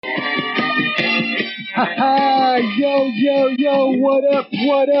Yo,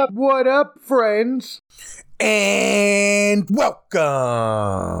 what up, friends? And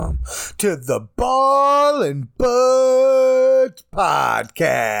welcome to the Ball and Buds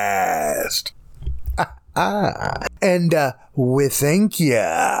podcast. And we thank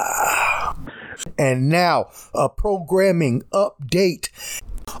ya. And now, a programming update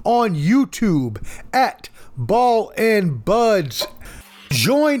on YouTube at Ball and Buds.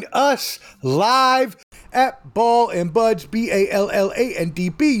 Join us live at Ball and Buds,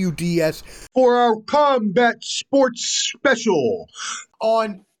 BALLANDBUDS, for our combat sports special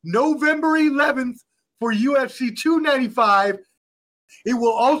on November 11th for UFC 295. It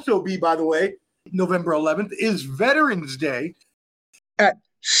will also be, by the way, November 11th is Veterans Day at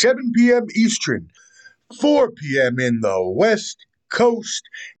 7 p.m. Eastern, 4 p.m. in the West Coast.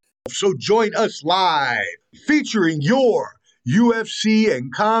 So join us live, featuring your UFC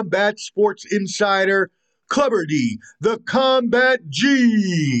and combat sports insider, Clubber D, the Combat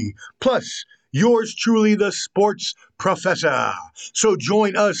G, plus yours truly, the sports professor. So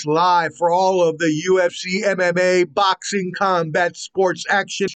join us live for all of the UFC, MMA, boxing, combat sports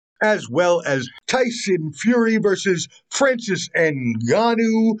action, as well as Tyson Fury versus Francis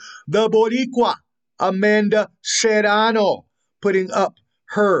Ngannou, the Boricua, Amanda Serrano, putting up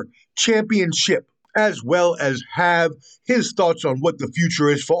her championship, as well as have his thoughts on what the future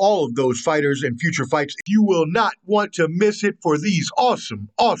is for all of those fighters and future fights. You will not want to miss it for these awesome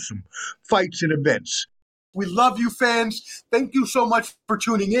fights and events. We love you, fans. Thank you so much for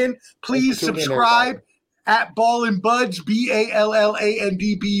tuning in. Please subscribe at Ball and Buds,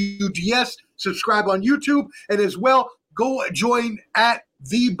 BALLANDBUDS. Subscribe on YouTube, and as well, go join at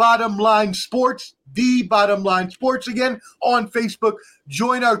The Bottom Line Sports, The Bottom Line Sports again on Facebook.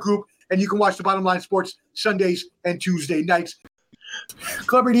 Join our group, and you can watch The Bottom Line Sports Sundays and Tuesday nights.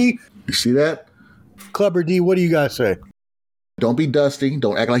 Clubber D. You see that? Clubber D, what do you guys say? Don't be dusty.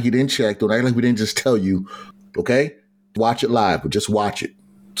 Don't act like you didn't check. Don't act like we didn't just tell you. Okay? Watch it live, but just watch it.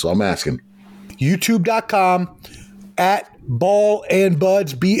 So I'm asking. YouTube.com at Ball and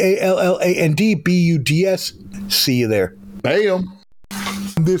Buds, BALLANDBUDS. See you there. Bam.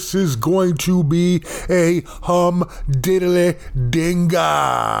 This is going to be a diddly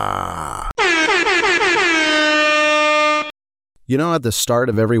dinga. You know, at the start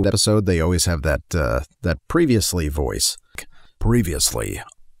of every episode, they always have that previously voice. Previously.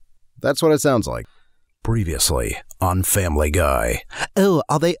 That's what it sounds like. Previously on Family Guy. Oh,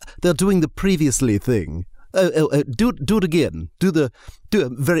 they're doing the previously thing. Do it again. Do a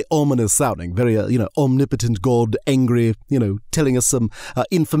very ominous sounding, very, omnipotent God, angry, telling us some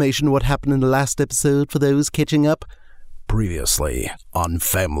information what happened in the last episode for those catching up. Previously on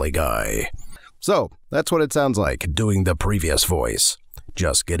Family Guy. So, that's what it sounds like, doing the previous voice.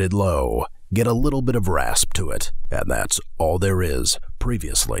 Just get it low, get a little bit of rasp to it, and that's all there is.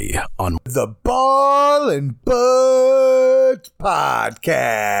 Previously on the Ball and Buds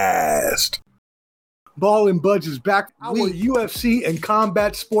podcast. Ball and Buds is back. Our UFC and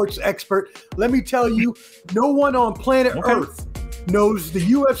combat sports expert. Let me tell you, no one on planet Earth knows the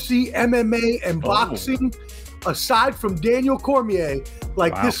UFC, MMA, and boxing aside from Daniel Cormier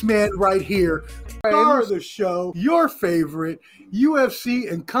like this man right here. Star of the show, your favorite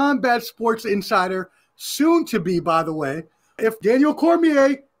UFC and combat sports insider, soon to be, by the way. If Daniel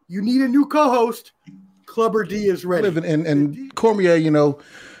Cormier, you need a new co-host, Clubber D is ready. And Cormier,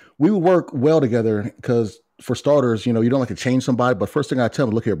 we work well together because, for starters, you don't like to change somebody. But first thing I tell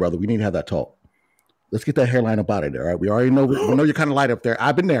him, look here, brother, we need to have that talk. Let's get that hairline up out of there, all right? We already know, we know you're kind of light up there.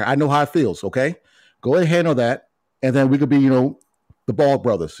 I've been there. I know how it feels, okay? Go ahead and handle that. And then we could be, the Ball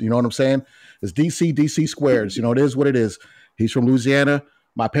brothers. You know what I'm saying? It's DC squares. It is what it is. He's from Louisiana.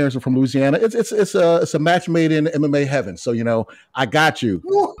 My parents are from Louisiana. It's a match made in MMA heaven. So, I got you.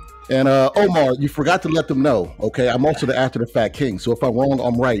 And Omar, you forgot to let them know, okay? I'm also the after the fact king. So if I'm wrong,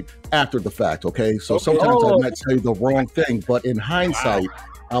 I'm right after the fact, okay? So sometimes I might tell you the wrong thing, but in hindsight,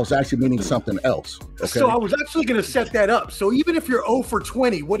 I was actually meaning something else. Okay? So I was actually going to set that up. So even if you're 0 for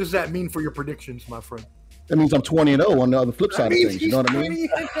 20, what does that mean for your predictions, my friend? That means I'm 20-0 on the other flip side of things. You know what I mean?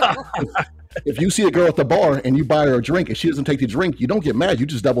 If you see a girl at the bar and you buy her a drink and she doesn't take the drink, you don't get mad. You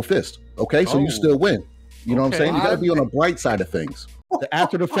just double fist. Okay? So you still win. You know what I'm saying? You got to be on the bright side of things. The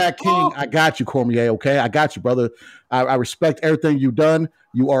after the fact king, I got you, Cormier. Okay? I got you, brother. I respect everything you've done.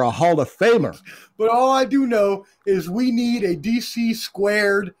 You are a Hall of Famer. But all I do know is we need a DC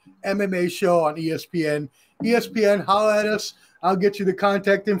squared MMA show on ESPN. ESPN, holler at us. I'll get you the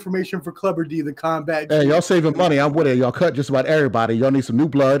contact information for Clubber D, the combat. Hey, y'all saving money. I'm with it. Y'all cut just about everybody. Y'all need some new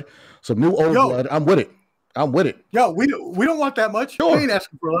blood, some new old blood. I'm with it. I'm with it. Yo, we don't want that much. Sure. We ain't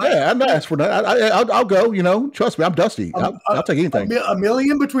asking for a lot. Yeah, I'm not asking for that. I'll go. You know, trust me, I'm dusty. I'll take anything. A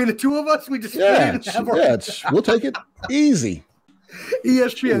million between the two of us. We just we'll take it easy.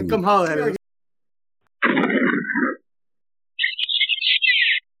 ESPN, come holler at me.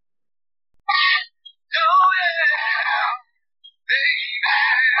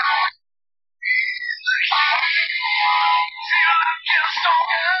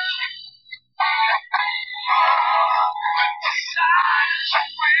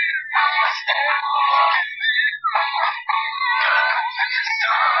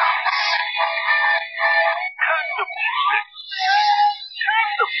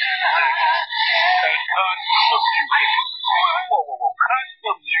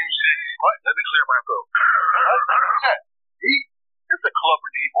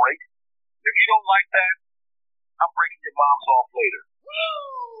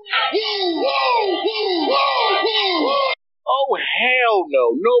 Oh, hell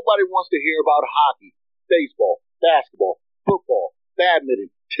no. Nobody wants to hear about hockey, baseball, basketball, football, badminton,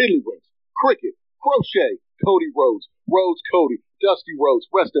 tiddlywinks, cricket, crochet, Cody Rhodes, Cody, Dusty Rhodes,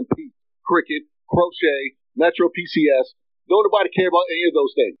 rest in peace, cricket, crochet, Metro PCS. Don't nobody care about any of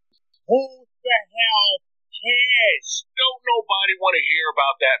those things. Who the hell cares? Don't nobody want to hear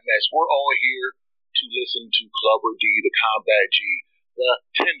about that mess. We're all here to listen to Clubber D, the Combat G, the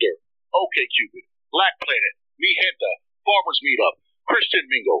Tinder, OkCupid, Black Planet, Mi Gente, Farmers Meetup, Christian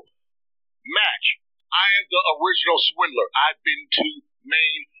Mingle, Match. I am the original swindler. I've been to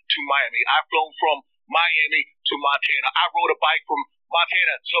Maine to Miami. I've flown from Miami to Montana. I rode a bike from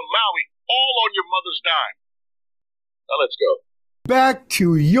Montana to Maui, all on your mother's dime. Now let's go. Back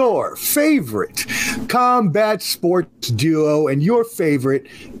to your favorite combat sports duo and your favorite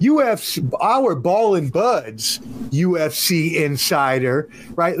UFC, our Ballin' Buds UFC insider,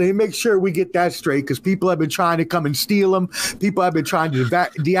 right? Let me make sure we get that straight because people have been trying to come and steal them. People have been trying to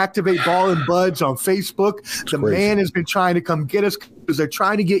deactivate Ballin' Buds on Facebook. The man has been trying to come get us because they're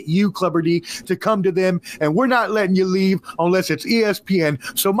trying to get you, Clubber D, to come to them, and we're not letting you leave unless it's ESPN.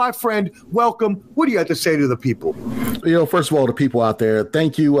 So, my friend, welcome. What do you have to say to the people? You know, first of all, the people out there,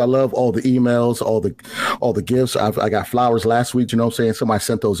 thank you. I love all the emails, all the gifts. I got flowers last week. You know what I'm saying? Somebody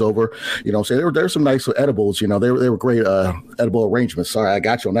sent those over. You know what I'm saying? There were some nice edibles. You know, they were great edible arrangements. Sorry, I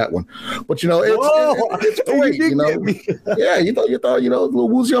got you on that one. But you know, it's great. You know, yeah, you thought, you know, a little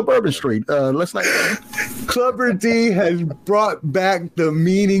woozy on Bourbon Street. Let's not. Clubber D has brought back the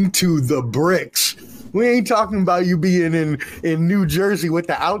meaning to the bricks. We ain't talking about you being in New Jersey with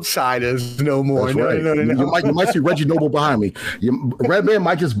the outsiders no more. That's right. No. You might see Reggie Noble behind me. Redman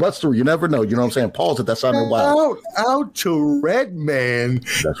might just bust through. You never know. You know what I'm saying? Pause it. That's sounding wild. Out to Redman.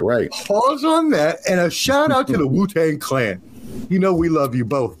 That's right. Pause on that. And a shout out to the Wu-Tang Clan. You know we love you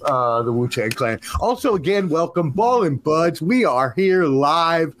both, the Wu-Tang Clan. Also, again, welcome, Ballin' Buds. We are here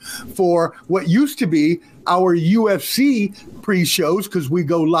live for what used to be our UFC pre-shows because we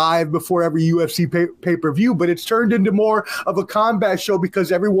go live before every UFC pay-per-view, but it's turned into more of a combat show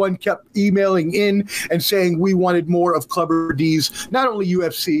because everyone kept emailing in and saying we wanted more of Clubber D's, not only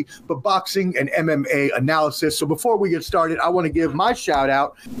UFC, but boxing and MMA analysis. So before we get started, I want to give my shout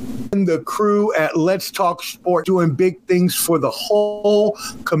out and the crew at Let's Talk Sport doing big things for the whole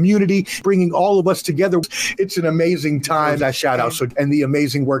community, bringing all of us together. It's an amazing time. That shout out and the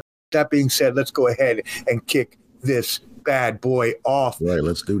amazing work. That being said, let's go ahead and kick this bad boy off. Right,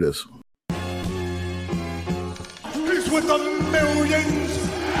 let's do this. He's with the millions.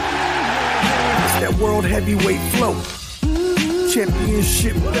 It's that world heavyweight flow.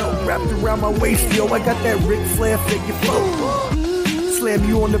 Championship belt wrapped around my waist. Yo, I got that Ric Flair figure flow. Slam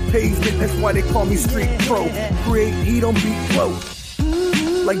you on the pavement, that's why they call me Street Pro. Create heat on beat flow.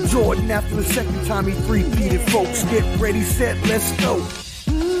 Like Jordan after the second time he three-peated, folks. Get ready, set, let's go.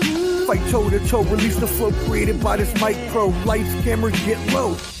 Fight toe-to-toe, release the flow created by this mic pro. Lights, camera, get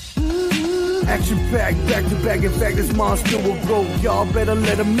low. Action packed, back to back. In fact, this monster will go. Y'all better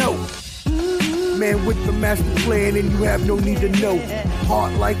let him know. Man with the master plan, and you have no need to know.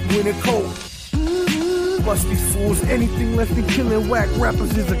 Hard like winter cold. Bust these fools, anything less than killing whack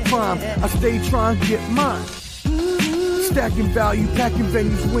rappers is a crime. I stay trying to get mine. Stacking value, packing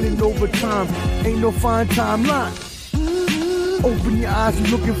venues, winning over time. Ain't no fine timeline. Open your eyes,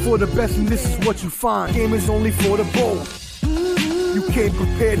 you're looking for the best, and this is what you find. Game is only for the bold. You came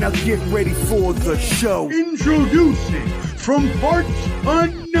prepared, now get ready for the show. Introducing from parts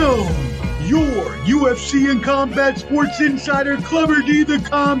unknown, your UFC and combat sports insider, Clubber D, the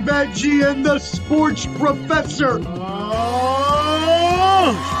Combat G, and the sports professor.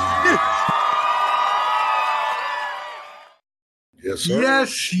 Yes, sir.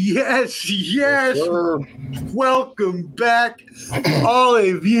 Yes, yes, yes. Sir. Welcome back, all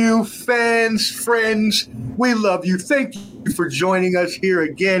of you fans, friends. We love you. Thank you for joining us here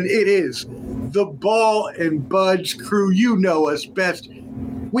again. It is the Ball and Buds crew. You know us best.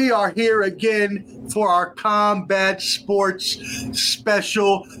 We are here again for our Combat Sports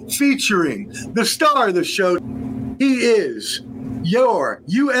special featuring the star of the show. He is your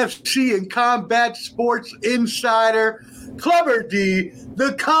UFC and Combat Sports insider, Clever D,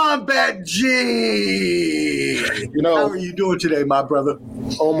 the Combat G. How are you doing today, my brother?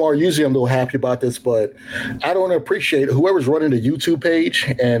 Omar, usually I'm a little happy about this, but I don't appreciate whoever's running the YouTube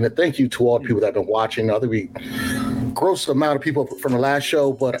page. And thank you to all the people that have been watching. I think we gross amount of people from the last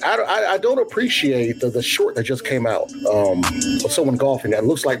show, but I don't appreciate the short that just came out of someone golfing that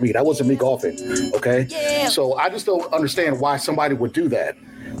looks like me. That wasn't me golfing, okay? So I just don't understand why somebody would do that,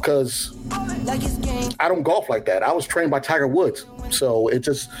 because I don't golf like that. I was trained by Tiger Woods. So it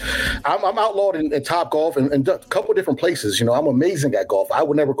just, I'm outlawed in Top Golf and a couple of different places. You know, I'm amazing at golf. I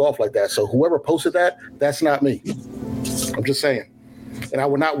would never golf like that. So whoever posted that, that's not me. I'm just saying. And I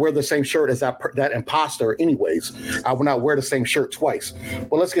would not wear the same shirt as that imposter anyways. I would not wear the same shirt twice.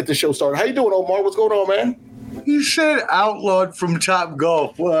 Well, let's get the show started. How you doing, Omar? What's going on, man? You said outlawed from Top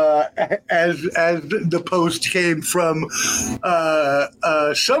Golf as the post came from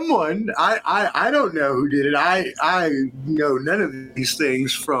someone. I don't know who did it. I know none of these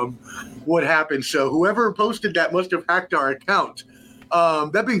things from what happened. So whoever posted that must have hacked our account.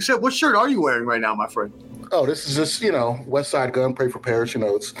 That being said, what shirt are you wearing right now, my friend? Oh, this is just, West Side Gun, Pray for Paris.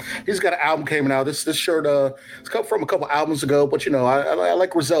 He's got an album coming out. This shirt, it's come from a couple albums ago, but I like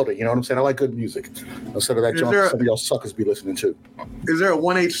Griselda. You know what I'm saying? I like good music instead of that junk some of y'all suckers be listening to. Is there a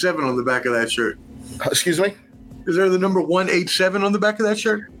 187 on the back of that shirt? Excuse me? Is there the number 187 on the back of that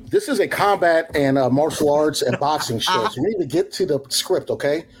shirt? This is a combat and martial arts and boxing show. So we need to get to the script,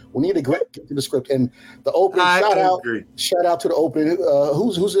 okay? We need to get to the script and the opening. Shout out to the opening.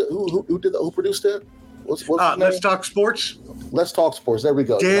 Who produced it? What's Let's Talk Sports. Let's Talk Sports. There we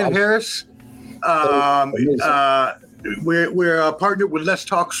go. Dan Harris. We're partnered with Let's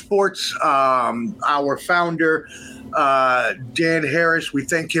Talk Sports. Our founder, Dan Harris, we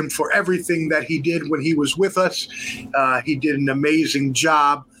thank him for everything that he did when he was with us. He did an amazing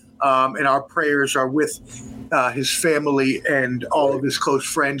job, and our prayers are with his family and all of his close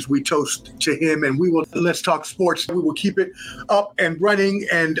friends. We toast to him, and Let's Talk Sports. We will keep it up and running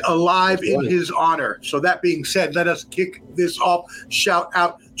and alive in his honor. So that being said, let us kick this off. Shout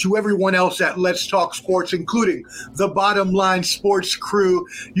out to everyone else at Let's Talk Sports, including the Bottom Line Sports crew.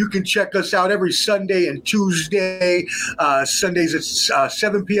 You can check us out every Sunday and Tuesday. Sundays at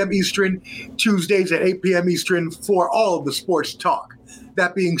 7 p.m. Eastern, Tuesdays at 8 p.m. Eastern for all of the sports talk.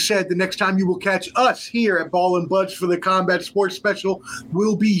 That being said, the next time you will catch us here at Ball and Buds for the Combat Sports Special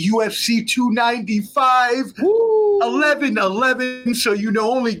will be UFC 295, 11/11. So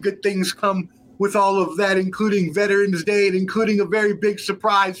only good things come with all of that, including Veterans Day and including a very big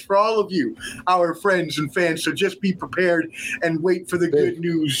surprise for all of you, our friends and fans. So just be prepared and wait for the good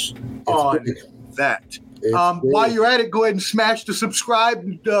news on that. While you're at it, go ahead and smash the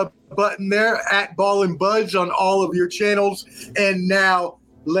subscribe button there at Ball and Buds on all of your channels. And now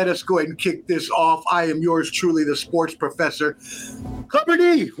let us go ahead and kick this off. I am yours truly, the sports professor, Clever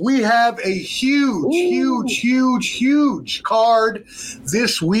D. We have a huge card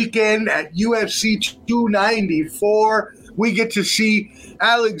this weekend at UFC 294. We get to see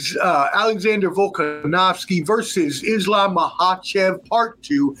Alexander Volkanovski versus Islam Makhachev Part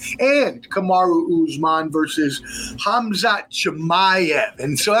 2 and Kamaru Usman versus Khamzat Chimaev.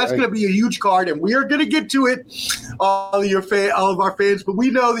 And so that's going to be a huge card, and we are going to get to it, all of our fans. But we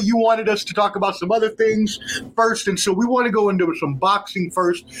know that you wanted us to talk about some other things first, and so we want to go into some boxing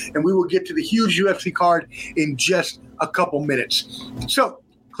first, and we will get to the huge UFC card in just a couple minutes. So,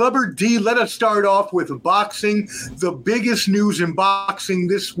 Clever D, let us start off with boxing. The biggest news in boxing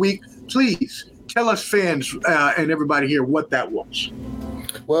this week. Please tell us fans and everybody here what that was.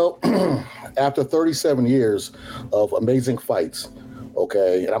 Well, after 37 years of amazing fights,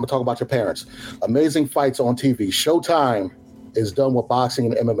 okay, and I'm going to talk about your parents, amazing fights on TV, Showtime is done with boxing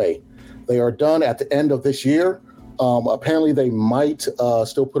and MMA. They are done at the end of this year. Apparently, they might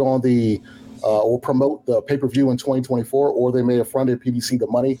still put on or promote the pay-per-view in 2024, or they may have fronted PBC the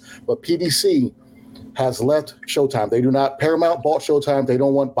money. But PBC has left Showtime. They do not. Paramount bought Showtime. They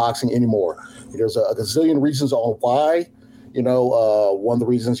don't want boxing anymore. There's a gazillion reasons on why. One of the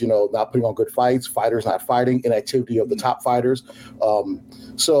reasons, not putting on good fights, fighters not fighting, inactivity of the top fighters.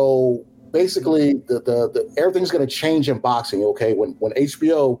 So basically, the everything's going to change in boxing. Okay, when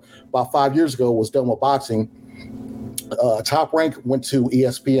HBO about 5 years ago was done with boxing, Top Rank went to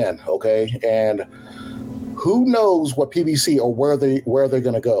ESPN, okay, and who knows what PBC or where they're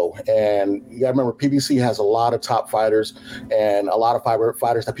going to go. And you got to remember, PBC has a lot of top fighters and a lot of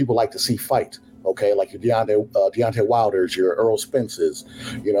fighters that people like to see fight. Okay, like your Deontay Wilders, your Earl Spences,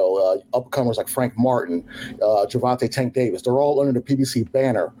 upcomers like Frank Martin, Gervonta Tank Davis. They're all under the PBC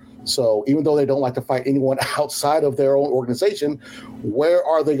banner. So even though they don't like to fight anyone outside of their own organization, where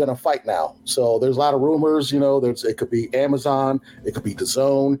are they going to fight now? So there's a lot of rumors. It could be Amazon, it could be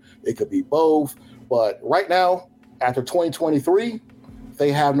DAZN, it could be both. But right now, after 2023,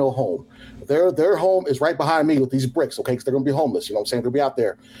 they have no home. Their home is right behind me with these bricks, okay? Because they're going to be homeless. You know what I'm saying? They'll be out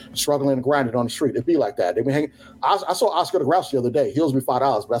there struggling and grinding on the street. It'd be like that. They'd be hanging. I saw Oscar the Grouch the other day. He owes me $5,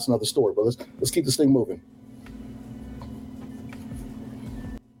 but that's another story. But let's keep this thing moving.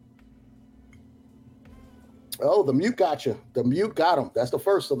 Oh, the mute got you. The mute got him. That's the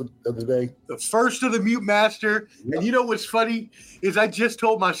first of the day. The first of the mute master. Yep. And you know what's funny is I just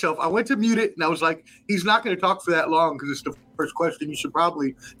told myself, I went to mute it, and I was like, he's not going to talk for that long because it's the first question. You should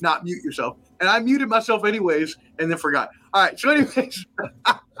probably not mute yourself. And I muted myself anyways and then forgot. All right. So anyways,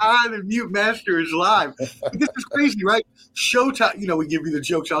 the mute master is live. This is crazy, right? Showtime. We give you the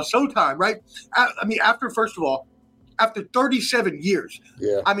jokes on Showtime, right? After 37 years.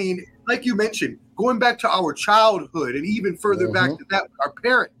 Yeah. Like you mentioned, going back to our childhood and even further back to that, our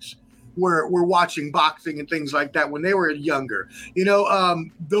parents were watching boxing and things like that when they were younger.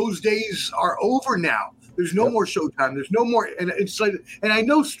 Those days are over now. There's no more Showtime. There's no more. And it's like, and I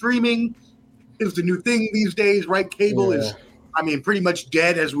know streaming is the new thing these days, right? Cable is, pretty much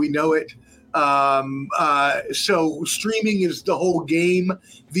dead as we know it. So streaming is the whole game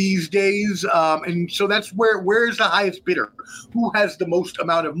these days. And so that's where's the highest bidder? Who has the most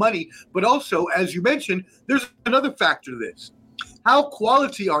amount of money? But also, as you mentioned, there's another factor to this. How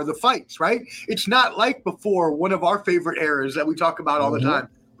quality are the fights, right? It's not like before, one of our favorite eras that we talk about all the time,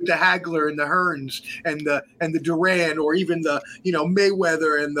 the Hagler and the Hearns and the Duran, or even the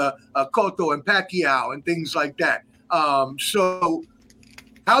Mayweather and the Cotto and Pacquiao and things like that. So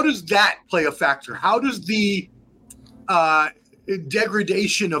how does that play a factor? How does the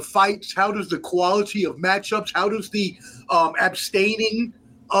degradation of fights, how does the quality of matchups, how does the abstaining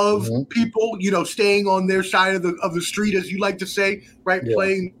of people, staying on their side of the street, as you like to say, right? Yeah.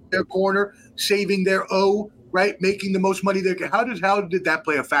 Playing their corner, saving their O, right? Making the most money they can. How did that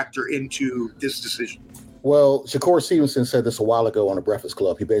play a factor into this decision? Well, Shakur Stevenson said this a while ago on the Breakfast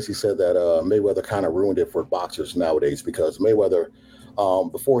Club. He basically said that Mayweather kind of ruined it for boxers nowadays, because Mayweather,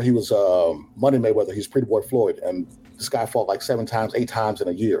 before he was Money Mayweather, he's Pretty Boy Floyd, and this guy fought like 7 times, 8 times in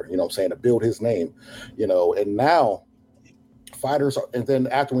a year, to build his name, and now fighters are, and then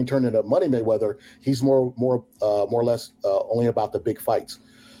after we turn into Money Mayweather, he's more or less only about the big fights.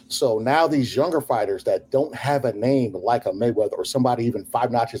 So now these younger fighters that don't have a name like a Mayweather or somebody even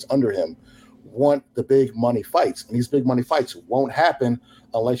 5 notches under him want the big money fights. And these big money fights won't happen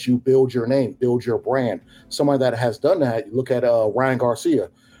unless you build your name, build your brand. Someone that has done that, you look at Ryan Garcia.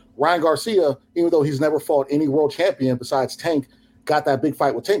 Ryan Garcia, even though he's never fought any world champion besides Tank, got that big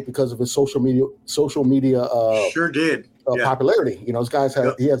fight with Tank because of his social media sure did. Popularity. This guy's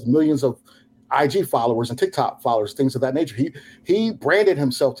he has millions of IG followers and TikTok followers, things of that nature. He branded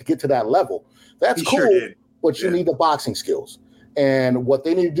himself to get to that level. That's cool, but you need the boxing skills. And what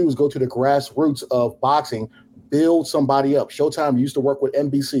they need to do is go to the grassroots of boxing, build somebody up. Showtime used to work with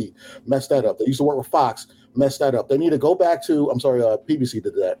NBC, messed that up. They used to work with Fox, messed that up. They need to go back to, PBC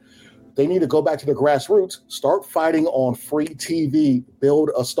did that. They need to go back to the grassroots, start fighting on free TV,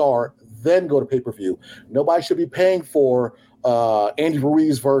 build a star, then go to pay-per-view. Nobody should be paying for Andy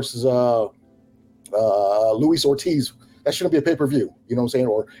Ruiz versus Luis Ortiz. That shouldn't be a pay-per-view, you know what I'm saying?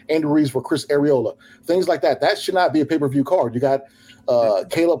 Or Andy Ruiz for Chris Arreola. Things like that. That should not be a pay-per-view card. You got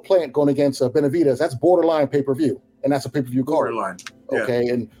Caleb Plant going against Benavidez. That's borderline pay-per-view, and that's a pay-per-view card. Borderline. Okay,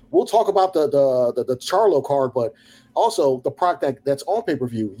 and we'll talk about the Charlo card, but also the product that's on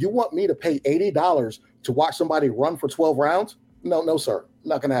pay-per-view. You want me to pay $80 to watch somebody run for 12 rounds? No, sir.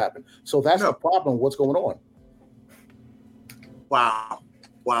 Not going to happen. So that's the problem. What's going on? Wow.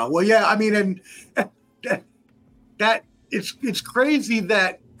 Well, yeah, and that it's crazy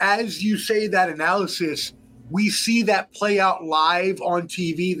that as you say that analysis, we see that play out live on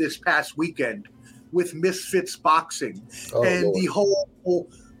TV this past weekend with Misfits Boxing and the whole,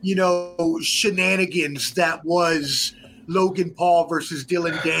 shenanigans that was Logan Paul versus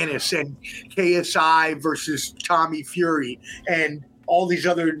Dylan Dennis and KSI versus Tommy Fury and all these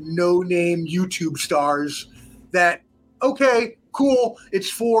other no-name YouTube stars that, okay, cool, it's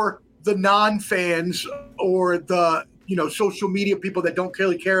for the non-fans or the, social media people that don't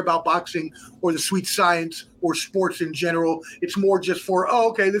really care about boxing or the sweet science or sports in general. It's more just for,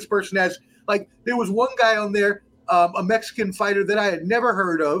 this person has, like, there was one guy on there, a Mexican fighter that I had never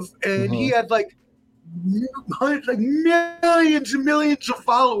heard of, and he had like millions and millions of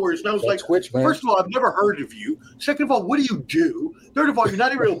followers. And I was like, Twitch, man. First of all, I've never heard of you. Second of all, what do you do? Third of all, you're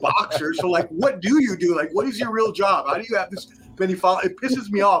not a real boxer. So, like, what do you do? Like, what is your real job? How do you have this many followers? It pisses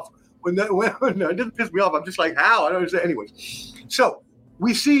me off when it doesn't piss me off. I'm just like, how? I don't understand. Anyways, so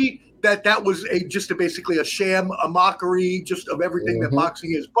we see that was basically a sham, a mockery, just of everything that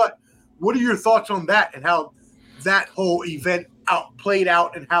boxing is. But what are your thoughts on that and how that whole event played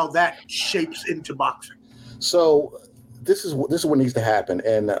out and how that shapes into boxing? So this is what needs to happen,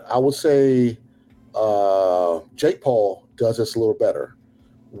 and I would say Jake Paul does this a little better.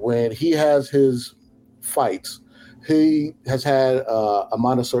 When he has his fights, he has had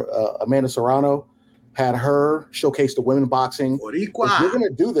Amanda Serrano, had her showcase the women boxing. If you're going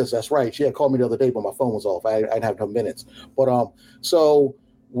to do this, that's right. She had called me the other day, but my phone was off. I didn't have no minutes. But so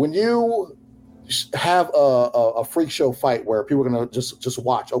when you have a freak show fight where people are going to just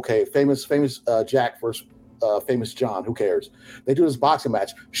watch, okay, famous Jack versus famous John, who cares? They do this boxing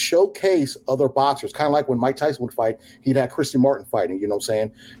match, showcase other boxers, kind of like when Mike Tyson would fight, he'd have Christy Martin fighting, you know what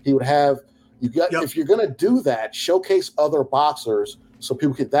I'm saying? He would have, if you're going to do that, showcase other boxers so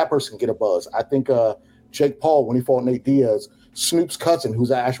that person can get a buzz. I think Jake Paul, when he fought Nate Diaz, Snoop's cousin,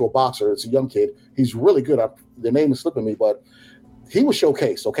 who's an actual boxer, it's a young kid, he's really good. The name is slipping me, but he was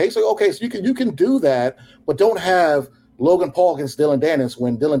showcased. So you can do that, but don't have Logan Paul against Dylan Dennis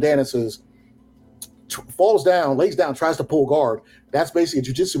when Dylan Dennis falls down, lays down, tries to pull guard. That's basically a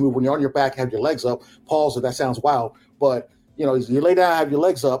jiu-jitsu move. When you're on your back, have your legs up. Pause. That sounds wild, but you lay down, have your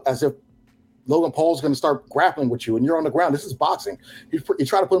legs up, as if Logan Paul's going to start grappling with you, and you're on the ground. This is boxing. You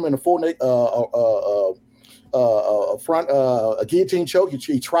try to put him in a full front a guillotine choke.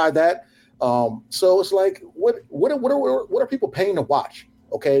 You tried that. So it's like, what are people paying to watch?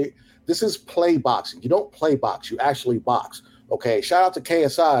 Okay, this is play boxing. You don't play box. You actually box. Okay, shout out to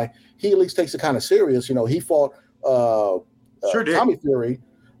KSI. He at least takes it kind of serious. He fought Tommy Fury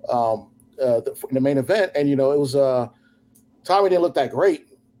in the main event, and it was Tommy didn't look that great,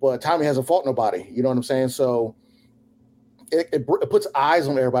 but Tommy hasn't fought nobody. You know what I'm saying? So it puts eyes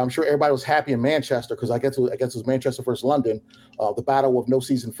on everybody. I'm sure everybody was happy in Manchester because I guess it was Manchester versus London, the battle of no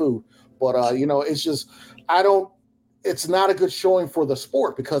seasoned food. But it's just it's not a good showing for the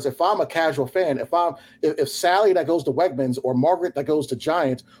sport, because if I'm a casual fan, if Sally that goes to Wegmans, or Margaret that goes to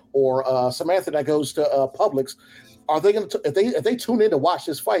Giant, or Samantha that goes to Publix, are they going to if they tune in to watch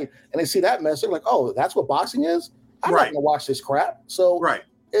this fight and they see that mess, they're like, oh, that's what boxing is? I'm not going to watch this crap. So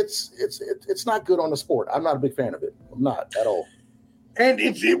it's not good on the sport. I'm not a big fan of it. I'm not at all. And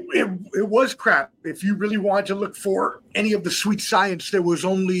it was crap. If you really wanted to look for any of the sweet science, there was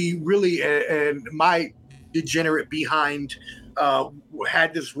only really, and my degenerate behind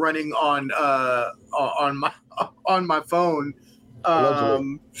had this running on my phone.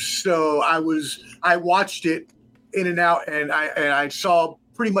 So I watched it in and out, and I saw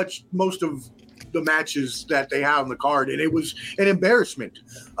pretty much most of the matches that they have on the card, and it was an embarrassment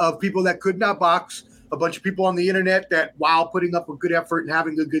of people that could not box. A bunch of people on the internet that, while putting up a good effort and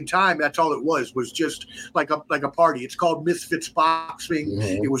having a good time, that's all it was just like a party. It's called Misfits Boxing.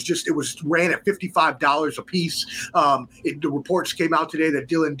 Mm-hmm. It was ran at $55 a piece. The reports came out today that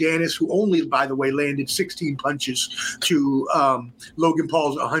Dylan Dennis, who only, by the way, landed 16 punches to Logan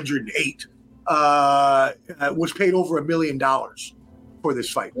Paul's 108, was paid over $1 million for this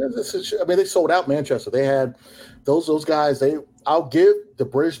fight. They sold out Manchester. They had those guys. I'll give the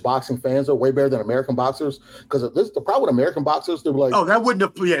British boxing fans are way better than American boxers, because the problem with American boxers, they're like, that wouldn't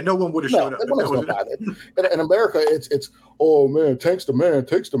have. Yeah, no one would have showed up. In America, it's oh man, takes the man.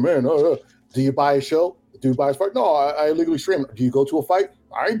 Do you buy a show? Do you buy his fight? No, I illegally stream. Do you go to a fight?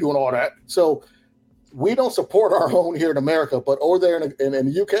 I ain't doing all that. So we don't support our own here in America, but over there in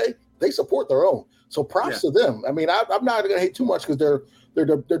the UK, they support their own. So props to them. I mean, I'm not going to hate too much because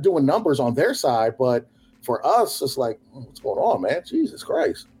they're doing numbers on their side, but for us, it's like, what's going on, man? Jesus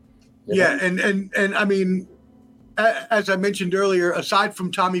Christ. You know? And I mean, as I mentioned earlier, aside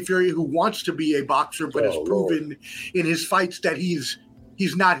from Tommy Fury, who wants to be a boxer but has proven in his fights that he's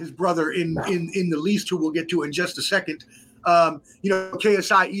not his brother in the least, who we'll get to in just a second.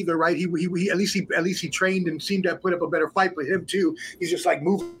 KSI either, right? He at least he trained and seemed to have put up a better fight, but him too. He's just like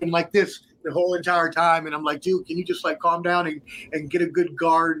moving like this the whole entire time, and I'm like, dude, can you just like calm down and get a good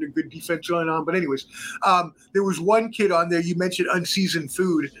guard and a good defense going on? But anyways, there was one kid on there. You mentioned unseasoned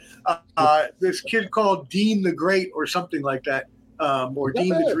food. This kid called Dean the Great or something like that, or Dean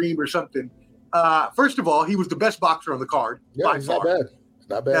the Dream or something. First of all, he was the best boxer on the card. Yeah, it's not bad. It's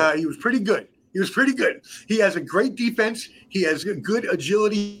not bad. He was pretty good. He has a great defense. He has good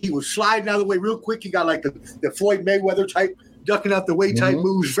agility. He was sliding out of the way real quick. He got like the Floyd Mayweather type, ducking out the way type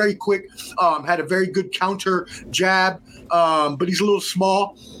moves, very quick. Had a very good counter jab, but he's a little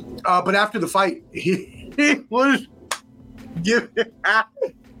small. But after the fight, he was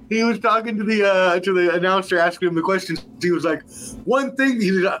talking to the announcer, asking him the questions. He was like, one thing.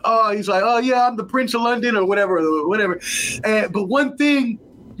 He's like, oh yeah, I'm the Prince of London or whatever. But one thing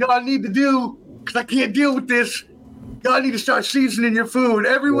y'all need to do, because I can't deal with this. Y'all need to start seasoning your food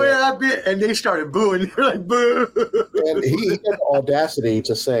everywhere I've been. And they started booing. They're like, boo. And he had the audacity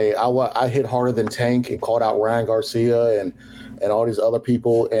to say, I hit harder than Tank, and called out Ryan Garcia and all these other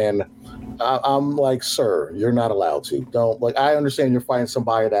people. And I'm like, sir, you're not allowed to. Don't, like, I understand you're fighting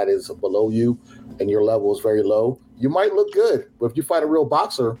somebody that is below you and your level is very low. You might look good, but if you fight a real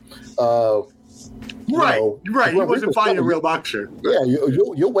boxer, Right. He wasn't fighting a real boxer. Yeah,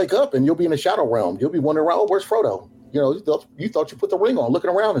 you'll wake up and you'll be in the shadow realm. You'll be wondering, oh, where's Frodo? You thought you put the ring on, looking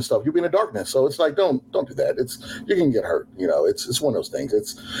around and stuff. You'll be in the darkness. So it's like, don't do that. You're gonna get hurt. It's one of those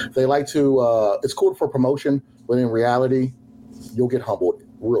things. They like to. It's cool for promotion, but in reality, you'll get humbled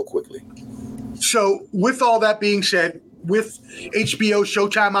real quickly. So with all that being said, with HBO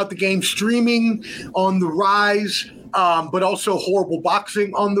Showtime out the game, streaming on the rise. But also horrible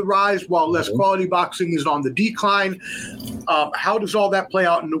boxing on the rise, while less quality boxing is on the decline. How does all that play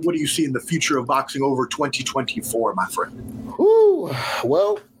out, and what do you see in the future of boxing over 2024, my friend? Ooh,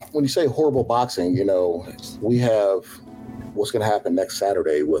 well, when you say horrible boxing, we have what's going to happen next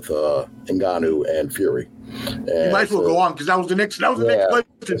Saturday with Ngannou and Fury. And you might as well go on, because that was the next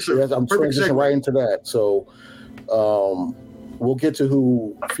question. So I'm transitioning right into that. So we'll get to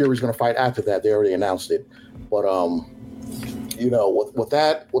who Fury's going to fight after that. They already announced it. But with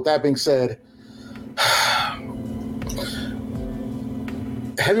that being said,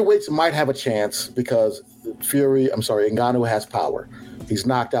 heavyweights might have a chance because Ngannou has power. He's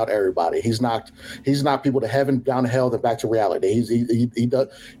knocked out everybody. He's knocked people to heaven, down to hell, then back to reality. He does,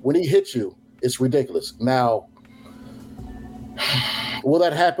 when he hits you, it's ridiculous. Now, will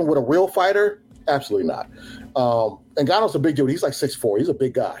that happen with a real fighter? Absolutely not. Ngannou's a big dude. He's like 6'4". He's a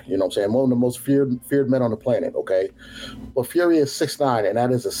big guy. You know what I'm saying? One of the most feared men on the planet, okay? But Fury is 6'9", and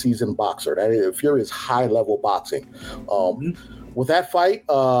that is a seasoned boxer. Fury is high-level boxing. With that fight,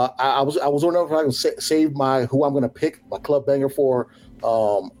 I was wondering if I can save who I'm going to pick, my club banger for.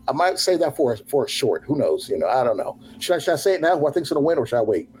 I might save that for a short. Who knows? I don't know. Should I say it now, who I think's going to win, or should I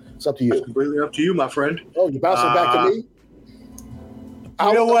wait? It's up to you. It's completely up to you, my friend. Oh, you're bouncing back to me?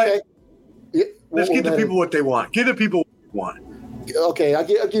 You know what? Okay. Yeah, Let's give the people what they want. Give the people what they want. Okay, I'll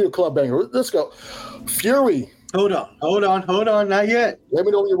give you a club banger. Let's go. Fury. Hold on. Not yet. Let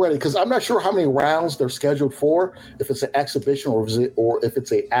me know when you're ready, because I'm not sure how many rounds they're scheduled for, if it's an exhibition or if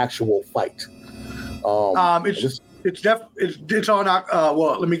it's an actual fight. It's on.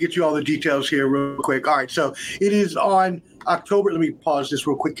 Well, let me get you all the details here real quick. All right, so it is on October. Let me pause this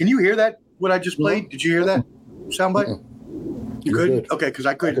real quick. Can you hear that? What I just played? Did you hear that soundbite? Mm-hmm. You couldn't? Okay, because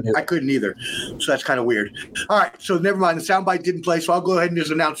I couldn't either. So that's kind of weird. All right, so never mind. The soundbite didn't play, so I'll go ahead and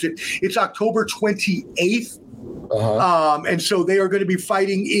just announce it. It's October 28th. And so they are going to be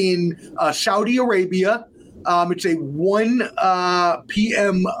fighting in Saudi Arabia. It's a 1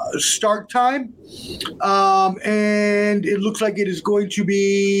 p.m. start time. And it looks like it is going to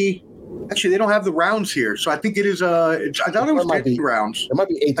be... Actually, they don't have the rounds here, so I think it is. I thought it was 10 rounds. It might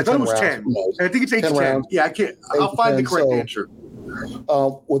be 8 to 10 rounds. I thought it was 10. I think it's 8 to 10. Rounds. Yeah, I can't. I'll find the correct answer.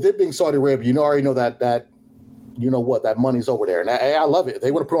 With it being Saudi Arabia, already know that that money's over there, and I love it.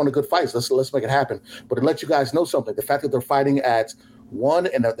 They want to put on a good fight. So let's make it happen. But to let you guys know something, the fact that they're fighting at 1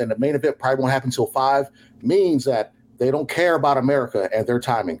 and the main event probably won't happen until 5 means that they don't care about America and their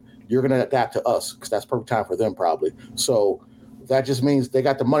timing. You're going to adapt to us because that's perfect time for them probably. So. That just means they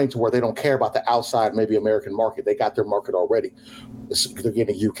got the money to where they don't care about the outside, maybe American market. They got their market already. They're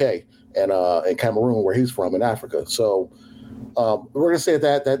getting UK and Cameroon, where he's from, in Africa. So we're going to say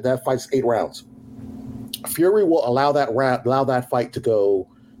that fight's 8 rounds. Fury will allow that fight to go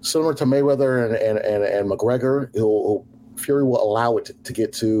similar to Mayweather and McGregor. Fury will allow it to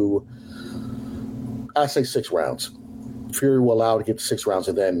get to, I say 6 rounds. Fury will allow it to get to 6 rounds,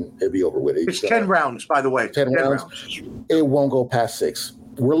 and then it'll be over with. It's 10 rounds, by the way. 10 rounds. It won't go past 6.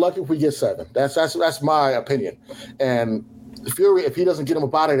 We're lucky if we get 7. That's my opinion. And Fury, if he doesn't get him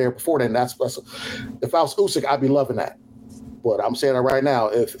up out of there before then, that's if I was Usyk, I'd be loving that. But I'm saying that right now,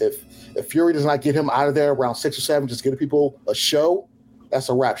 if Fury does not get him out of there around 6 or 7, just giving people a show, that's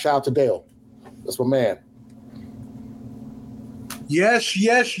a wrap. Shout out to Dale. That's my man. Yes,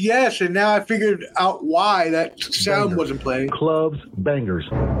 yes, yes. And now I figured out why that sound wasn't playing. Clubs, bangers.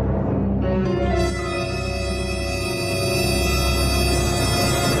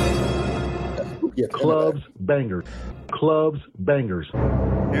 Clubs, bangers. Clubs, bangers.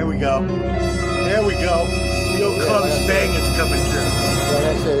 There we go. There we go. Yo, clubs bangers coming through. Like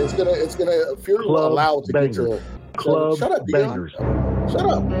I said, it's gonna Fury will allow it to get to Club shut up, bangers. Shut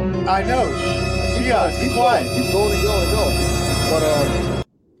up. I know. Dion, be quiet. Keep going and going and going.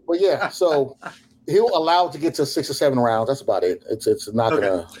 But yeah, so he'll allow it to get to 6 or 7 rounds. That's about it. It's not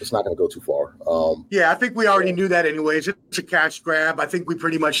gonna go too far. Yeah, I think we already knew that anyways. It's a cash grab. I think we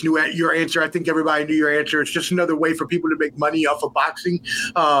pretty much knew your answer. I think everybody knew your answer. It's just another way for people to make money off of boxing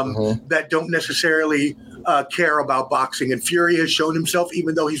that don't necessarily care about boxing. And Fury has shown himself,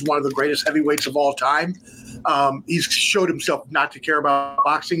 even though he's one of the greatest heavyweights of all time, he's showed himself not to care about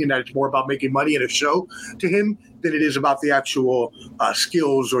boxing and that it's more about making money in a show to him than it is about the actual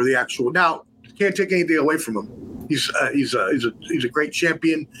skills or the actual. Now, can't take anything away from him. He's a great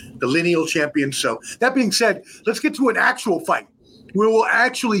champion, the lineal champion. So that being said, let's get to an actual fight where we'll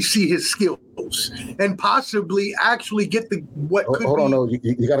actually see his skills and possibly actually get the what could hold be. on, no,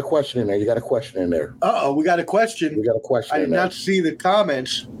 you got a question in there. You got a question in there. Uh-oh, we got a question. We got a question. I did not see the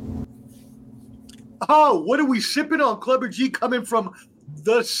comments. Oh, what are we sipping on? Clubber G coming from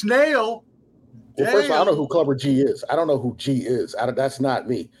the snail. Well, first of all, I don't know who Clubber G is. I don't know who G is. That's not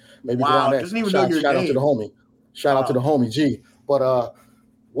me. Maybe wow, down doesn't even know your shout name. out to the homie. Shout out to the homie G. But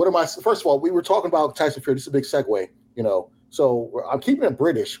what am I? First of all, we were talking about Tyson Fury. This is a big segue, you know. So I'm keeping it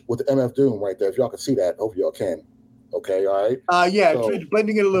British with the MF Doom right there. If y'all can see that, hope y'all can. Okay, all right. Yeah, so, it's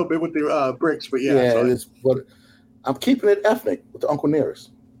blending it a little bit with the bricks, but yeah. Yeah, it's, but I'm keeping it ethnic with the Uncle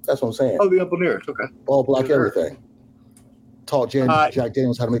Nearest. That's what I'm saying. Oh, the Uncle Nearest. Okay. All black everything. Taught Jack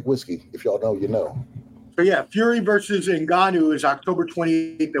Daniels how to make whiskey. If y'all know, you know. So yeah, Fury versus Ngannou is October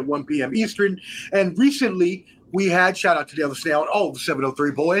 28th at 1 p.m. Eastern. And recently we had, shout out to the other snail, the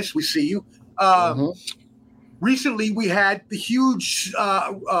 703 boys, we see you. Recently we had the huge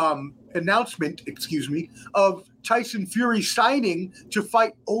announcement, of Tyson Fury signing to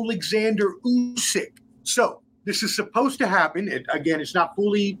fight Alexander Usyk. So this is supposed to happen. Again, it's not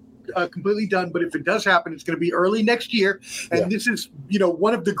fully completely done, but if it does happen, it's going to be early next year. And this is,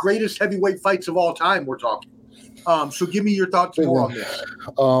 one of the greatest heavyweight fights of all time we're talking. So give me your thoughts more on this.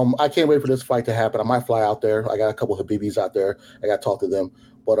 I can't wait for this fight to happen. I might fly out there. I got a couple of Habibis out there. I got to talk to them.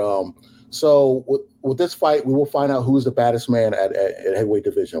 But so with this fight, we will find out who is the baddest man at heavyweight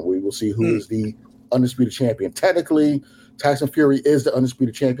division. We will see who is the undisputed champion. Technically, Tyson Fury is the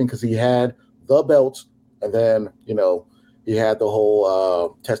undisputed champion because he had the belts, and then, he had the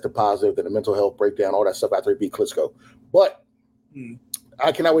whole tested positive, then the mental health breakdown, all that stuff after he beat Klitschko. But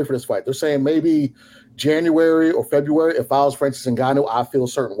I cannot wait for this fight. They're saying maybe January or February. If I was Francis Ngannou, I feel a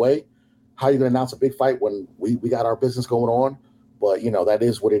certain way. How are you going to announce a big fight when we got our business going on? But, that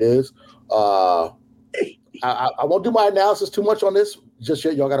is what it is. I won't do my analysis too much on this just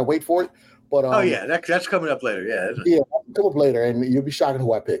yet. Y'all got to wait for it. But that's coming up later. Come up later, and you'll be shocked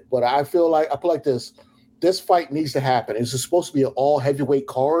who I pick. But I feel like this. This fight needs to happen. It's supposed to be an all heavyweight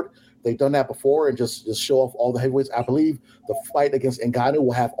card. They've done that before and just show off all the heavyweights. I believe the fight against Ngannou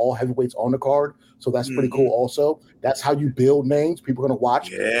will have all heavyweights on the card. So that's pretty cool also. That's how you build names. People are going to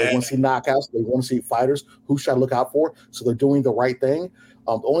watch. They want to see knockouts. They want to see fighters. Who should I look out for? So they're doing the right thing.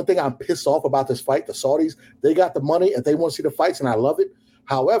 The only thing I'm pissed off about this fight, the Saudis, they got the money and they want to see the fights, and I love it.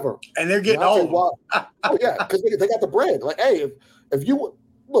 However, and they're getting old. Because they got the bread. Like, hey, if you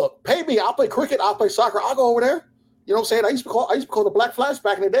look, pay me. I'll play cricket. I'll play soccer. I'll go over there. You know what I'm saying? I used to call the Black Flash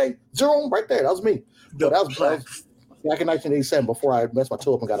back in the day. Zoom, right there. That was me. That was back in 1987 before I messed my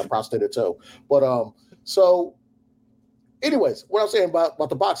toe up and got a prosthetic toe. But so, anyways, what I'm saying about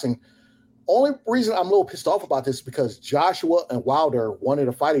the boxing. Only reason I'm a little pissed off about this is because Joshua and Wilder wanted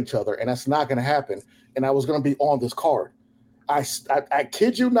to fight each other, and that's not going to happen. And I was going to be on this card. I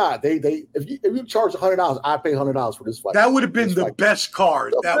kid you not. If you charge $100, I pay $100 for this fight. That would have been the best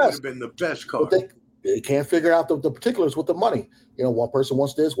card. That would have been the best card. But they can't figure out the particulars with the money. One person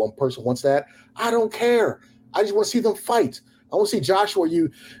wants this, one person wants that. I don't care. I just want to see them fight. I want to see Joshua, you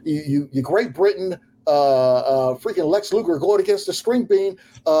Great Britain, freaking Lex Luger going against the string bean,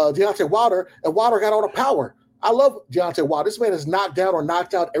 Deontay Wilder, and Wilder got all the power. I love Deontay Wilder. This man has knocked down or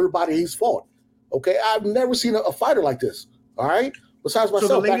knocked out everybody he's fought. Okay, I've never seen a fighter like this. All right, besides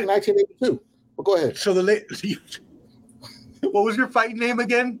myself back in 1982. But go ahead. So what was your fighting name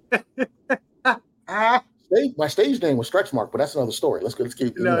again? My stage name was Stretch Mark, but that's another story. Let's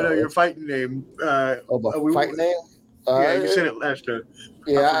keep. No, your fighting name. My fighting name. Yeah, you said it last time.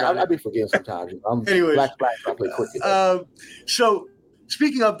 Yeah, I be forgetting sometimes. I'm Anyways, black. I play cricket. So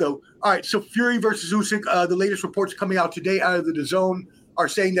speaking of though, all right. So Fury versus Usyk. The latest reports coming out today out of the DAZN are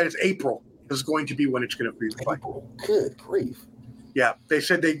saying that it's April is going to be when it's going to be the fight. Good grief. Yeah, they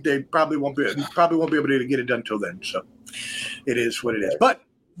said they probably won't be able to get it done till then. So it is what it is. But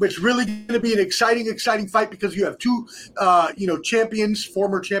it's really going to be an exciting fight because you have two, champions,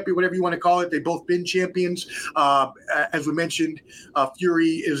 former champion, whatever you want to call it. They've both been champions. As we mentioned,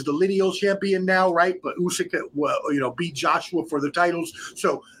 Fury is the lineal champion now, right? But Usyk, beat Joshua for the titles.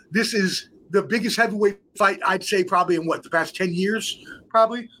 So this is the biggest heavyweight fight, I'd say, probably in the past 10 years,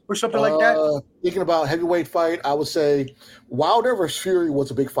 probably, or something like that. Thinking about heavyweight fight, I would say Wilder versus Fury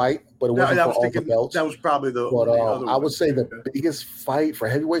was a big fight, but it wasn't for all the belts. That was probably the other I would say the biggest fight for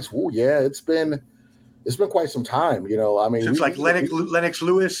heavyweights. Oh yeah, it's been quite some time. I mean, it's like Lennox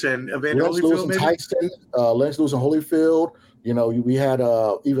Lewis and Evander Holyfield, Lewis and Tyson, Lennox Lewis and Holyfield. We had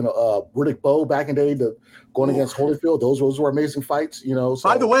even Riddick Bowe back in the day going against Holyfield. Those were amazing fights.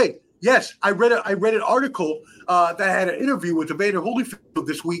 By the way, yes, I read an article that had an interview with Evander Holyfield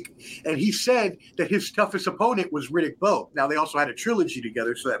this week, and he said that his toughest opponent was Riddick Bowe. Now they also had a trilogy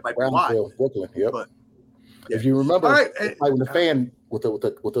together, so that might be why. Brooklyn, yep. But, if you remember, when the fan with the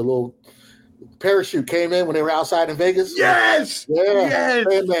little parachute came in when they were outside in Vegas. Yes, yes.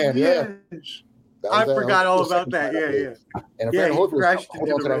 I forgot all about that. Yeah. And Evander Holyfield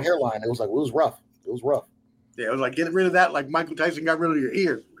held on to that hairline. It was rough. Yeah, it was like getting rid of that, like Michael Tyson got rid of your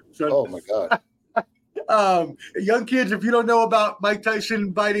ear. So, oh my God. Young kids, if you don't know about Mike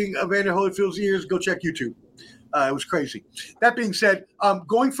Tyson biting Evander Holyfield's ears, go check YouTube. It was crazy. That being said,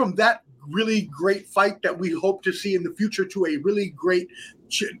 going from that really great fight that we hope to see in the future to a really great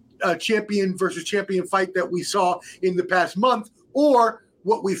champion versus champion fight that we saw in the past month, or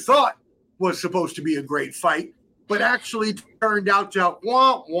what we thought was supposed to be a great fight, but actually turned out to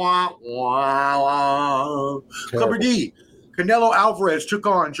Clubber D. Canelo Alvarez took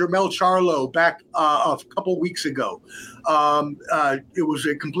on Jermell Charlo back a couple weeks ago. It was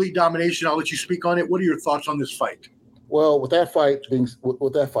a complete domination. I'll let you speak on it. What are your thoughts on this fight? Well, with that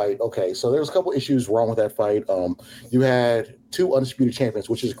fight, okay, so there's a couple issues wrong with that fight. You had two undisputed champions,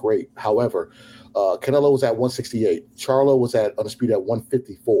 which is great. However, Canelo was at 168. Charlo was at undisputed at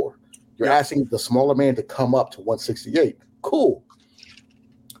 154. You're asking the smaller man to come up to 168. Cool.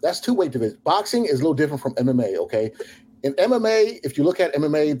 That's two weight divisions. Boxing is a little different from MMA, okay? In MMA, if you look at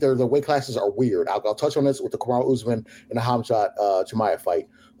MMA, the weight classes are weird. I'll touch on this with the Kamaru Usman and the Hamzat Chimaev fight,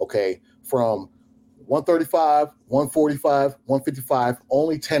 okay? From 135, 145, 155,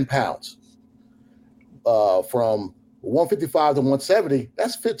 only 10 pounds. From 155 to 170,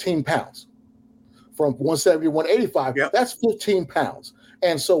 that's 15 pounds. From 170 to 185, that's 15 pounds,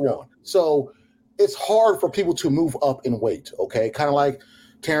 and so on. So it's hard for people to move up in weight, okay? Kind of like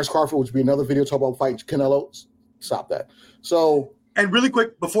Terrence Crawford, which would be another video talking about fighting Canelo. Stop that. So, and really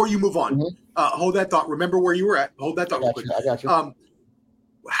quick before you move on, hold that thought. Remember where you were at. Hold that thought. I got you.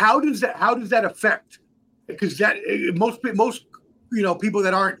 How does that affect? Because that most people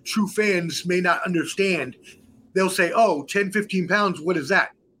that aren't true fans may not understand. They'll say, "Oh, 10, 15 pounds. What is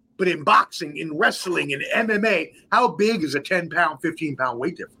that?" But in boxing, in wrestling, in MMA, how big is a 10-pound, 15-pound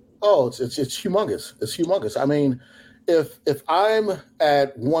weight difference? Oh, it's humongous. It's humongous. I mean, if I'm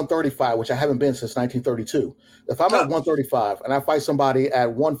at 135, which I haven't been since 1932, if I'm at 135 and I fight somebody at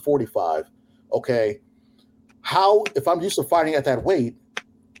 145, okay, if I'm used to fighting at that weight,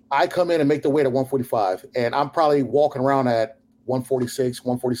 I come in and make the weight at 145, and I'm probably walking around at 146,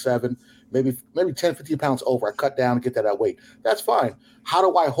 147, maybe 10, 15 pounds over. I cut down and get that weight. That's fine. How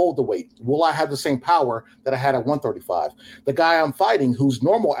do I hold the weight? Will I have the same power that I had at 135? The guy I'm fighting who's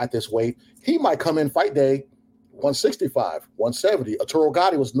normal at this weight, he might come in fight day 165, 170. Arturo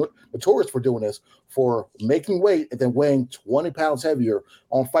Gatti was notorious for doing this, for making weight and then weighing 20 pounds heavier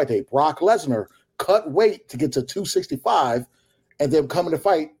on fight day. Brock Lesnar cut weight to get to 265 and then come in to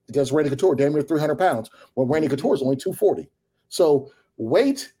fight against Randy Couture, damn near 300 pounds, when Randy Couture is only 240. So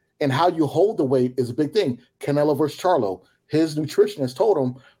weight and how you hold the weight is a big thing. Canelo versus Charlo, his nutritionist told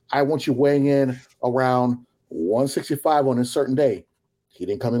him, I want you weighing in around 165 on a certain day. He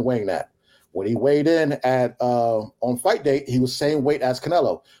didn't come in weighing that. When he weighed in at on fight day, he was same weight as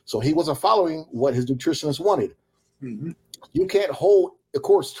Canelo. So he wasn't following what his nutritionist wanted. Mm-hmm. You can't hold, of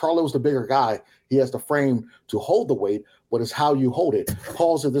course, Charlo's the bigger guy. He has the frame to hold the weight, but it's how you hold it.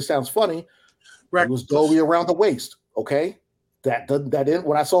 Pause if this sounds funny. Right. It was doughy around the waist, okay? That didn't,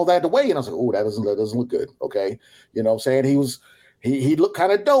 when I saw that the weigh in, I was like, oh, that doesn't look good, okay? You know what I'm saying? He looked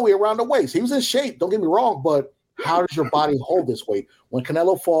kind of doughy around the waist. He was in shape, don't get me wrong, but how does your body hold this weight? When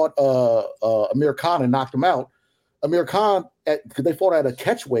Canelo fought Amir Khan and knocked him out, Amir Khan, because they fought at a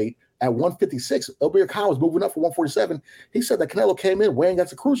catch weight at 156. Amir Khan was moving up for 147. He said that Canelo came in weighing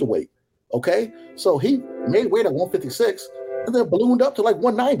as a cruiserweight. Okay, so he made weight at 156 and then ballooned up to like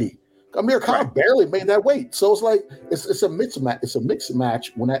 190. Amir Khan barely made that weight. So it's like it's a mixed match. It's a mixed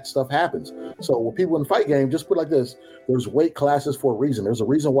match when that stuff happens. So when people in the fight game, just put it like this: there's weight classes for a reason. There's a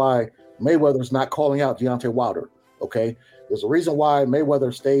reason why Mayweather's not calling out Deontay Wilder. Okay, there's a reason why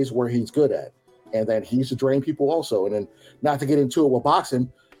Mayweather stays where he's good at, and then he used to drain people also. And then not to get into it with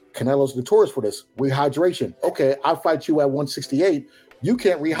boxing, Canelo's notorious for this rehydration. Okay, I fight you at 168. You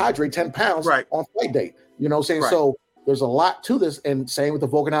can't rehydrate 10 pounds on fight date. You know what I'm saying? So there's a lot to this, and same with the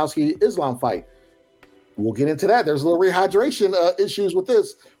Volkanovski Islam fight. We'll get into that. There's a little rehydration issues with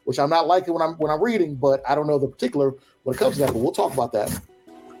this, which I'm not liking when I'm reading, but I don't know the particular when it comes to that. But we'll talk about that.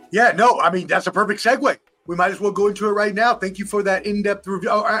 Yeah, no, I mean that's a perfect segue. We might as well go into it right now. Thank you for that in-depth review.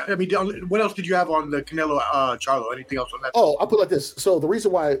 Oh, I mean, what else did you have on the Canelo Charlo? Anything else on that? Oh, I'll put it like this. So the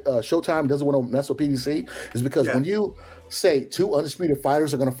reason why Showtime doesn't want to mess with PDC is because when you say two undisputed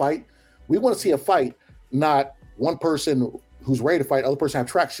fighters are going to fight, we want to see a fight, not one person who's ready to fight, other person have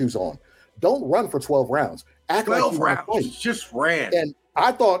track shoes on. Don't run for 12 rounds. Act 12 like you rounds. want to fight. Just ran. And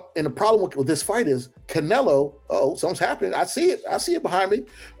I thought, and the problem with this fight is Canelo. Oh, something's happening. I see it. I see it behind me.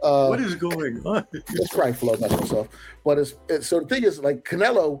 What is going on? It's crying flow, that kind of stuff. But it's so the thing is, like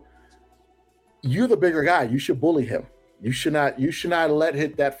Canelo, you're the bigger guy. You should bully him. You should not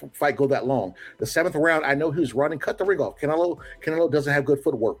let that fight go that long. The 7th round, I know he was running. Cut the ring off. Canelo doesn't have good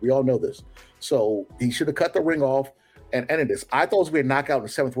footwork. We all know this. So he should have cut the ring off and ended this. I thought it was going to be a knockout in the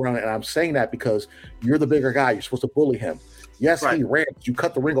 7th round, and I'm saying that because you're the bigger guy. You're supposed to bully him. Yes, he ran. You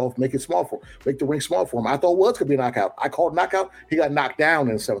cut the ring off, make the ring small for him. I thought it was going to be a knockout. I called knockout. He got knocked down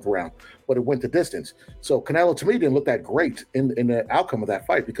in the 7th round, but it went the distance. So Canelo, to me, didn't look that great in the outcome of that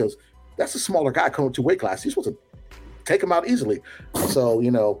fight because that's a smaller guy coming to weight class. He's supposed to take him out easily. So,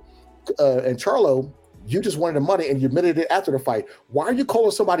 and Charlo, you just wanted the money and you admitted it after the fight. Why are you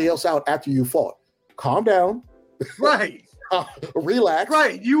calling somebody else out after you fought? Calm down. Right. Relax.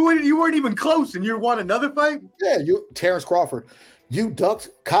 Right. You weren't even close and you want another fight? Yeah, Terrence Crawford. You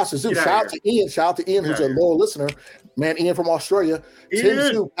ducked Kasazu. Shout out to Ian. Shout out to Ian, who's a loyal listener. Man, Ian from Australia.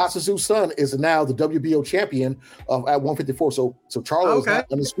 Tim Kasazu's son is now the WBO champion at 154. So Charlo is not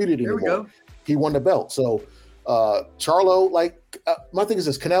undisputed anymore. There we go. He won the belt. So Charlo, my thing is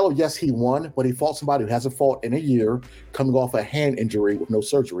this: Canelo, yes, he won, but he fought somebody who hasn't fought in a year, coming off a hand injury with no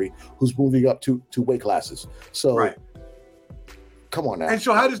surgery, who's moving up to weight classes. So, come on now. And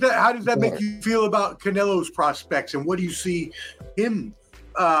so, how does that make you feel about Canelo's prospects, and what do you see him,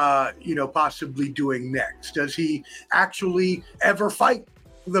 possibly doing next? Does he actually ever fight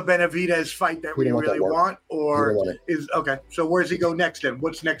the Benavidez fight that we really want, or is okay? So where does he go next? Then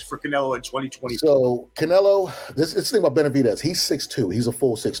what's next for Canelo in 2020? So Canelo, this thing about Benavidez, he's 6'2", he's a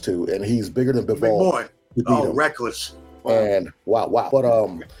full 6'2", and he's bigger than Bivol. Reckless! Wow. And wow! But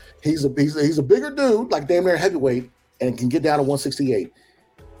he's a bigger dude, like damn near heavyweight, and can get down to 168.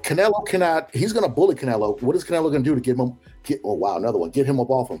 Canelo cannot. He's going to bully Canelo. What is Canelo going to do to get him up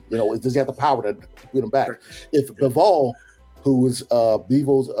off him? Does he have the power to get him back? If Bivol, who is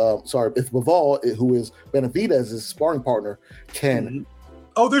if Bivol, who is Benavidez's sparring partner, can.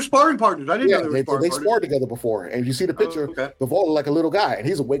 Oh, they're sparring partners. I didn't know they sparred together before. And you see the picture, Bivol like a little guy, and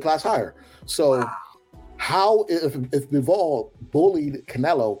he's a weight class higher. So, how if Bivol bullied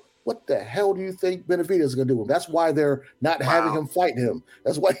Canelo? What the hell do you think Benavidez is going to do? That's why they're not having him fight him.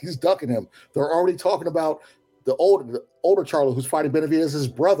 That's why he's ducking him. They're already talking about the older Charlo who's fighting Benavidez's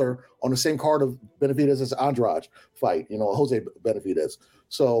brother on the same card of Benavidez's Andrade fight, Jose Benavidez.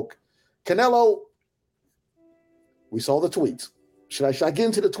 So Canelo, we saw the tweets. Should I get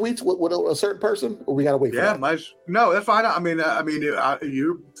into the tweets with a certain person, or we got to wait for that? No, that's fine. I mean,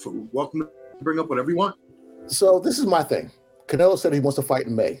 you're welcome to bring up whatever you want. So this is my thing. Canelo said he wants to fight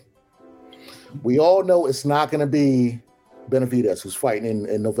in May. We all know it's not going to be Benavidez who's fighting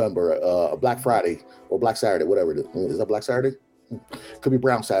in November, Black Friday or Black Saturday, whatever it is. Is that Black Saturday? Could be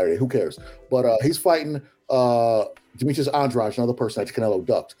Brown Saturday. Who cares? But he's fighting Demetrius Andrade, another person that Canelo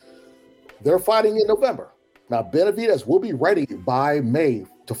ducked. They're fighting in November. Now, Benavidez will be ready by May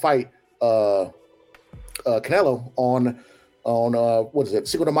to fight Canelo on what is it,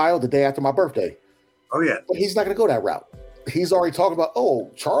 Cinco de Mayo, the day after my birthday. Oh, yeah. But he's not going to go that route. He's already talking about,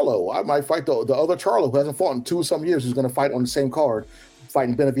 Charlo, I might fight the other Charlo who hasn't fought in 2-some years, who's going to fight on the same card,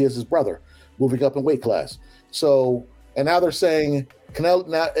 fighting Benavidez's brother, moving up in weight class. So, and now they're saying Canelo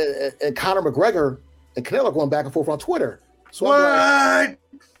and Conor McGregor and Canelo going back and forth on Twitter. So I'm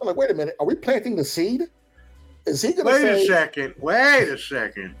like, wait a minute, are we planting the seed? Is he going to say? Wait a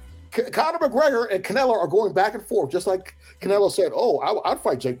second. Conor McGregor and Canelo are going back and forth, just like Canelo said, I'd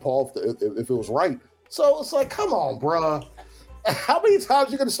fight Jake Paul if it was right. So it's like, come on, bruh. How many times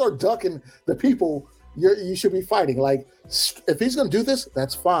are you going to start ducking the people you should be fighting? Like, if he's going to do this,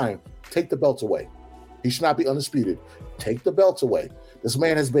 that's fine. Take the belts away. He should not be undisputed. Take the belts away. This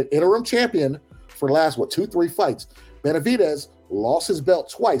man has been interim champion for the last, 2-3 fights. Benavidez lost his belt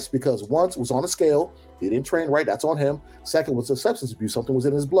twice because once was on a scale. He didn't train right. That's on him. Second was a substance abuse. Something was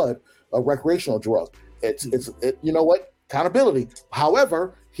in his blood, a recreational drug. You know what? Accountability.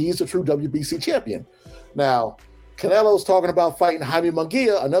 However, he's a true WBC champion. Now, Canelo's talking about fighting Jaime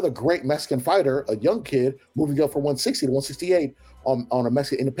Munguia, another great Mexican fighter, a young kid, moving up from 160 to 168 on a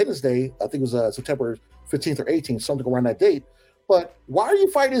Mexican Independence Day. I think it was September 15th or 18th, something around that date. But why are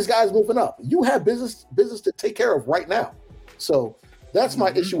you fighting these guys moving up? You have business to take care of right now. So that's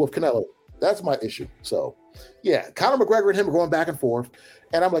my issue with Canelo. That's my issue. So, yeah, Conor McGregor and him are going back and forth.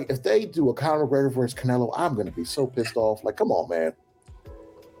 And I'm like, if they do a Conor McGregor versus Canelo, I'm going to be so pissed off. Like, come on, man.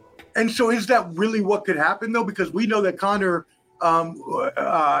 And so is that really what could happen, though? Because we know that Conor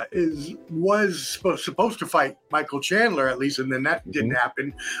was supposed to fight Michael Chandler, at least, and then that didn't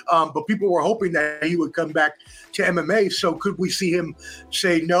happen. But people were hoping that he would come back to MMA. So could we see him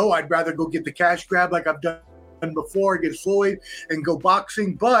say, no, I'd rather go get the cash grab like I've done before against Floyd and go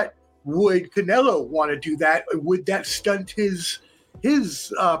boxing? But would Canelo want to do that? Would that stunt his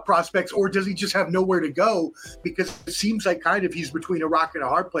prospects, or does he just have nowhere to go? Because it seems like kind of he's between a rock and a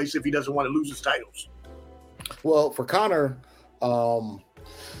hard place if he doesn't want to lose his titles. Well, for Conor,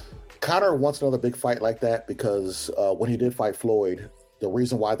 Conor wants another big fight like that because when he did fight Floyd, the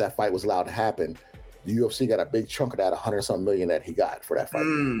reason why that fight was allowed to happen, the UFC got a big chunk of that $100-something million that he got for that fight.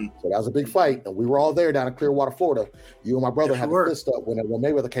 So that was a big fight, and we were all there down in Clearwater, Florida. You and my brother had the fist up when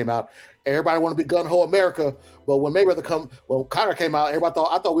Mayweather came out. Everybody wanted to be gun-ho America, but when Conor came out, I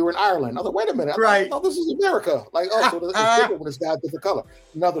thought we were in Ireland. I was like, wait a minute, I thought this is America. Like, so it's different when this guy's different color.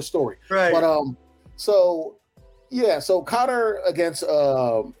 Another story. Right. But so Conor against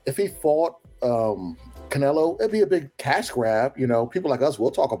if he fought Canelo, it'd be a big cash grab. You know, people like us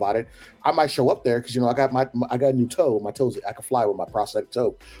will talk about it. I might show up there because I got a new toe. My toes, I can fly with my prosthetic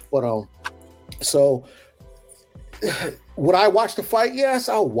toe. But so would I watch the fight? Yes,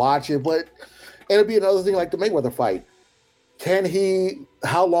 I'll watch it. But it'll be another thing like the Mayweather fight.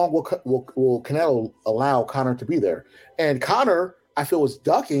 How long will Canelo allow Conor to be there? And Conor, I feel, is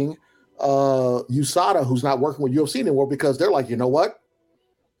ducking USADA, who's not working with UFC anymore, because they're like, you know what?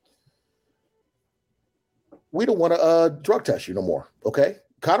 We don't want to drug test you no more. Okay.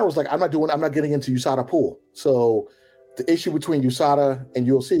 Conor was like, I'm not getting into USADA pool. So the issue between USADA and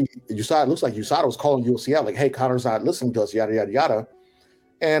UFC, it looks like USADA was calling UFC out, like, hey, Conor's not listening to us, yada, yada, yada.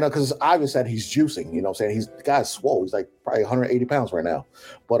 And because it's obvious that he's juicing, you know what I'm saying? The guy's swole. He's like probably 180 pounds right now.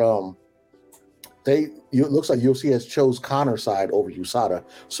 But it looks like UFC has chose Conor's side over USADA,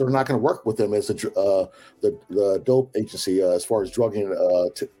 so they're not going to work with them as the dope agency as far as drug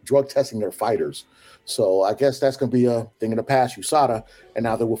testing their fighters. So I guess that's going to be a thing in the past, USADA, and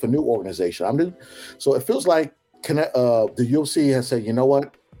now they're with a new organization. So it feels like the UFC has said, you know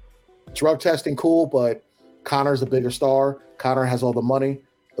what, drug testing cool, but Conor's a bigger star. Conor has all the money,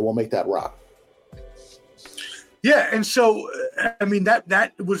 and we'll make that rock. Yeah, and so I mean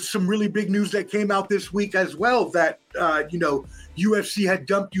that was some really big news that came out this week as well. That UFC had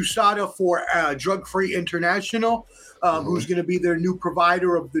dumped USADA for Drug Free International, who's going to be their new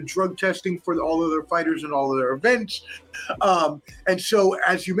provider of the drug testing for all of their fighters and all of their events. And so,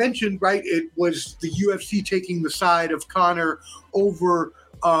 as you mentioned, right, it was the UFC taking the side of Conor over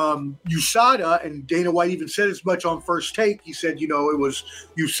USADA, and Dana White even said as much on First Take. He said, it was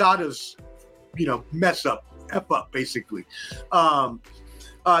USADA's, mess up. F up, basically. So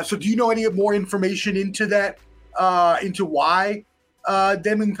do you know any more information into that, into why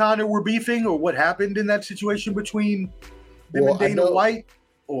them and Conor were beefing, or what happened in that situation between them and Dana White?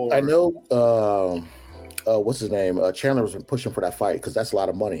 I know, what's his name? Chandler's been pushing for that fight because that's a lot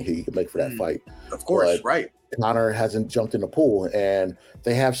of money he could make for that fight. Of course, right. Conor hasn't jumped in the pool, and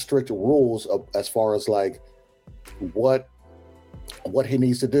they have strict rules as far as like what he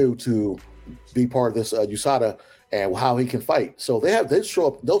needs to do to be part of this USADA and how he can fight. So they'll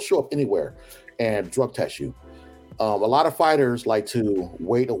show up anywhere and drug test you. A lot of fighters like to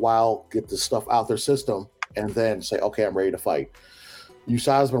wait a while, get the stuff out their system, and then say, okay, I'm ready to fight.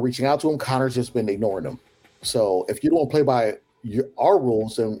 USADA's been reaching out to him. Conor's just been ignoring them. So if you don't play by our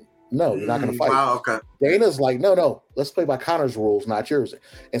rules, then no, you're not going to fight. Wow, okay. Dana's like, no, let's play by Conor's rules, not yours.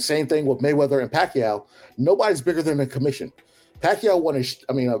 And same thing with Mayweather and Pacquiao. Nobody's bigger than the commission.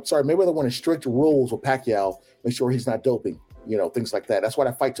 Mayweather wanted strict rules with Pacquiao, make sure he's not doping. things like that. That's why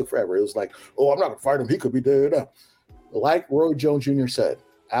that fight took forever. It was like, oh, I'm not going to fight him. He could be dead. Like Roy Jones Jr. said,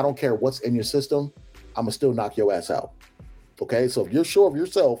 I don't care what's in your system. I'm going to still knock your ass out. Okay? So if you're sure of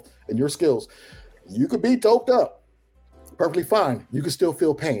yourself and your skills, you could be doped up. Perfectly fine. You can still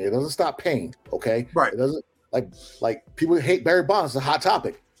feel pain. It doesn't stop pain. Okay? Right. It doesn't, like people hate Barry Bonds. It's a hot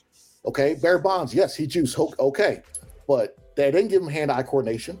topic. Okay? Barry Bonds, yes, he juiced. Okay. But they didn't give him hand-eye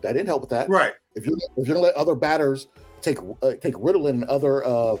coordination. That didn't help with that. Right. If you're going to let other batters take Ritalin and other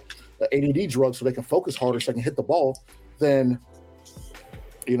ADD drugs so they can focus harder, so they can hit the ball, then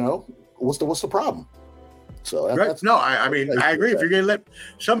what's the problem? So right. No, I mean I agree. If you're going to let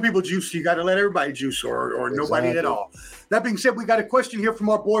some people juice, you got to let everybody juice, or nobody at all. That being said, we got a question here from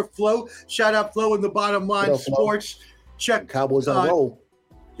our boy Flo. Shout out Flo in the Bottom Line Sports. Check Cowboys on roll.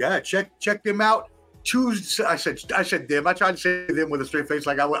 Yeah, check them out. Tuesday, I said them. I tried to say them with a straight face,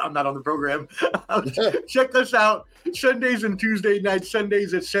 like I'm not on the program. Check us out Sundays and Tuesday nights.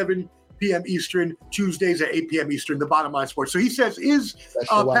 Sundays at 7 p.m. Eastern, Tuesdays at 8 p.m. Eastern. The Bottom Line Sports. So he says,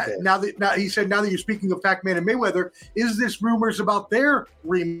 now that you're speaking of Pac-Man and Mayweather, is this rumors about their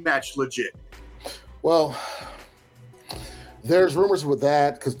rematch legit? Well, there's rumors with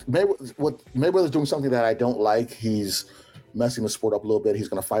that because Mayweather's doing something that I don't like. He's messing the sport up a little bit. He's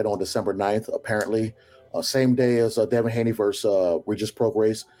going to fight on December 9th, apparently. Same day as Devin Haney versus Regis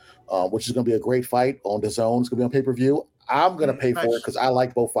Prograis, which is going to be a great fight on DAZN. It's going to be on pay-per-view. I'm going to pay for it because I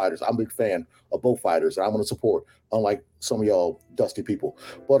like both fighters. I'm a big fan of both fighters, and I'm going to support, unlike some of y'all dusty people.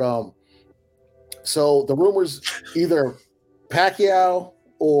 But so the rumors, either Pacquiao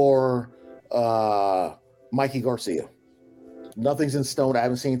or Mikey Garcia. Nothing's in stone. I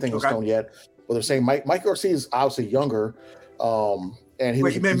haven't seen anything in stone yet. But they're saying Mike Garcia is obviously younger. And you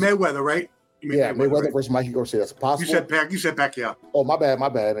meant Mayweather, right? Mayweather right? Versus Mikey Garcia. That's possible. You said Pacquiao. Oh, my bad.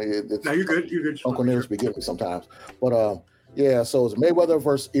 No, you're good. You're good. Uncle Nearest be getting me sometimes. But so it's Mayweather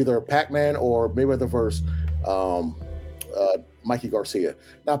versus either Pac-Man or Mayweather versus Mikey Garcia.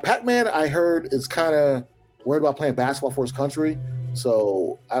 Now, Pac-Man, I heard, is kind of worried about playing basketball for his country.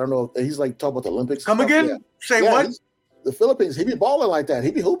 So I don't know. He's like talking about the Olympics. Come again? Yeah. Say what? The Philippines. He be balling like that. He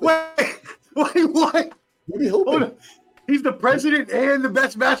be hooping. Wait, what? He be hooping. He's the president and the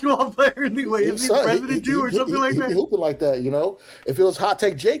best basketball player in the way. Is he the president too, or something like that? He hooping like that, If it was Hot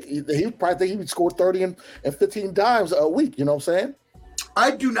Take Jake, he would probably think he would score 30 and 15 dimes a week. You know what I'm saying?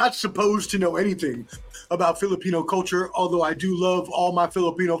 I do not suppose to know anything about Filipino culture, although I do love all my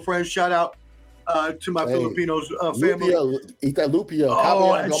Filipino friends. Shout out to my Filipinos family. Eat that lupia. Oh,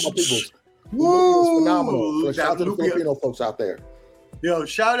 all my people. Woo! It's phenomenal. So shout out to the Filipino folks out there. Yo,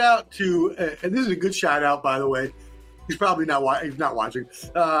 shout out to, and this is a good shout out, by the way. He's probably not watching.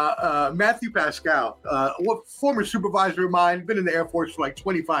 Matthew Pascal, former supervisor of mine, been in the Air Force for like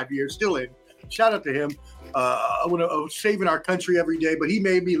 25 years, still in. Shout out to him. Saving our country every day, but he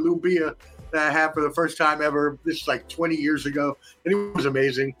made me lumpia that I had for the first time ever. This is like 20 years ago, and it was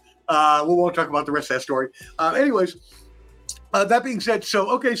amazing. We won't talk about the rest of that story. Anyways, that being said,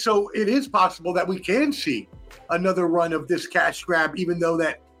 so it is possible that we can see another run of this cash grab, even though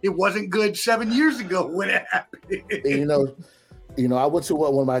that it wasn't good 7 years ago when it happened. I went to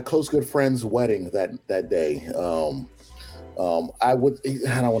one of my close good friends' wedding that day. I don't want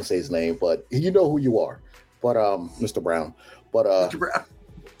to say his name, but you know who you are. But Mr. Brown. But Mr. Brown.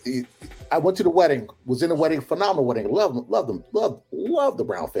 I went to the wedding. Was in the wedding. Phenomenal wedding. Love them. Love the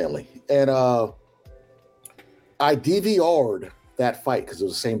Brown family. And I DVR'd that fight because it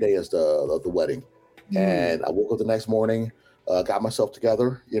was the same day as the wedding. And I woke up the next morning. Got myself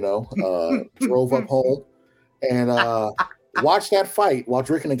together, drove up home and watched that fight while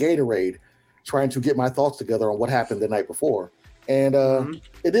drinking a Gatorade, trying to get my thoughts together on what happened the night before. And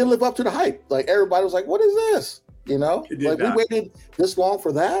it didn't live up to the hype. Like everybody was like, what is this? We waited this long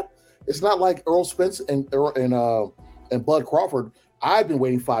for that. It's not like Earl Spence and Bud Crawford. I've been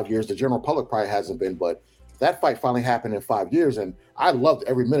waiting 5 years. The general public probably hasn't been, but that fight finally happened in 5 years. And I loved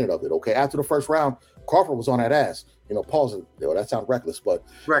every minute of it. Okay. After the first round, Crawford was on that ass. Pause it. That sounds reckless, but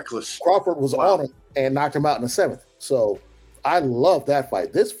reckless. Crawford was on it and knocked him out in the 7th. So I love that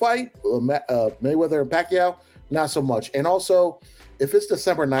fight. This fight, Mayweather and Pacquiao, not so much. And also, if it's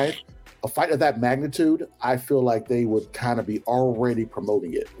December 9th, a fight of that magnitude, I feel like they would kind of be already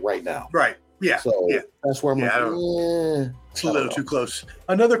promoting it right now. Right. Yeah. So that's where I'm it's a little too close.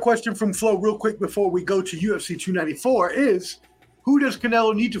 Another question from Flo real quick before we go to UFC 294 is, who does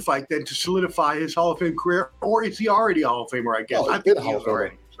Canelo need to fight then to solidify his Hall of Fame career, or is he already a Hall of Famer? I guess I think he is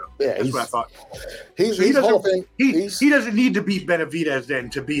already. So that's what I thought. He's Hall of Fame. He doesn't need to beat Benavidez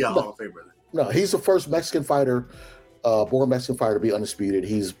then to be a Hall of Famer. No, he's the first Mexican fighter, born Mexican fighter to be undisputed.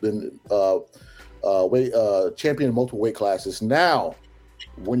 He's been champion in multiple weight classes. Now,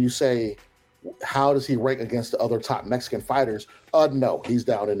 when you say, how does he rank against the other top Mexican fighters? No, he's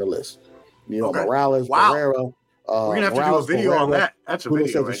down in the list. Okay. Morales, Wow. Barrera. We're gonna have to do a video on that. That's a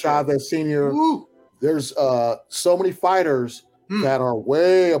video. Right Chavez Sr. Woo. There's so many fighters that are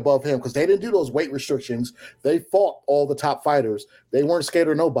way above him because they didn't do those weight restrictions. They fought all the top fighters. They weren't scared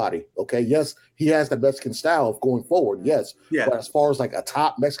of nobody. Okay, yes, he has the Mexican style of going forward. Yes, yeah. But as far as like a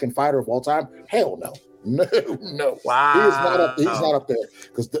top Mexican fighter of all time, hell no. No. Wow. He is not up. He's not up there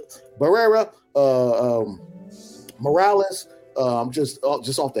because Barrera, Morales. Just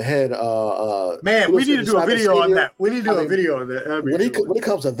off the head. Man, we need to do a video on that. We need to do a video on that. When it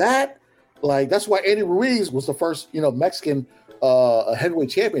comes to that, like that's why Andy Ruiz was the first, Mexican heavyweight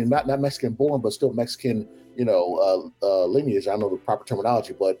champion, not Mexican born, but still Mexican, lineage. I don't know the proper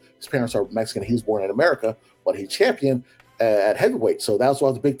terminology, but his parents are Mexican. He was born in America, but he championed at heavyweight. So that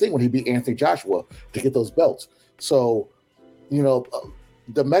was the big thing when he beat Anthony Joshua to get those belts. So,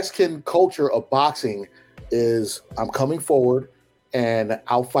 the Mexican culture of boxing is I'm coming forward and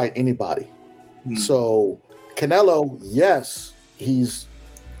I'll fight anybody. So Canelo, yes, he's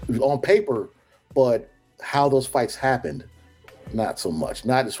on paper, but how those fights happened, not so much.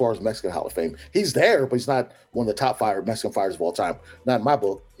 Not as far as Mexican Hall of Fame. He's there, but he's not one of the top 5 Mexican fighters of all time. Not in my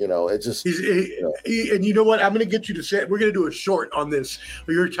book. It's just. And you know what? I'm going to get you to say. We're going to do a short on this.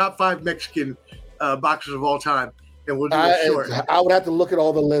 Your top 5 Mexican boxers of all time, and we'll do a short. I would have to look at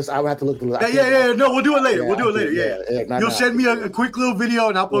all the lists. I would have to look at the list. Yeah. No, we'll do it later. We'll do it later. Yeah. You'll send me a quick little video,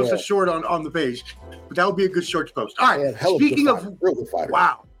 and I'll post a short on the page. But that would be a good short to post. All right. Speaking of real good fighters.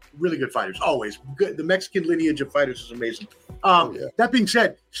 Wow. Really good fighters, always. Good. The Mexican lineage of fighters is amazing. That being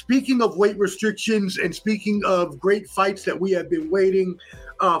said, speaking of weight restrictions and speaking of great fights that we have been waiting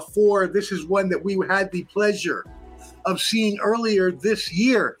for, this is one that we had the pleasure of seeing earlier this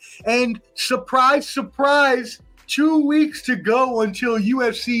year. And surprise, surprise, 2 weeks to go until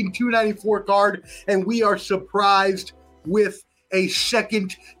UFC 294 card, and we are surprised with a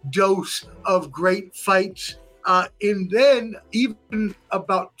second dose of great fights. And then even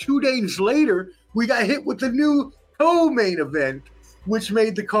about 2 days later, we got hit with the new co-main event, which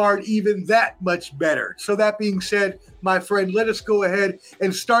made the card even that much better. So that being said, my friend, let us go ahead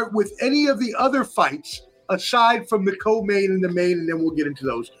and start with any of the other fights aside from the co-main and the main, and then we'll get into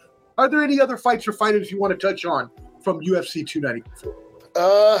those. Are there any other fights or fighters you want to touch on from UFC 294?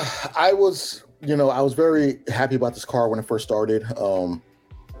 I was very happy about this card when it first started. I'm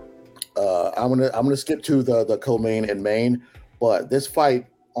gonna skip to the co-main and main, but this fight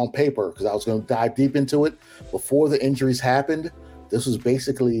on paper, because I was gonna dive deep into it before the injuries happened. This was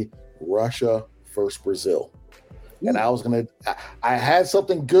basically Russia versus Brazil, and I had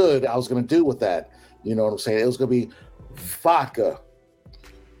something good I was gonna do with that. You know what I'm saying? It was gonna be vodka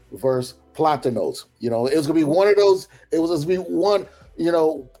versus Platanos. It was gonna be one of those. It was gonna be one,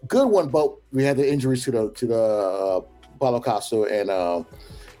 good one, but we had the injuries to the Paulo Costa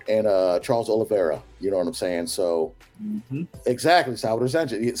and Charles Oliveira, you know what I'm saying? So exactly, Salvador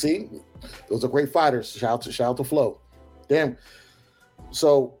Sanchez. See, those are great fighters. Shout out to Flo. Damn.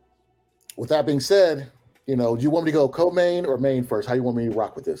 So with that being said, do you want me to go co-main or main first? How you want me to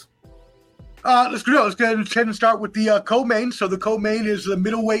rock with this? Let's go ahead and start with the co-main. So the co-main is the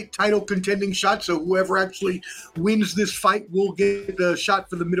middleweight title contending shot. So whoever actually wins this fight will get the shot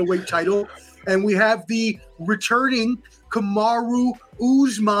for the middleweight title. And we have the returning Kamaru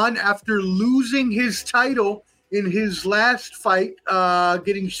Usman after losing his title in his last fight,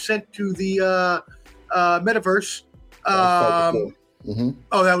 getting sent to the metaverse. Oh,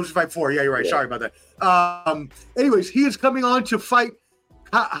 that was fight 4. Yeah, you're right. Yeah. Sorry about that. Anyways, he is coming on to fight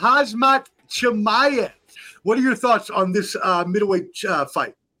Khamzat Chimaev. What are your thoughts on this middleweight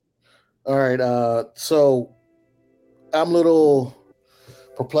fight? All right. So I'm a little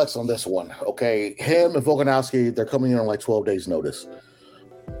perplexed on this one. Okay, him and Volkanovski, they're coming in on like 12 days notice.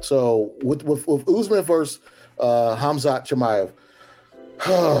 So with Usman versus Khamzat Chimaev,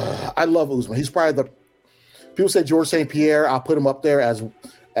 I love Usman. He's probably people say George St. Pierre. I'll put him up there as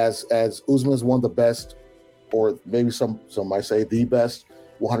Usman's one of the best, or maybe some might say the best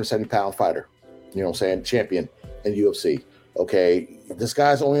 170-pound fighter. You know what I'm saying? Champion in UFC. Okay, this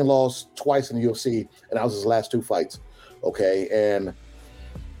guy's only lost twice in the UFC, and that was his last 2 fights. Okay, and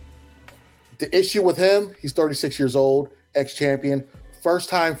the issue with him, he's 36 years old, ex-champion, first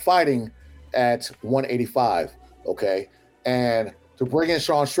time fighting at 185, okay? And to bring in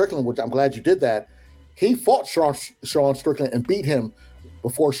Sean Strickland, which I'm glad you did that, he fought Sean Strickland and beat him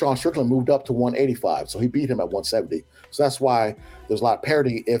before Sean Strickland moved up to 185. So he beat him at 170. So that's why there's a lot of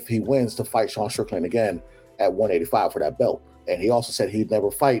parity if he wins to fight Sean Strickland again at 185 for that belt. And he also said he'd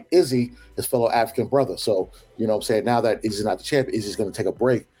never fight Izzy, his fellow African brother. So, you know what I'm saying, now that Izzy's not the champion, Izzy's going to take a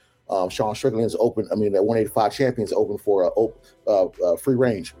break. Sean Strickland is open. I mean, the 185 champion is open for free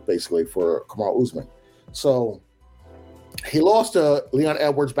range, basically, for Kamaru Usman. So he lost to Leon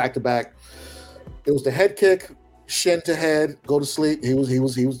Edwards back-to-back. It was the head kick, shin to head, go to sleep. He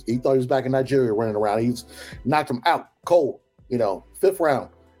thought he was back in Nigeria running around. He's knocked him out cold, you know, 5th round.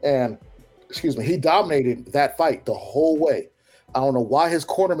 And, he dominated that fight the whole way. I don't know why his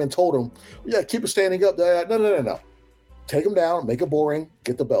cornerman told him, yeah, keep it standing up there. No. Take him down, make it boring,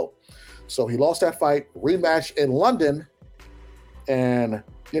 get the belt. So he lost that fight, rematch in London. And,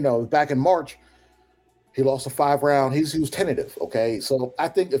 you know, back in March, he lost a 5-round. He was tentative, okay? So I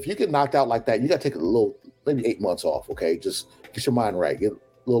think if you get knocked out like that, you got to take a little, maybe 8 months off, okay? Just get your mind right. Get a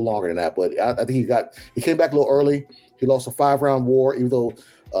little longer than that. But I think he came back a little early. He lost a 5-round war, even though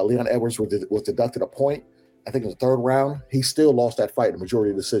Leon Edwards was deducted a point. I think in the 3rd round, he still lost that fight, a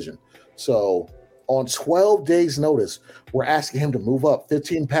majority decision. So on 12 days' notice, we're asking him to move up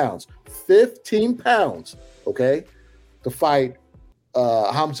 15 pounds, okay, to fight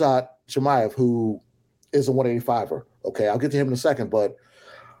Khamzat Chimaev, who is a 185er. Okay, I'll get to him in a second, but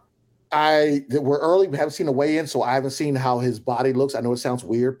we're early. We haven't seen a weigh-in, so I haven't seen how his body looks. I know it sounds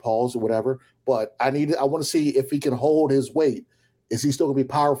weird, pause or whatever, but I want to see if he can hold his weight. Is he still going to be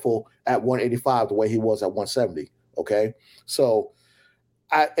powerful at 185 the way he was at 170? Okay, so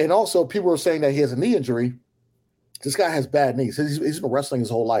and also people are saying that he has a knee injury. This guy has bad knees. He's been wrestling his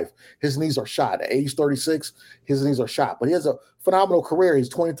whole life. His knees are shot. At age 36, his knees are shot. But he has a phenomenal career. He's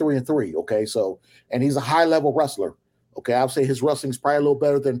 23-3. Okay, so and he's a high-level wrestler. Okay, I would say his wrestling is probably a little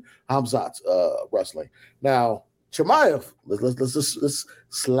better than Khamzat's wrestling. Now, Chimaev, let's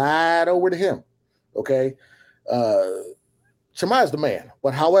slide over to him. Okay, Chimaev's the man.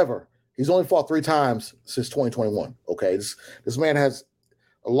 But however, he's only fought 3 times since 2021. Okay, this man has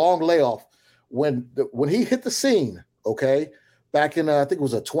a long layoff. When he hit the scene, okay, back in I think it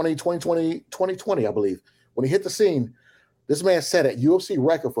was 2020, I believe. When he hit the scene, this man set a UFC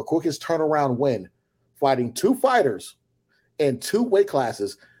record for quickest turnaround win, fighting 2 fighters in 2 weight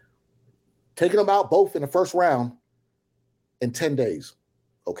classes, taking them out both in the first round in 10 days.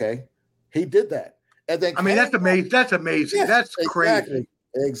 Okay, he did that, and then that's amazing. That's amazing. Yes, that's crazy.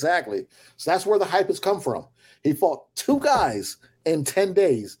 Exactly. So that's where the hype has come from. He fought 2 guys in 10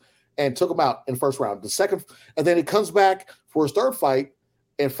 days. And took him out in the first round. The second, and then he comes back for his 3rd fight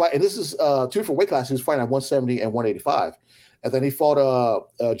and this is 2 different weight classes. He was fighting at 170 and 185. And then he fought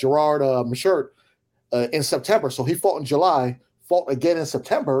Gerard Michert in September. So he fought in July, fought again in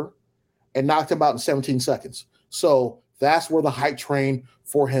September, and knocked him out in 17 seconds. So that's where the hype train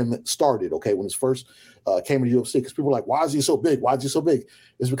for him started. Okay, when he first came to the UFC, because people were like, "Why is he so big? Why is he so big?"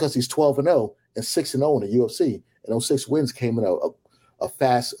 It's because he's 12-0 and 6-0 in the UFC, and those 6 wins came in a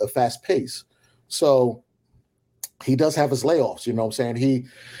fast pace. So he does have his layoffs, you know what I'm saying?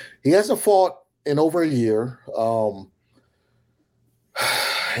 He hasn't fought in over a year.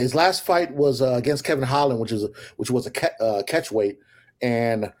 His last fight was against Kevin Holland, which was a catch weight,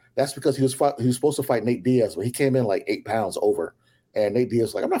 and that's because he was supposed to fight Nate Diaz, but he came in like 8 pounds over. And Nate Diaz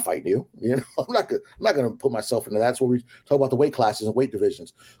was like, I'm not fighting you. You know, I'm not going to put myself into that. That's where we talk about the weight classes and weight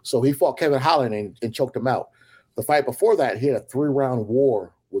divisions. So he fought Kevin Holland and choked him out. The fight before that, he had a 3-round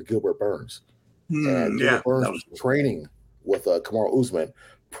war with Gilbert Burns. And Gilbert Burns was training with Kamaru Usman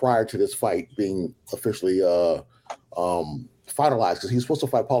prior to this fight being officially finalized, because he was supposed to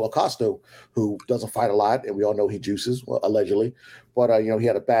fight Paulo Costa, who doesn't fight a lot, and we all know he juices, allegedly. But, he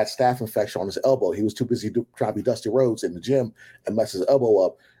had a bad staph infection on his elbow. He was too busy trying to be Dusty Rhodes in the gym and mess his elbow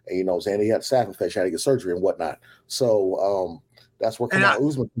up. And, he had a staph infection, had to get surgery and whatnot. So that's where Kamaru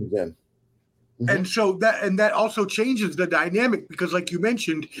Usman comes in. Mm-hmm. And so that also changes the dynamic, because like you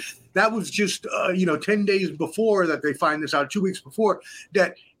mentioned, that was just 10 days before that they find this out, 2 weeks before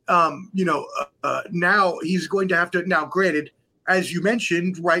that. Now he's going to have to, now granted, as you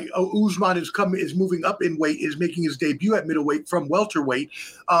mentioned, right, Usman is moving up in weight, is making his debut at middleweight from welterweight.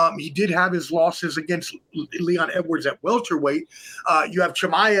 He did have his losses against Leon Edwards at welterweight. You have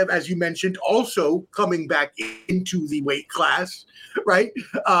Chimaev, as you mentioned, also coming back into the weight class, right?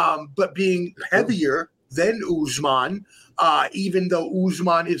 But being heavier than Usman, even though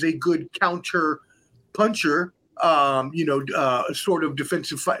Usman is a good counter puncher, sort of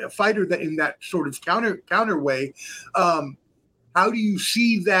defensive fighter that in that sort of counter way. How do you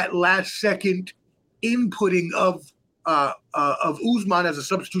see that last second inputting of Usman as a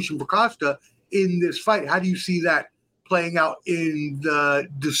substitution for Costa in this fight? How do you see that playing out in the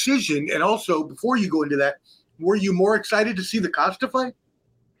decision? And also, before you go into that, were you more excited to see the Costa fight?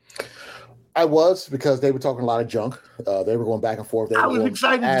 I was, because they were talking a lot of junk. They were going back and forth. I was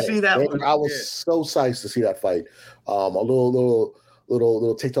excited to see that one. I was so psyched to see that fight. A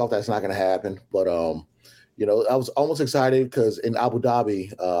little TikTok that's not going to happen, but you know, I was almost excited because in Abu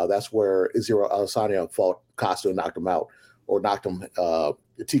Dhabi, that's where Israel Adesanya fought Costa and knocked him out, or knocked him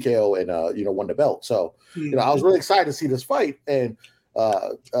TKO and you know, won the belt. So you know, I was really excited to see this fight. And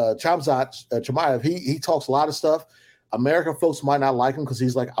Khamzat Chimaev, he talks a lot of stuff. American folks might not like him because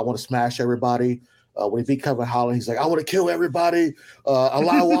he's like, I want to smash everybody. When he beat Kevin Holland, he's like, I want to kill everybody.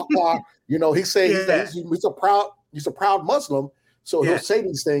 Allahu Akbar. You know, he's saying he's a proud Muslim, so he'll say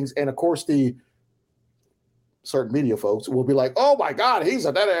these things. And of course, the certain media folks will be like, oh my God, he's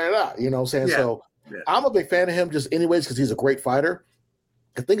a da-da-da-da. You know what I'm saying? So I'm a big fan of him just anyways because he's a great fighter.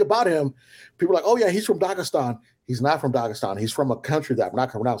 The thing about him, people are like, oh yeah, he's from Dagestan. He's not from Dagestan. He's from a country that I'm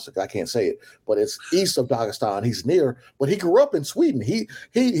not going to pronounce. I can't say it, but it's east of Dagestan. He's near, but he grew up in Sweden. He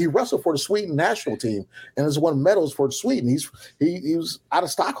wrestled for the Sweden national team and has won medals for Sweden. He was out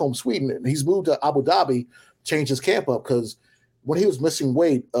of Stockholm, Sweden, and he's moved to Abu Dhabi, changed his camp up because when he was missing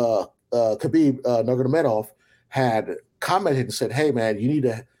weight, Khabib Nurmagomedov had commented and said, hey man, you need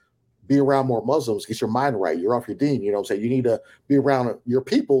to be around more Muslims, get your mind right. You're off your deen. You know what I'm saying? You need to be around your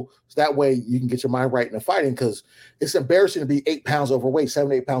people so that way you can get your mind right in the fighting, because it's embarrassing to be 8 pounds overweight,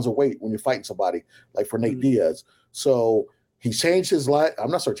 7, 8 pounds of weight when you're fighting somebody like for Nate Diaz. So he changed his life.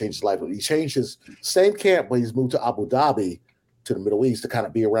 I'm not sure he changed his life, but he changed his same camp, but he's moved to Abu Dhabi, to the Middle East, to kind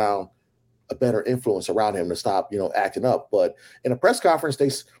of be around a better influence around him to stop, you know, acting up. But in a press conference,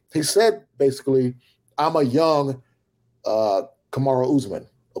 he said basically, I'm a young Kamaru Usman.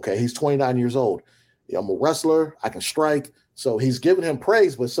 Okay, he's 29 years old. I'm a wrestler. I can strike. So he's giving him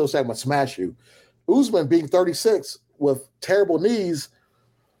praise, but still saying I'm going to smash you. Usman being 36 with terrible knees,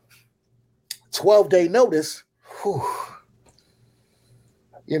 12-day notice. Whew.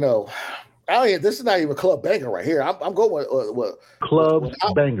 You know, this is not even a club banger right here. I'm going with club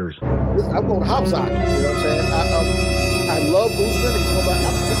bangers. I'm going Khamzat. You know what I'm saying? I love Usman.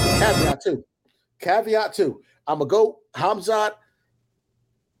 This is a caveat too. Caveat too. I'm going to go Khamzat.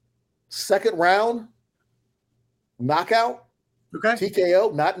 Second round, knockout,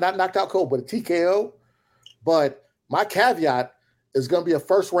 TKO, not knocked out cold, but a TKO. But my caveat is going to be a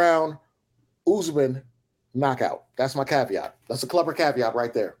first round Usman knockout. That's my caveat. That's a clever caveat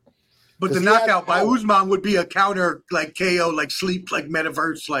right there. But the knockout by Usman would be a counter, like KO, like sleep, like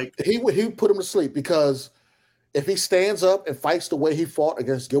metaverse, like he would put him to sleep, because if he stands up and fights the way he fought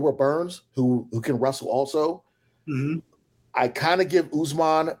against Gilbert Burns, who can wrestle also. Mm-hmm. I kind of give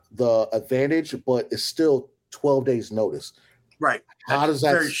Usman the advantage, but it's still 12 days notice. Right. How does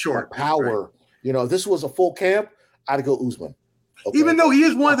that very short power? Right. You know, if this was a full camp, I'd go Usman. Okay? Even though he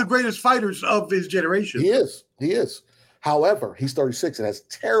is one of the greatest fighters of his generation. He is. However, he's 36 and has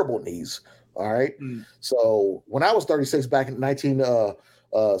terrible knees. All right. So when I was 36 back in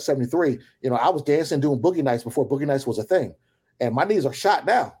 1973, you know, I was dancing, doing boogie nights before boogie nights was a thing. And my knees are shot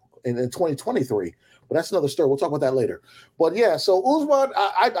now in 2023. But that's another story. We'll talk about that later. But yeah, so Usman,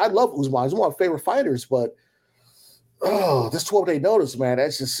 I love Usman. He's one of my favorite fighters. But this 12-day notice, man,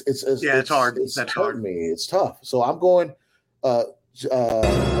 that's just it's hard. That's hard. Me, it's tough. So I'm going Khamzat.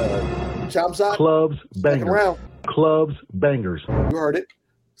 Clubs bangers. Second round. Clubs bangers. You heard it.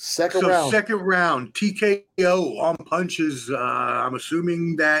 Second round. Second round TKO on punches. I'm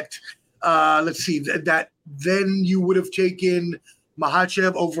assuming that. Let's see that. Then you would have taken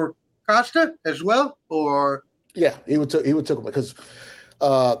Makhachev over Costa as well, or he would take him because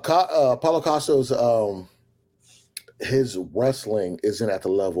Paulo Costa's his wrestling isn't at the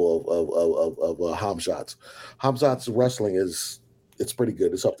level of Khamzat's. Khamzat's wrestling it's pretty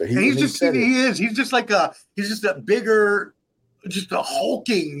good. It's up there. He's just a bigger, just a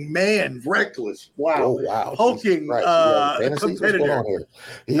hulking man, reckless. Wow. Oh, wow. Hulking competitor.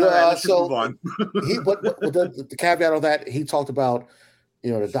 Let's move on. But the caveat on that, he talked about,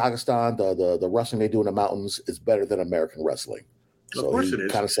 you know, the Dagestan, the wrestling they do in the mountains is better than American wrestling. So of course it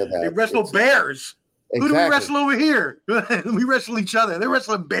is. Kind of said that. They wrestle bears. Exactly. Who do we wrestle over here? We wrestle each other. They're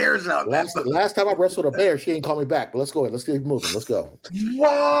wrestling bears out there. Last time I wrestled a bear, she ain't call me back. But let's go ahead. Let's keep moving. Let's go.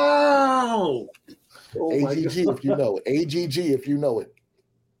 Wow. AGG if you know it. AGG if you know it.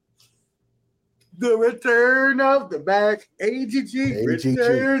 The return of the Mac. AGG.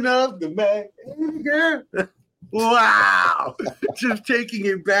 Return of the Mac. Wow. Just taking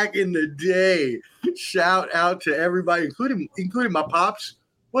it back in the day. Shout out to everybody, including my pops.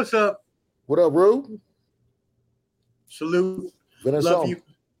 What's up? What up, Rue? Salute. Love you.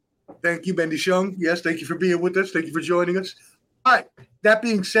 Thank you, Bendy Shung. Yes, thank you for being with us. Thank you for joining us. All right. That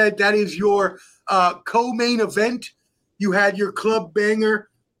being said, that is your co-main event. You had your club banger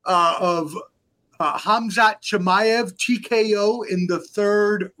of Hamzat Chimaev TKO in the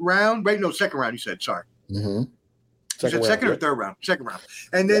third round. Right? No, second round. You said sorry. Mm-hmm. Second or third round? Second round.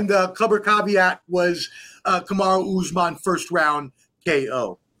 And then the clubber caveat was Kamaru Usman first round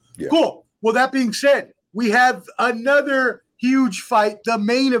KO. Yeah. Cool. Well, that being said, we have another huge fight, the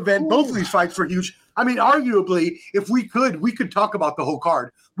main event. Both of these fights were huge. I mean, arguably, if we could talk about the whole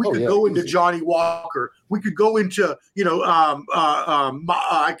card. We could go into Johnny Walker. We could go into,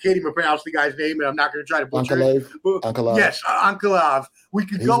 I can't even pronounce the guy's name, and I'm not going to try to butcher it. Ankalaev. Yes, Ankalaev. We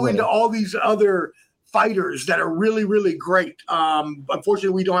could go into all these other fighters that are really, really great. Unfortunately,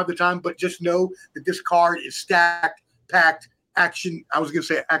 we don't have the time, but just know that this card is stacked, packed, action. I was going to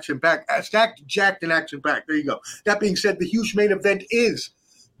say action packed, stacked, jacked, and action packed. There you go. That being said, the huge main event is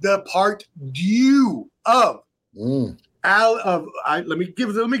the part due of let me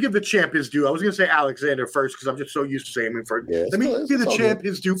give the champ his due. I was going to say Alexander first because I'm just so used to saying him first. Let me give the champ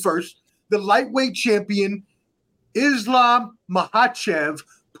his due first. The lightweight champion Islam Makhachev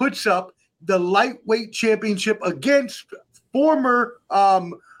puts up the lightweight championship against former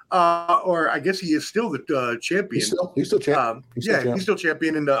or I guess he is still the champion. He's still champion. He's still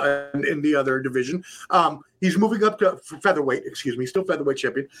champion in the other division. He's moving up to featherweight. Excuse me, still featherweight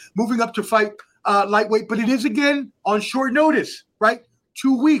champion. Moving up to fight lightweight, but it is again on short notice, right?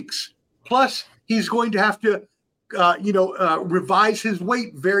 2 weeks plus. He's going to have to, revise his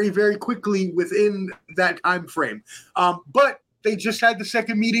weight very, very quickly within that time frame. But they just had the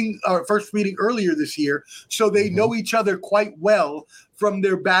first meeting earlier this year, so they know each other quite well from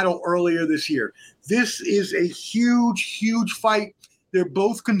their battle earlier this year. This is a huge, huge fight. They're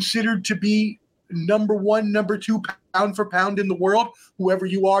both considered to be number one, number two, pound for pound in the world. Whoever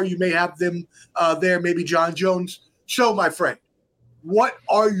you are, you may have them there, maybe John Jones. So, my friend, what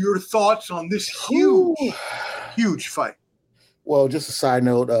are your thoughts on this huge fight? Well, just a side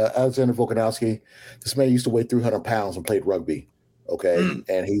note, Alexander Volkanovski, this man used to weigh 300 pounds and played rugby, okay?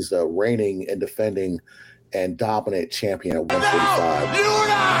 And he's the reigning and defending and dominant champion at 145. You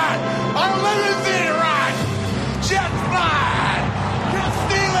and I are living the right. Just fine. You're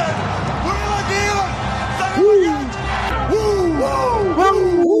stealing. We're dealing.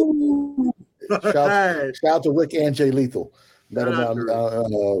 Shout out to Rick and Jay Lethal. Met him out in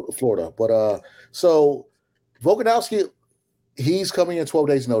Florida. But so Volkanovski, he's coming in 12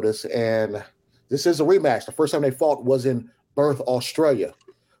 days' notice, and this is a rematch. The first time they fought was in Perth, Australia.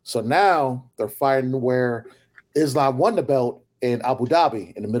 So now they're fighting where Islam won the belt in Abu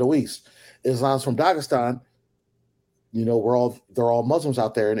Dhabi in the Middle East. Islam's from Dagestan. You know, they're all Muslims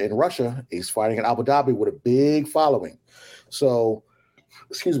out there in Russia. He's fighting in Abu Dhabi with a big following. So,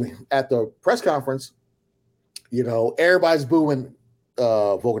 at the press conference, you know, everybody's booing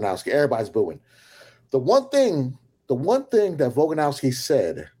Volkanovski. Everybody's booing. The one thing that Volkanovski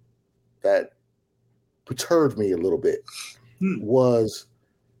said that perturbed me a little bit was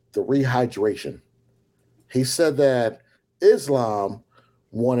the rehydration. He said that Islam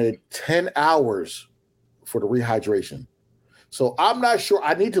wanted 10 hours for the rehydration. So I'm not sure.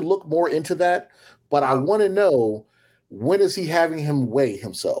 I need to look more into that, but I want to know, when is he having him weigh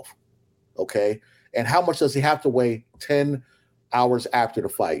himself? Okay. And how much does he have to weigh 10 hours after the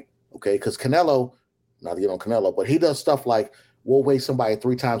fight? Okay. Because Canelo, not to get on Canelo, but he does stuff like we'll weigh somebody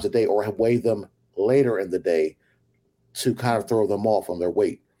 3 times a day or weigh them later in the day to kind of throw them off on their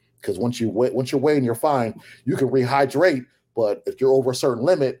weight. Because once you're weighing, you're fine. You can rehydrate, but if you're over a certain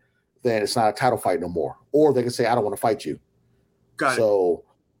limit, then it's not a title fight no more. Or they can say, I don't want to fight you. Got it. So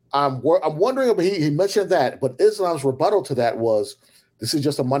I'm wondering if he mentioned that, but Islam's rebuttal to that was, this is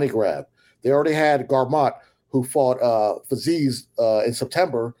just a money grab. They already had Garmat, who fought Faziz in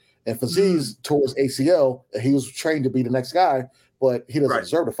September, and Faziz tore his ACL, and he was trained to be the next guy, but he doesn't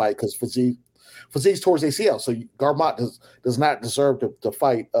deserve to fight because Faziz tore his ACL. So Garmat does not deserve to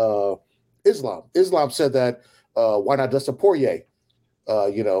fight Islam. Islam said that why not Dustin Poirier?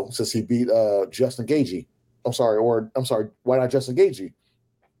 Since he beat Justin Gaethje. I'm sorry, why not Justin Gaethje?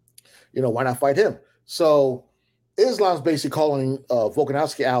 Why not fight him? So Islam's basically calling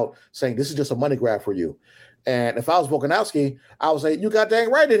Volkanovski out, saying this is just a money grab for you. And if I was Volkanovski, I would say, you got dang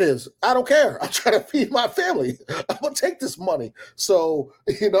right it is. I don't care. I'm trying to feed my family. I'm going to take this money. So,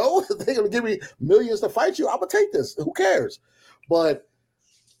 they're going to give me millions to fight you. I'm going to take this. Who cares? But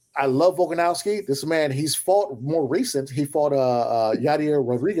I love Volkanovski. This man, he's fought more recent. He fought Yadir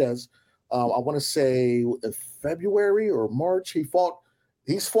Rodriguez. I want to say in February or March. He's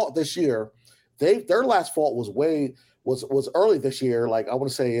fought this year. Their last fight was early this year. Like I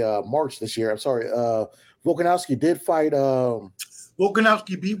want to say March this year. I'm sorry. Volkanovski did fight.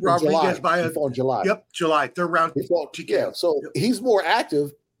 Volkanovski beat Rodriguez by in July. Yep, July, third round. He fought, so he's more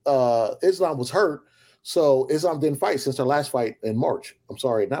active. Islam was hurt, so Islam didn't fight since their last fight in March. I'm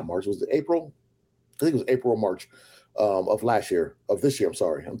sorry, not March. Was it April? I think it was April or March of this year. I'm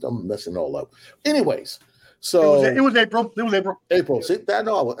sorry, I'm messing it all up. Anyways, so it was April. It was April. April. See that?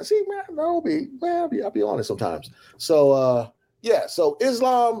 No, see, man. No, I'll be honest sometimes. So so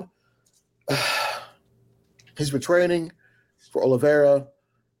Islam, he's been training for Oliveira.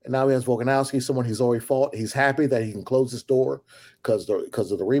 And now he has Volkanovski, someone he's already fought. He's happy that he can close this door because of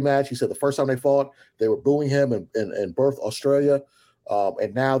the rematch. He said the first time they fought, they were booing him in Perth, Australia.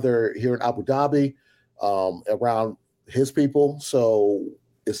 And now they're here in Abu Dhabi around his people. So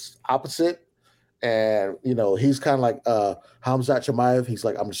it's opposite. And, he's kind of like Hamzat Chimaev. He's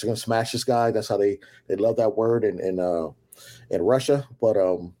like, I'm just going to smash this guy. That's how they love that word in Russia. But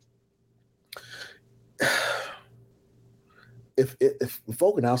if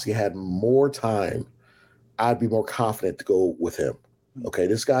Volkanovski had more time, I'd be more confident to go with him. Okay,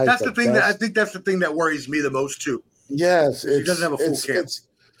 this guy. That's the thing I think that's the thing that worries me the most too. Yes, he doesn't have a full camp.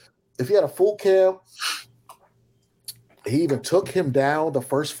 If he had a full camp, he even took him down the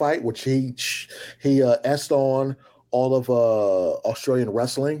first fight, which he essed on all of Australian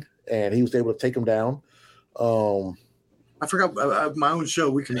wrestling, and he was able to take him down. I forgot my own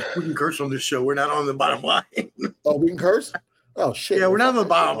show. We can curse on this show. We're not on the bottom line. Oh, we can curse? Oh shit! Yeah, we're not on the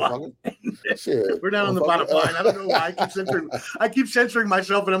bottom line. Shit, we're not on the bottom line. I don't know why I keep censoring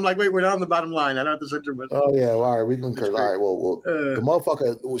myself, and I'm like, wait, we're not on the bottom line. I don't have to censor myself. Oh yeah, well, all right, we can curse. All right, well, the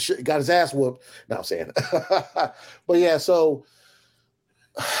motherfucker got his ass whooped. No, I'm saying, but yeah, so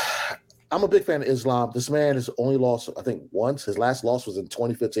I'm a big fan of Islam. This man has only lost, I think, once. His last loss was in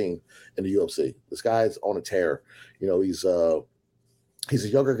 2015 in the UFC. This guy's on a tear. He's a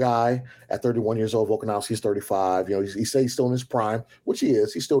younger guy at 31 years old. Volkanovski's 35. He says he's still in his prime, which he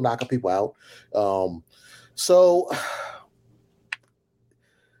is. He's still knocking people out. So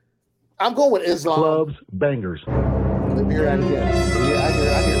I'm going with Islam. Clubs, bangers. Let me hear that again. Yeah,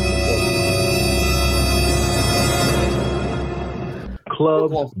 I hear.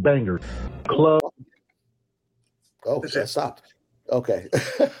 Clubs, bangers. Club. Oh, that stopped. Okay,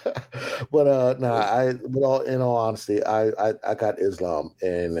 but in all honesty, I got Islam,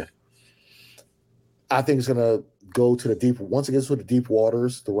 and I think it's gonna go to the deep. Once it gets to the deep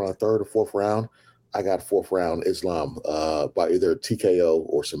waters, to run a third or fourth round, I got fourth round Islam by either TKO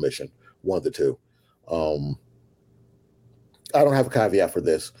or submission, one of the two. I don't have a caveat for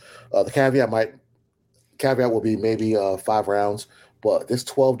this. The caveat will be maybe 5 rounds, but this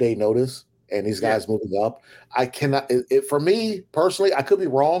 12-day notice. And these guys moving up, I cannot. For me personally, I could be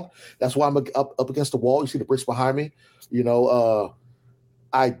wrong. That's why I'm up against the wall. You see the bricks behind me.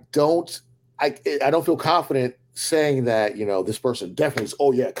 I don't feel confident saying that. This person definitely is.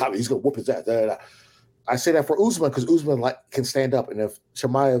 Oh yeah, he's gonna whoop his ass. Da, da, da. I say that for Usman because Usman can stand up, and if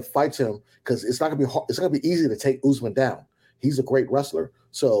Chimaev fights him, because it's not gonna be hard, it's gonna be easy to take Usman down. He's a great wrestler,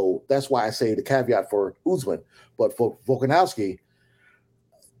 so that's why I say the caveat for Usman. But for Volkanovski,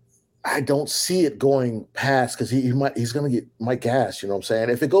 I don't see it going past because he's going to might gas. You know what I'm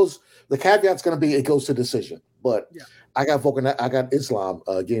saying? If it goes, the caveat's going to be it goes to decision. But I got Islam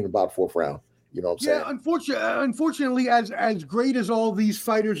getting about 4th round. You know what I'm saying? Yeah, unfortunately, as great as all these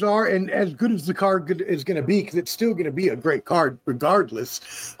fighters are, and as good as the card is going to be, because it's still going to be a great card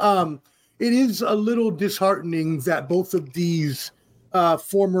regardless. It is a little disheartening that both of these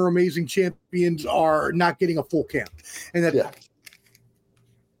former amazing champions are not getting a full camp, and that. Yeah.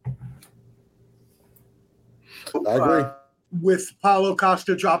 I agree. With Paulo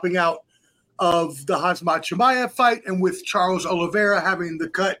Costa dropping out of the Khamzat Chimaev fight, and with Charles Oliveira having the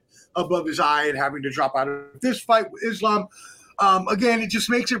cut above his eye and having to drop out of this fight with Islam. Again, it just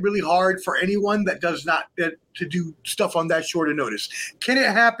makes it really hard for anyone that does not to do stuff on that short of notice. Can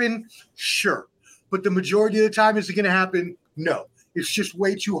it happen? Sure. But the majority of the time, is it going to happen? No. It's just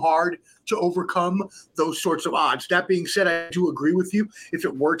way too hard to overcome those sorts of odds. That being said, I do agree with you. If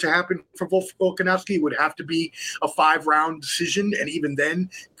it were to happen for Volkanovski, it would have to be a 5-round decision. And even then,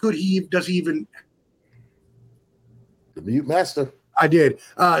 does he even? The mute master. I did.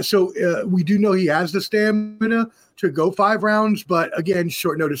 So we do know he has the stamina to go 5 rounds, but again,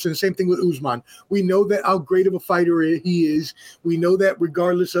 short notice. And the same thing with Usman. We know that how great of a fighter he is. We know that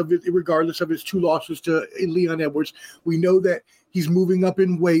regardless of his 2 losses to Leon Edwards, we know that he's moving up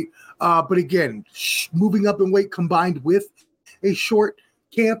in weight. But again, moving up in weight combined with a short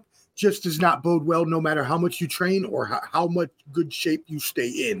camp just does not bode well, no matter how much you train or how much good shape you stay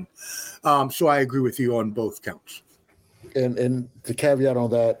in. So I agree with you on both counts. And the caveat on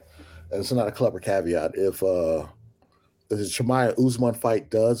that, and it's not a clever caveat, if the Chimaev Usman fight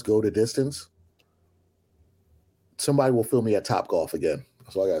does go to distance, somebody will film me at Topgolf again.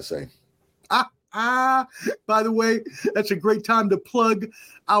 That's all I gotta say. By the way, that's a great time to plug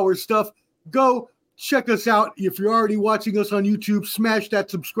our stuff. Go check us out. If you're already watching us on YouTube, smash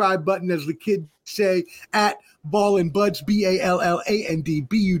that subscribe button, as the kids say, at Ball and Buds, BALLANDBUDS.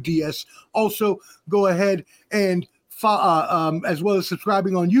 Also, go ahead and as well as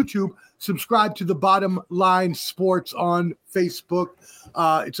subscribing on YouTube, subscribe to the Bottom Line Sports on Facebook.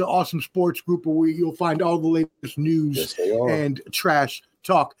 It's an awesome sports group where you'll find all the latest news and trash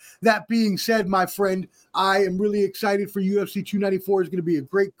talk. That being said, my friend, I am really excited for UFC 294. It's going to be a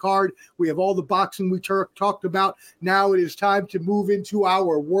great card. We have all the boxing we talked about. Now it is time to move into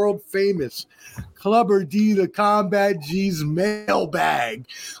our world famous Clubber D, the Combat G's mailbag,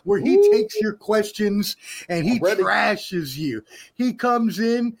 where he takes your questions and he trashes you. He comes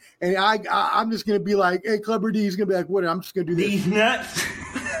in and I'm just going to be like, hey, Clubber D, he's going to be like, what? I'm just going to do this. These nuts.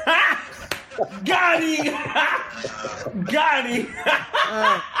 Got him. Got him.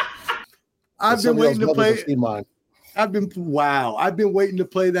 I've been waiting to play. I've been waiting to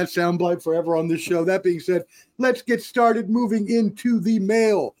play that soundbite forever on this show. That being said, let's get started moving into the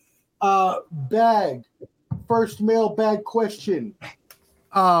mail bag. First mailbag question.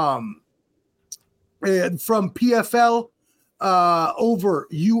 And from PFL over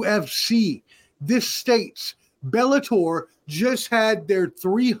UFC. This states Bellator just had their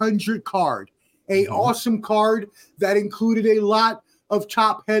 300 card, a awesome card that included a lot of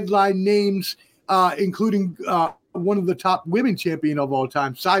top headline names, including one of the top women champion of all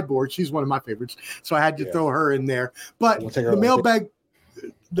time, Cyborg. She's one of my favorites, so I had to throw her in there. But the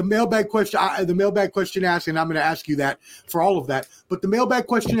mailbag question asks, and I'm going to ask you that for all of that. But the mailbag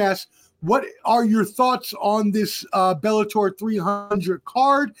question asks, what are your thoughts on this Bellator 300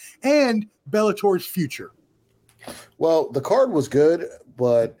 card and Bellator's future? Well, the card was good,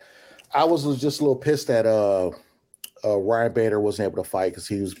 but I was just a little pissed that Ryan Bader wasn't able to fight because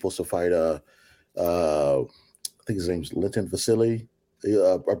he was supposed to fight I think his name's Linton Vasily,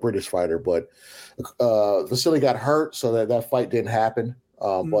 a British fighter, but Vasily got hurt, so that fight didn't happen.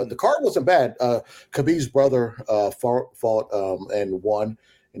 But the card wasn't bad. Khabib's brother fought and won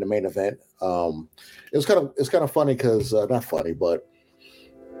in the main event. It's kind of funny because not funny, but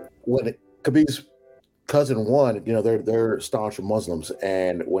when Khabib's cousin won, they're staunch Muslims,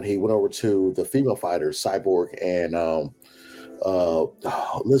 and when he went over to the female fighters, Cyborg and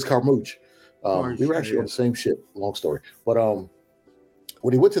Liz Carmouche, we were actually on the same ship. Long story, but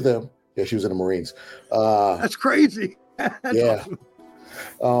when he went to them, she was in the Marines. That's crazy. That's awesome.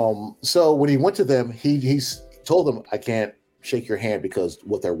 So when he went to them, he told them, "I can't shake your hand because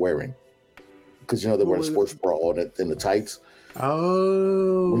what they're wearing, because they're wearing a sports bra in the tights."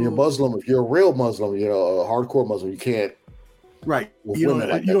 Oh, when you're Muslim, if you're a real Muslim, a hardcore Muslim, you can't. Right.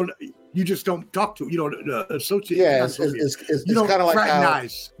 You just don't talk to. You don't associate. Yeah, it's kind of like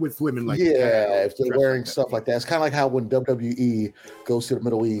fraternize with women like that. Yeah, if they're wearing stuff like that, it's kind of like how when WWE goes to the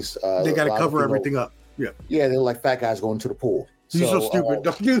Middle East, they got to cover everything up. Yeah. Yeah, they're like fat guys going to the pool. You're so stupid.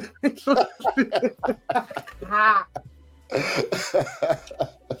 Don't do that.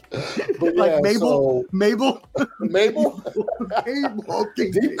 But like Mabel.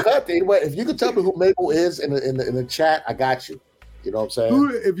 Okay. Deep cut. Anyway, if you could tell me who Mabel is in the chat, I got you. You know what I'm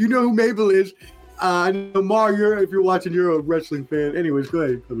saying? If you know who Mabel is, I know Mar. If you're watching, you're a wrestling fan. Anyways, go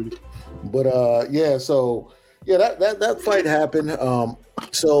ahead. But that fight happened.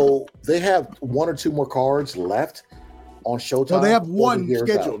 So they have one or two more cards left on Showtime. No, they have one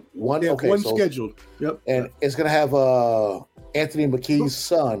scheduled. Scheduled. Yep. And it's gonna have Anthony McKee's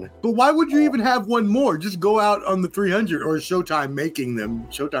son. But why would you even have one more? Just go out on the 300, or is Showtime making them?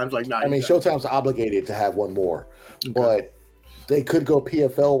 Showtime's like, nah. Showtime's obligated to have one more, but they could go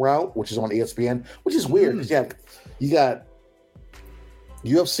PFL route, which is on ESPN, which is weird because you got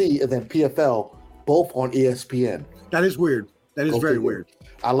UFC and then PFL both on ESPN. That is weird. That is very weird.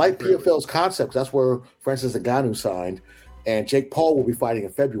 I like PFL's concept. That's where Francis Ngannou signed, and Jake Paul will be fighting in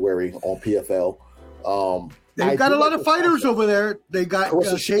February on PFL. They've got a lot of fighters over there. They got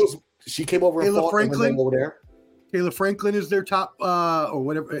she came over and fought Franklin over there. Kayla Franklin is their top, or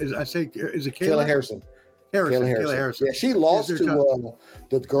whatever. Is it Kayla Harrison? Kayla Harrison. Yeah, she lost to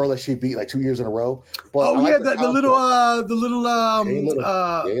the girl that she beat like 2 years in a row. But the little.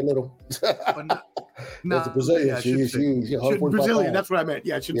 That's a Brazilian. Yeah, she's Brazilian. That's what I meant.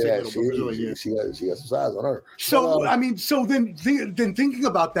 Yeah, I shouldn't say Brazilian. She has some size on her. So then thinking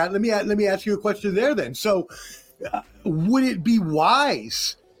about that, let me ask you a question there. Then, so would it be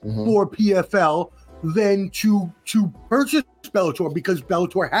wise for PFL then to purchase Bellator, because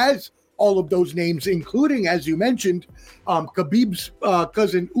Bellator has all of those names, including, as you mentioned, Khabib's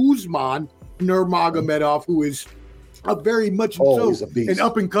cousin Usman Nurmagomedov, who is a very much he's a beast. an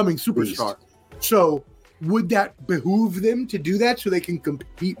up and coming superstar. So would that behoove them to do that so they can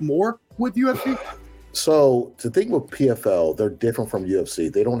compete more with UFC? So the thing with PFL, they're different from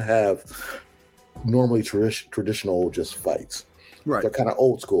UFC. They don't have normally traditional just fights. Right. They're kind of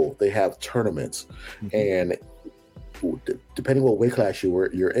old school. They have tournaments, and depending what weight class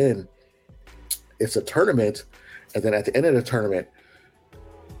you're in, it's a tournament, and then at the end of the tournament,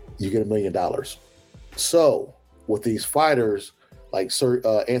 you get $1 million. So with these fighters like Sir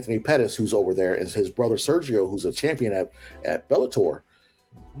Anthony Pettis, who's over there, and his brother Sergio, who's a champion at Bellator,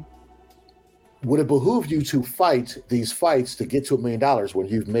 would it behoove you to fight these fights to get to $1 million when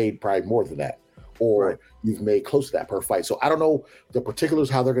you've made probably more than that, or you've made close to that per fight? So I don't know the particulars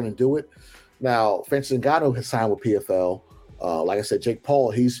how they're going to do it. Now, Francis Ngannou has signed with PFL. Like I said, Jake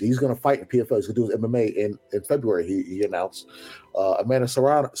Paul, he's going to fight in PFL. He's going to do his MMA in February. He announced. Amanda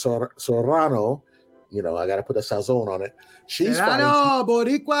Serrano, you know, I got to put a Sazon on it. She's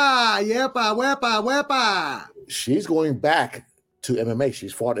Boricua, yepa. She's going back to MMA.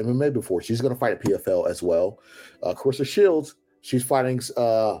 She's fought MMA before. She's going to fight at PFL as well. Carissa Shields, she's fighting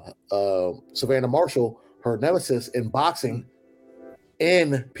Savannah Marshall, her nemesis in boxing,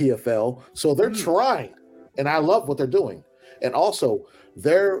 in PFL. So they're trying, and I love what they're doing. And also,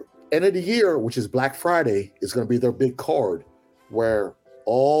 their end of the year, which is Black Friday, is going to be their big card where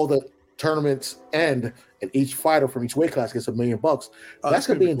all the tournaments end and each fighter from each weight class gets $1 million. That's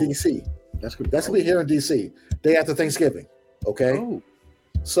going to be in DC. That's going to be here in DC, day after Thanksgiving. Okay. Oh.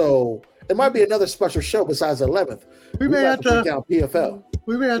 So it might be another special show besides the 11th. We may have to break down PFL.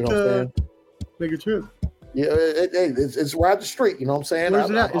 We may have to make a trip. Yeah, it's right up the street. You know what I'm saying? Where's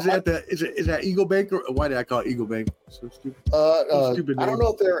it at? Is that Eagle Bank, or why did I call it Eagle Bank? So stupid. Stupid name. I don't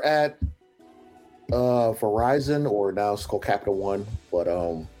know if they're at Verizon or now it's called Capital One, but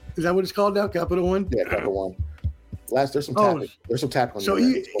is that what it's called now? Capital One? Yeah, Capital One. There's some tapping. There's some tapping. So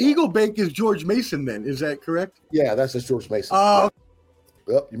Eagle Bank is George Mason, then? Is that correct? Yeah, that's just George Mason.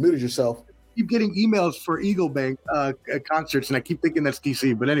 Yep, you muted yourself. I keep getting emails for Eagle Bank concerts, and I keep thinking that's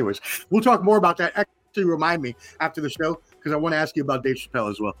DC. But anyways, we'll talk more about that. Actually, remind me after the show because I want to ask you about Dave Chappelle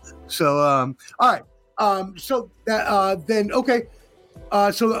as well. So, all right. So that then okay.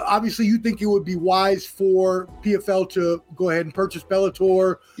 So obviously, you think it would be wise for PFL to go ahead and purchase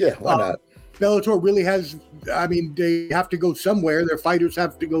Bellator? Yeah, why not? Bellator really has. I mean, they have to go somewhere. Their fighters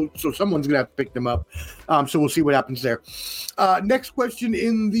have to go, so someone's gonna have to pick them up. So we'll see what happens there. Next question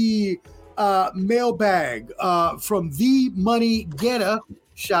in the mailbag from The Money Getter.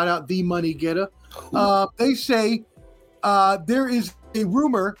 Shout out The Money Getter. They say there is a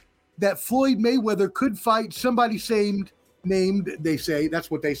rumor that Floyd Mayweather could fight somebody named. They say that's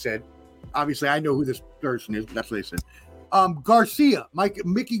what they said. Obviously, I know who this person is, but that's what they said. Garcia,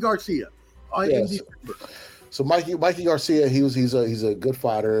 Mickey Garcia. Yes. So Mikey Garcia, he's a good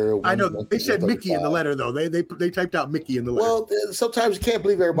fighter. I know they said Mickey in the letter though. They typed out Mickey in the letter. Well, sometimes you can't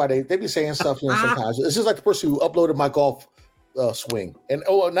believe everybody. They be saying stuff. Sometimes it's just like the person who uploaded my golf swing, and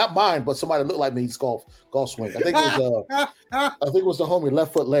not mine, but somebody looked like me's golf swing. I think it was the homie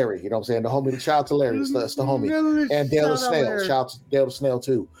Left Foot Larry. You know what I'm saying? The homie, the child to Larry. That's the homie. And Dale the Snail. Shout out to Dale the Snail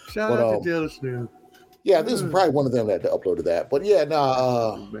too. Shout out to Dale the Snail. Yeah, this is probably one of them that uploaded that. But yeah,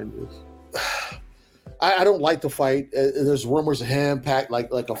 I don't like the fight. There's rumors of him,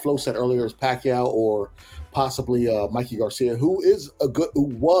 like a Flo said earlier, is Pacquiao or possibly Mikey Garcia, who was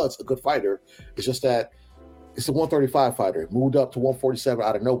a good fighter. It's just that it's a 135 fighter, moved up to 147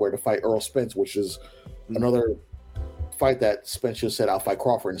 out of nowhere to fight Earl Spence, which is another fight that Spence just said I'll fight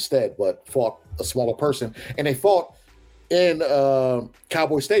Crawford instead, but fought a smaller person. And they fought in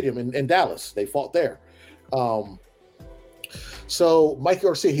Cowboy Stadium in Dallas. They fought there. So Mikey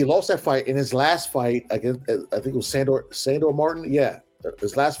Garcia, he lost that fight. In his last fight against, I think it was Sandor Martin. Yeah,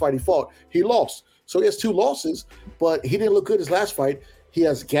 his last fight he fought, he lost. So he has 2 losses, but he didn't look good his last fight. He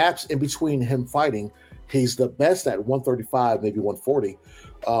has gaps in between him fighting. He's the best at 135, maybe 140.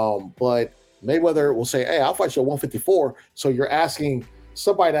 But Mayweather will say, hey, I'll fight you at 154. So you're asking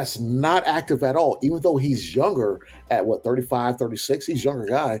somebody that's not active at all, even though he's younger at 35, 36, he's a younger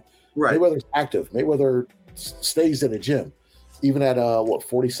guy. Right. Mayweather's active. Mayweather stays in the gym. Even at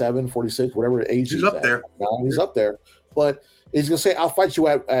 47, 46, whatever age he's up there. Now he's up there. But he's gonna say, I'll fight you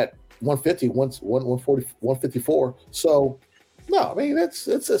at 150, 140, 154. So no, I mean it's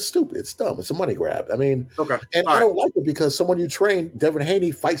stupid, it's dumb, it's a money grab. I mean, okay. And I don't like it because someone you train, Devin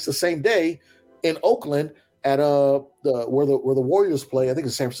Haney, fights the same day in Oakland at where the Warriors play. I think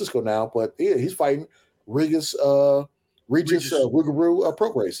it's San Francisco now, but he's fighting Regis Rougarou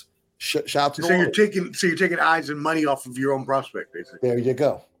Prograis. Shout out to you're taking eyes and money off of your own prospect, basically. There you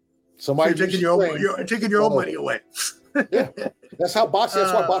go. Somebody you're taking your own money away. Yeah, that's how boxing.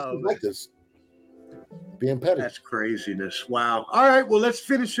 That's why boxing like this. Being petty. That's craziness. Wow. All right. Well, let's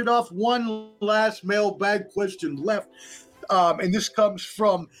finish it off. One last mailbag question left. And this comes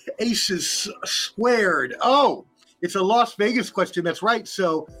from Aces Squared. Oh, it's a Las Vegas question. That's right.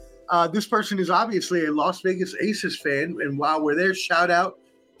 So this person is obviously a Las Vegas Aces fan. And while we're there, shout out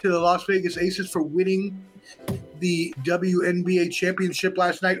to the Las Vegas Aces for winning the WNBA championship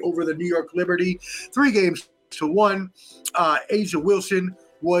last night over the New York Liberty, 3-1. Asia Wilson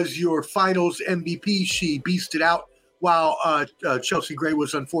was your finals MVP. She beasted out while Chelsea Gray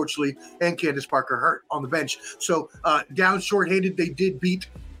was unfortunately and Candace Parker hurt on the bench. So down shorthanded, they did beat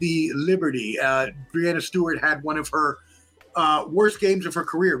the Liberty. Brianna Stewart had one of her worst games of her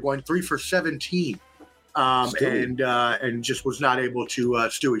career, going 3 for 17. And just was not able to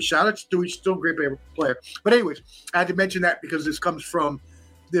Stewie. Shout out to Stewie, still a great player. But anyways, I had to mention that because this comes from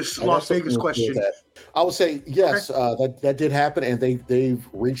this Las Vegas question. I would say yes, that did happen, and they've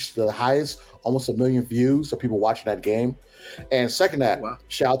reached the highest, almost 1 million views of people watching that game. And second,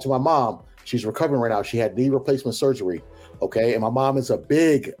 shout out to my mom. She's recovering right now. She had knee replacement surgery. Okay, and my mom is a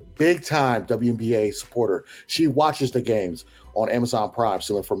big time WNBA supporter. She watches the games on Amazon Prime,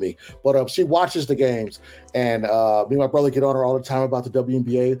 stealing from me. But she watches the games, and me and my brother get on her all the time about the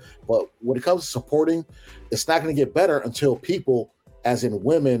WNBA. But when it comes to supporting, it's not going to get better until people, as in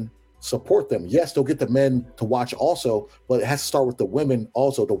women, support them. Yes, they'll get the men to watch also, but it has to start with the women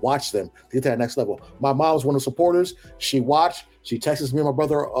also to watch them to get to that next level. My mom was one of the supporters. She watched. She texts me and my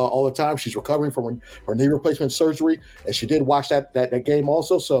brother all the time. She's recovering from her knee replacement surgery, and she did watch that game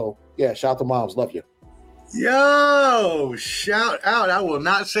also. So, yeah, shout out to moms. Love you. Yo, shout out. I will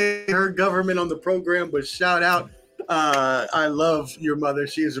not say her government on the program, but shout out. I love your mother.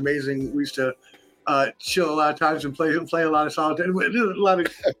 She is amazing. We used to chill a lot of times and play a lot of solitaire. A lot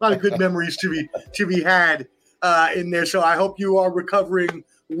of good memories to be had in there. So I hope you are recovering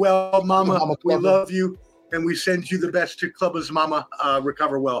well, Mama. We love you, and we send you the best to Clubba's Mama.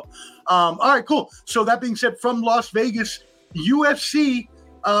 Recover well. All right, cool. So that being said, from Las Vegas, UFC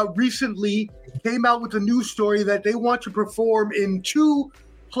recently came out with a news story that they want to perform in 2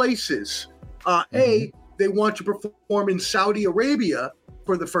 places. A, they want to perform in Saudi Arabia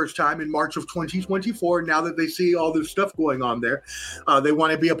for the first time in March of 2024. Now that they see all this stuff going on there, they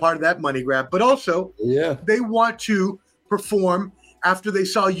want to be a part of that money grab. But also, they want to perform after they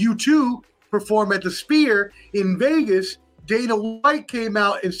saw U2 perform at the Sphere in Vegas. Dana White came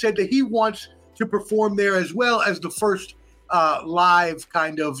out and said that he wants to perform there as well as the first live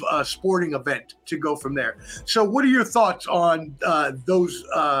kind of sporting event to go from there. So what are your thoughts on those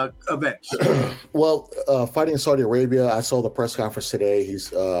events? Well, fighting in Saudi Arabia, I saw the press conference today. He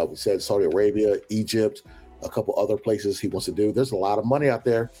said Saudi Arabia, Egypt, a couple other places he wants to do. There's a lot of money out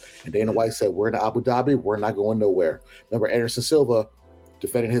there. And Dana White said, we're in Abu Dhabi. We're not going nowhere. Remember, Anderson Silva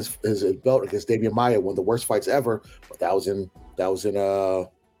defending his belt against Damian Maia, one of the worst fights ever. But that was in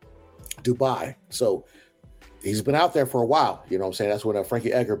Dubai. So he's been out there for a while. You know what I'm saying? That's when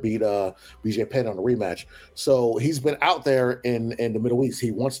Frankie Edgar beat BJ Penn on the rematch. So he's been out there in the Middle East.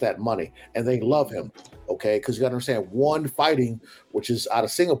 He wants that money, and they love him, okay? Because you got to understand, One Fighting, which is out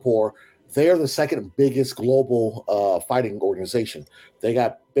of Singapore, they're the second biggest global fighting organization. They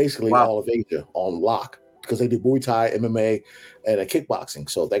got basically all of Asia on lock because they do Muay Thai, MMA, and kickboxing.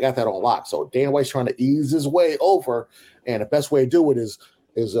 So they got that on lock. So Dana White's trying to ease his way over, and the best way to do it is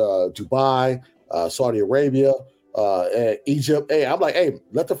Dubai, Saudi Arabia, Egypt. Hey, I'm like, hey,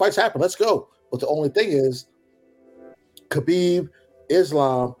 let the fights happen. Let's go. But the only thing is, Khabib,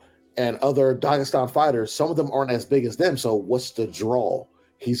 Islam, and other Dagestan fighters, some of them aren't as big as them. So what's the draw?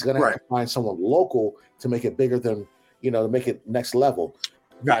 He's going to have to find someone local to make it bigger than, to make it next level.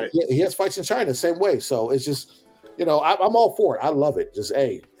 Got it. He has fights in China the same way. So it's just, I'm all for it. I love it. Just,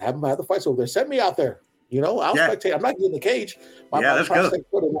 hey, have the fights over there. Send me out there. I'll spectate. I'm not getting in the cage. Let's go. They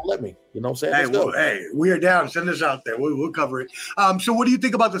won't let me. You know what I'm saying? Hey, we are down. Send us out there. We'll cover it. So what do you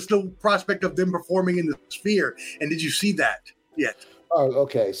think about the still prospect of them performing in the Sphere? And did you see that yet? Oh,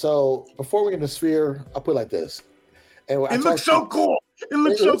 okay. So performing in the Sphere, I'll put it like this. And it looks so cool. It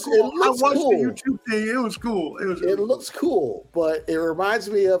looks so cool. I watched the YouTube thing. It was cool. It looks cool, but it reminds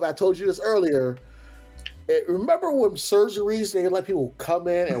me of, I told you this earlier, remember when surgeries, they let people come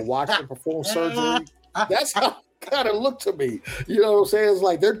in and watch them perform surgery? That's how it kind of looked to me. You know what I'm saying? It's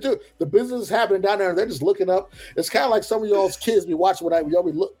like the business is happening down there, and they're just looking up. It's kind of like some of y'all's kids be watching y'all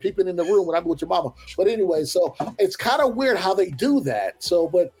be peeping in the room when I'm with your mama. But anyway, so it's kind of weird how they do that. So,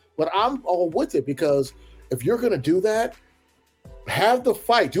 but I'm all with it, because if you're going to do that, have the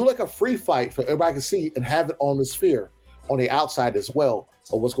fight. Do like a free fight for everybody to see, and have it on the Sphere on the outside as well.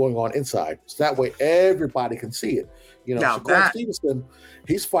 of what's going on inside. So that way everybody can see it. You know, Shakur Stevenson,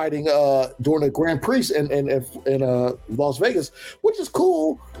 he's fighting during the Grand Prix in Las Vegas, which is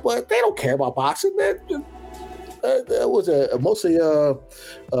cool, but they don't care about boxing. There was mostly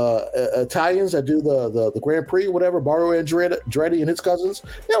Italians that do the Grand Prix, whatever. Mario Andretti and his cousins,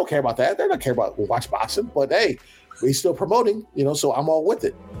 they don't care about that. They don't care about watch boxing. But hey, he's still promoting, you know. So I'm all with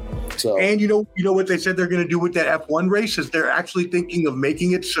it. So and you know what they said they're going to do with that F1 race is they're actually thinking of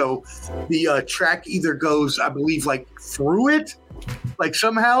making it so the track either goes, I believe, like through it, like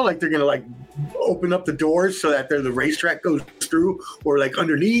somehow, like they're going to like open up the doors so that the racetrack goes through, or like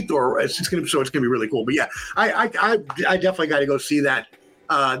underneath, or it's going to be really cool. But yeah, I definitely got to go see that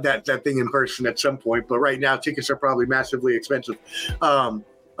thing in person at some point. But right now, tickets are probably massively expensive.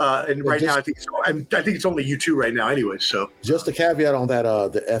 And right now, I think it's only U2 right now, anyway. So just a caveat on that,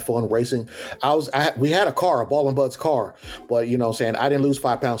 the F1 racing. We had a car, a Ball and Bud's car, but you know, what I'm saying I didn't lose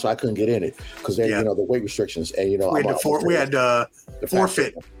 5 pounds, so I couldn't get in it because you know the weight restrictions, and you know we had to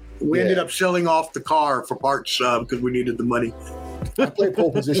forfeit. We ended up selling off the car for parts because we needed the money. I played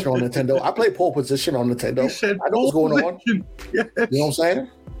pole position on Nintendo. I know what's going on. Yes. You know what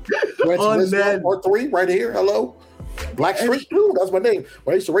I'm saying? Part 3 right here. Hello. Black Street. Ooh, that's my name.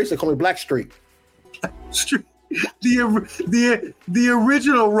 When I used to race, they call me Black Street. The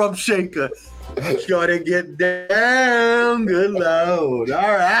original Rump Shaker. Gotta get down, good Lord. All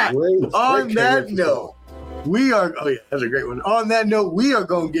right. On that note, we are. Oh yeah, that's a great one. On that note, we are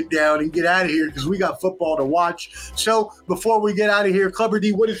going to get down and get out of here because we got football to watch. So before we get out of here, Clubber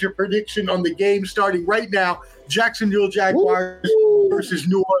D, what is your prediction on the game starting right now? Jacksonville Jaguars versus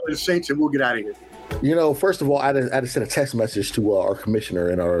New Orleans Saints, and we'll get out of here. You know, first of all, I just sent a text message to our commissioner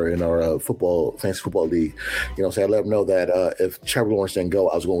in our football fantasy football league. You know, so I let him know that if Trevor Lawrence didn't go,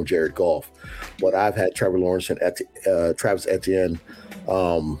 I was going with Jared Goff. But I've had Trevor Lawrence and Travis Etienne.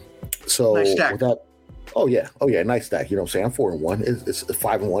 So nice stack. With that, oh yeah, nice stack. You know what I'm saying? I'm 4-1. It's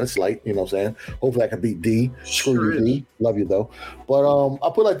 5-1. It's light. You know what I'm saying? Hopefully I can beat D. Screw you, D. Love you though. But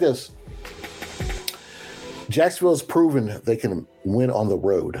I'll put it like this. Jacksonville has proven they can win on the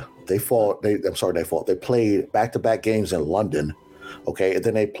road. They played back-to-back games in London, okay, and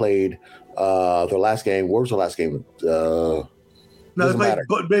then they played their last game. Where was the last game? They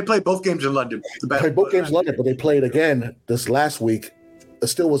played both games in London. They played both games in London, but they played again this last week. It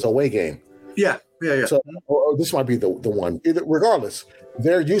still was an away game. Yeah. So or this might be the one. Regardless,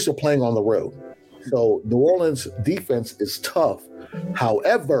 they're used to playing on the road. So New Orleans defense is tough.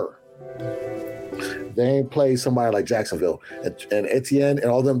 However, they ain't played somebody like Jacksonville and Etienne and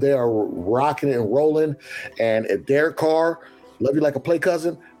all them. They are rocking it and rolling. And if Derek Carr, love you like a play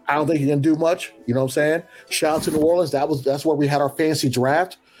cousin, I don't think he can do much. You know what I'm saying? Shout out to New Orleans. That's where we had our fancy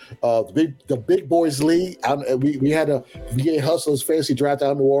draft. The big boys league. We had a VA Hustlers fancy draft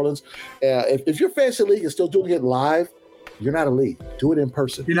out in New Orleans. If your fancy league is still doing it live, you're not a league. Do it in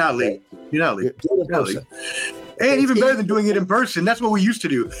person. You're not a league. Do it in person. And even better than doing it in person, that's what we used to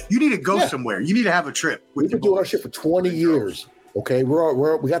do. You need to go somewhere. You need to have a trip. We've been doing our shit for 20 years. Okay,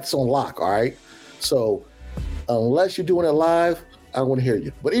 we got this on lock. All right, so unless you're doing it live, I don't want to hear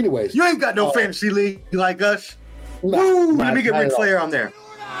you. But anyways, you ain't got no fantasy league like us. Woo! Let me get Ric Flair on there.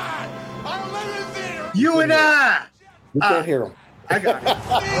 You and I. We can't hear him. I got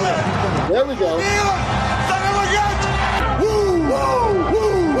it. There we go. Woo! Woo!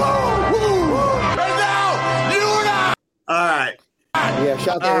 Woo! Woo! Right now, you and I. All right. Yeah,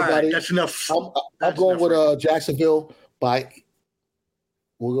 shout out to everybody. Right, that's enough. I'm going with Jacksonville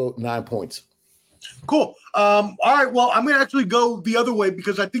we'll go 9 points. Cool. All right. Well, I'm going to actually go the other way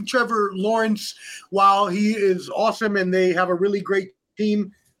because I think Trevor Lawrence, while he is awesome and they have a really great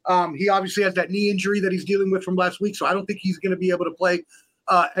team, he obviously has that knee injury that he's dealing with from last week. So I don't think he's going to be able to play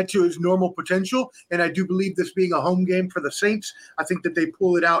to his normal potential. And I do believe this being a home game for the Saints, I think that they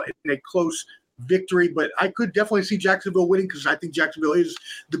pull it out in a close victory. But I could definitely see Jacksonville winning because I think Jacksonville is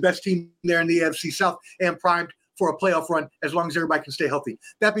the best team there in the AFC South and primed for a playoff run as long as everybody can stay healthy.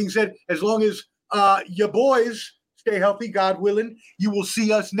 That being said, as long as your boys stay healthy, God willing, you will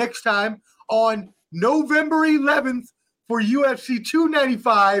see us next time on November 11th for UFC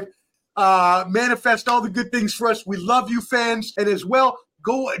 295. Manifest all the good things for us. We love you, fans. And as well,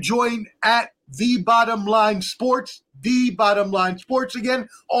 go join at The Bottom Line Sports, The Bottom Line Sports again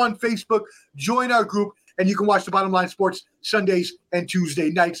on Facebook. Join our group, and you can watch The Bottom Line Sports Sundays and Tuesday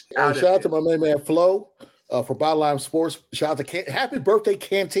nights. Shout out to my main man, Flo. For Bottom Line Sports, shout out to Happy Birthday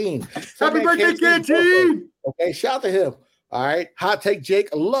Canteen. Happy birthday, Canteen. Okay, shout out to him. All right. Hot Take Jake.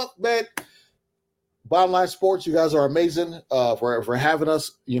 Look, man. Bottom Line Sports, you guys are amazing for having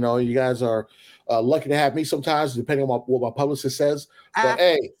us. You know, you guys are lucky to have me sometimes, depending on what my publicist says. But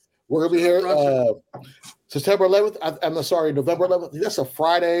hey, we're gonna be here September 11th. I'm sorry, November 11th. That's a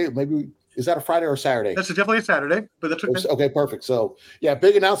Friday. Maybe is that a Friday or a Saturday? That's definitely a Saturday, but that's okay. Okay, perfect. So yeah,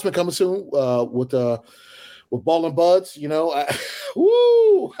 big announcement coming soon with Ball and Buds. You know, I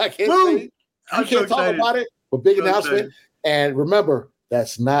can't talk about it, but big announcement. Excited. And remember,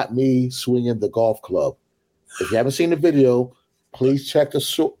 that's not me swinging the golf club. If you haven't seen the video, please check the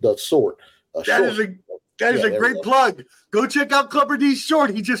short. That is a great plug. Go check out Clubber D's short.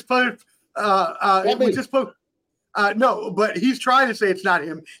 He just put. No, but he's trying to say it's not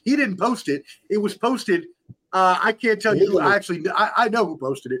him. He didn't post it. It was posted. I can't tell you. I know who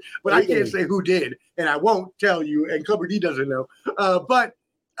posted it, but I can't say who did, and I won't tell you. And Clubber D doesn't know. But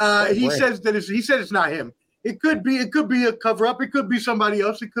he says that he said it's not him. It could be a cover up. It could be somebody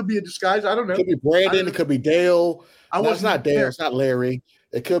else. It could be a disguise. I don't know. It could be Brandon. It could be Dale. It's not Dale. It's not Larry.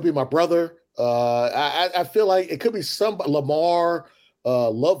 It could be my brother. I feel like it could be Lamar.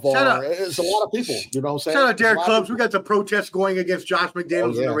 Lovebar. It's a lot of people. You know what I'm saying? Shout out Derek Clubs. We got the protest going against Josh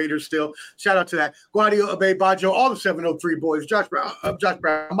McDaniels and the Raiders still. Shout out to that. Guadio, Abe, Bajo, all the 703 boys. Josh Brown,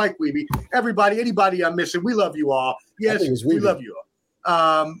 Mike Weeby, anybody I'm missing. We love you all. Yes, we love you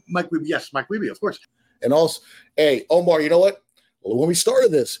all. Mike Weeby, yes, Mike Weeby, of course. And also, hey, Omar, you know what? When we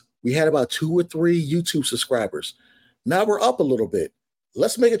started this, we had about 2 or 3 YouTube subscribers. Now we're up a little bit.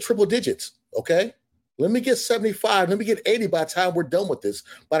 Let's make it triple digits, okay? Let me get 75. Let me get 80 by the time we're done with this.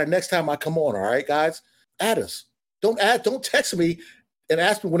 By the next time I come on, all right, guys? Add us. Don't text me and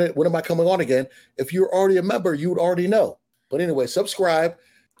ask me when am I coming on again. If you're already a member, you would already know. But anyway, subscribe,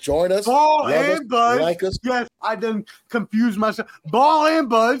 join us, Ball and Buds. Like us. Yes, I done confused myself. Ball and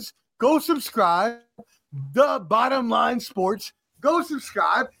Buds. Go subscribe. The Bottom Line Sports. Go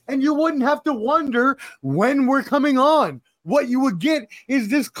subscribe, and you wouldn't have to wonder when we're coming on. What you would get is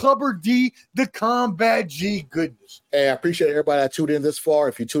this Clubber D, the Combat G goodness. Hey, I appreciate everybody that tuned in this far.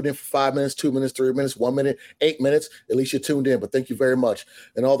 If you tuned in for 5 minutes, 2 minutes, 3 minutes, 1 minute, 8 minutes, at least you tuned in. But thank you very much.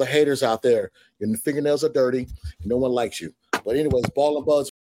 And all the haters out there, your fingernails are dirty. No one likes you. But anyways, Ball and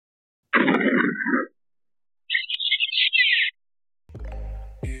Buds.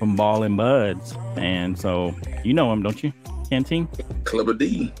 From Ball and Buds. And so you know him, don't you, Canteen? Clubber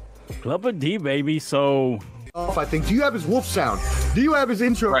D. Clubber D, baby. So... I think. Do you have his wolf sound? Do you have his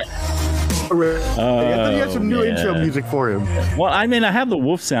intro? Right. I thought you had some new intro music for him. Well, I mean, I have the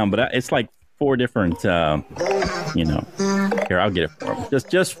wolf sound, but it's like 4 different, Here, I'll get it for him.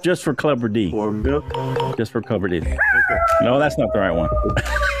 Just for Clubber D. Just for Clubber D. Okay. No, that's not the right one.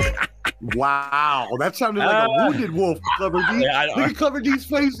 Wow, that sounded like a wounded wolf, Clubber D. Yeah, look at Clubber D's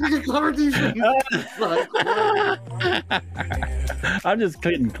face. Look at Clubber D's face. I'm just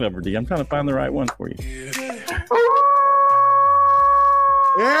kidding, Clubber D. I'm trying to find the right one for you.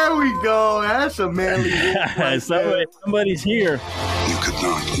 There we go. That's a manly wolf. Right somebody's here. You could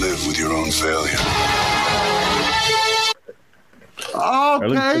not live with your own failure.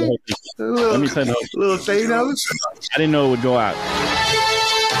 Okay. Let me say little Thanos. I didn't know it would go out.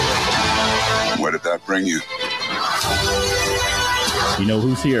 Where did that bring you? You know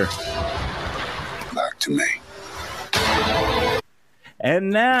who's here? Back to me. And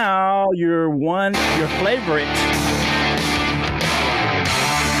now your favorite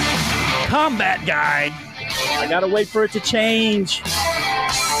combat guy. I gotta wait for it to change.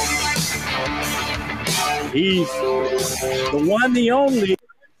 He's the one, the only.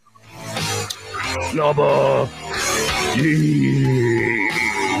 Clubber D.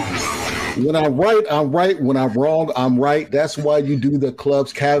 When I'm right, I'm right. When I'm wrong, I'm right. That's why you do the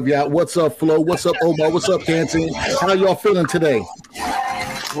club's caveat. What's up, Flo? What's up, Omar? What's up, Canteen? How y'all feeling today?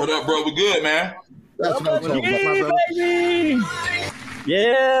 What up, bro? We good, man. That's what I'm talking about, my brother. Baby.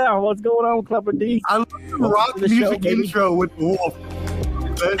 Yeah, what's going on, Clubber D? I love the rock music intro with the wolf.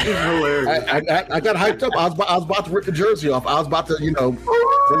 That is hilarious. I got hyped up. I was about to rip the jersey off. I was about to, bring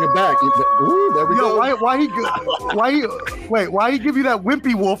it back. Ooh, there we go. Why he give you that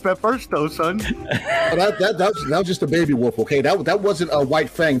wimpy wolf at first, though, son? That was just a baby wolf, okay? That wasn't a white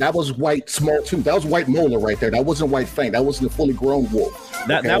fang. That was white small tooth. That was white molar right there. That wasn't white fang. That wasn't a fully grown wolf.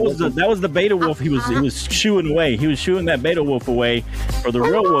 That was the beta wolf. He was shooing away. He was shooing that beta wolf away for the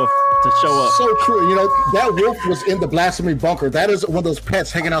real wolf to show up. So true. That wolf was in the blasphemy bunker. That is one of those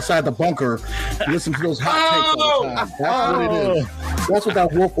pets hanging outside the bunker. Listen to those hot takes all the time. That's what it is. That's what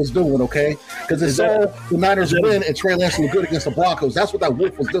that wolf was doing, okay? Because it saw the Niners win and Trey Lance look good against the Broncos. That's what that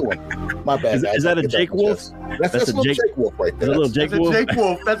wolf was doing. My bad. Is that a Jake Wolf? That's a Jake Wolf right there. That's a little Jake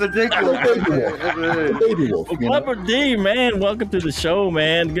Wolf. That's a Jake Wolf. Baby Wolf. Well, Clever D, man, welcome to the show,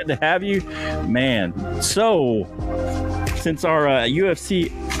 man. Good to have you, man. So, since our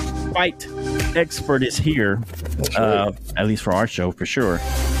UFC fight expert is here, at least for our show, for sure,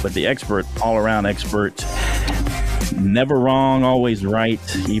 but the expert, all-around expert, never wrong, always right.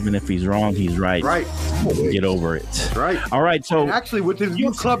 Even if he's wrong, he's right. Right. Get over it. Right. All right. So and actually, with his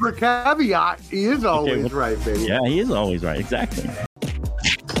new clever caveat, he is always right, baby. Yeah, he is always right. Exactly.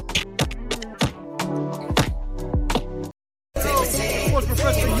 Sports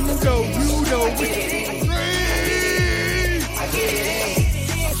professor, you know.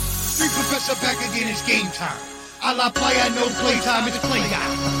 Street professor back again, it's game time. A la playa, no playtime, it's play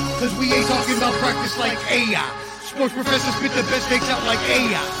time. Cause we ain't talking about practice like AI. Sports professors spit the best takes out like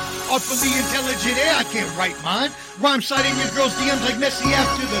AI. Artfully intelligent, I can't write mine. Rhyme citing your girl's DMs like Messi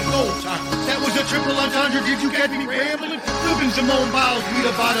after the goal time. That was a triple entendre, did you catch me rambling? Flipping Simone Biles, we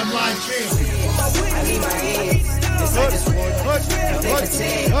the bottom line champion.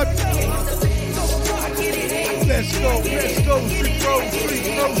 Let's go,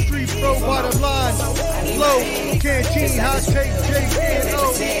 street pro, bottom line. Low, canteen, hot take,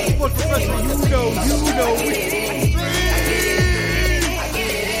 J-N-O. Sports professor, you know.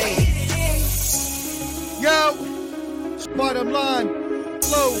 Yo, bottom line,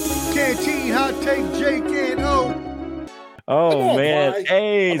 low, canteen, hot take, Jake and O. Oh on, man, Mike.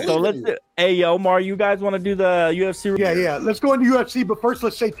 hey, so let's. Hey, Omar, you guys want to do the UFC? Yeah. Let's go into UFC, but first,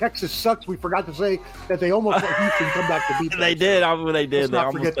 let's say Texas sucks. We forgot to say that they almost let Houston come back to beat them. They did. They did. Let's They not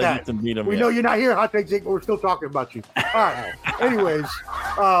almost forget let that. Houston beat them. We know you're not here, Hot Take Jake, but we're still talking about you. All right. Anyways,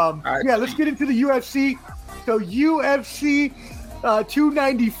 yeah, let's get into the UFC. So UFC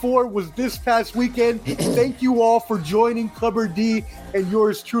 294 was this past weekend. Thank you all for joining Clubber D and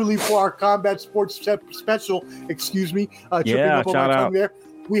yours truly for our combat sports special. Tripping up on shout my tongue out. there.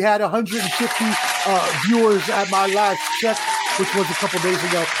 We had 150 viewers at my last check, which was a couple days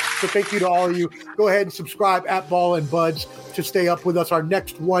ago. So thank you to all of you. Go ahead and subscribe at Ball and Buds to stay up with us. Our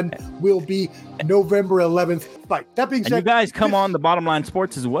next one will be November 11th fight. That being And said, you guys come on the Bottom Line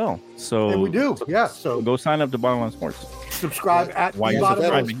Sports as well. So and we do, yeah. So go sign up to Bottom Line Sports. subscribe at Why the you Bottom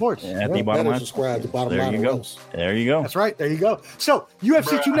Line subscribing? Sports. At the Bottom Line. Subscribe to Bottom There Line. you go. Else. There you go. That's right. There you go. So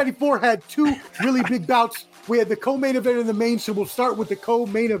UFC 294 had two really big bouts. We had the co-main event and the main, so we'll start with the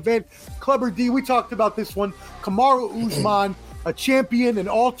co-main event. Clubber D, we talked about this one. Kamaru Usman, a champion, an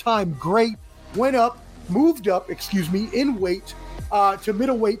all-time great, moved up, in weight to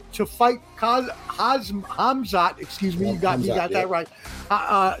middleweight to fight Hamzat, you got that right,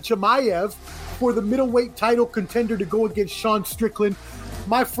 Chimaev for the middleweight title contender to go against Sean Strickland.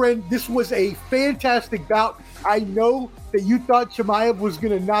 My friend, this was a fantastic bout. I know that you thought Chimaev was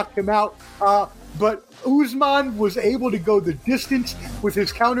going to knock him out, but Usman was able to go the distance with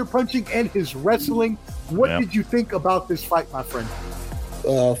his counterpunching and his wrestling. What did you think about this fight, my friend?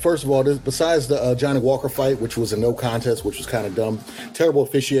 First of all, besides the Johnny Walker fight, which was a no contest, which was kind of dumb, terrible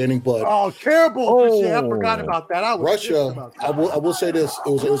officiating, but terrible! I forgot about that. I was Russia. About that. I will say this: it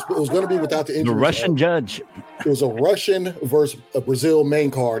was going to be without the injuries. The Russian judge. It was a Russian versus a Brazil main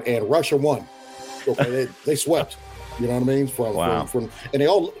card, and Russia won. Okay, they swept. You know what I mean? From and they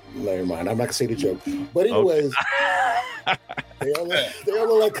all. Never mind. I'm not gonna say the joke. But anyways, they all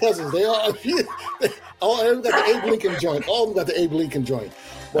look like cousins. They all got the Abe Lincoln joint. All of them got the Abe Lincoln joint.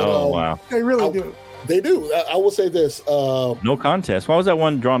 But, wow. They really do. They do. I will say this. No contest. Why was that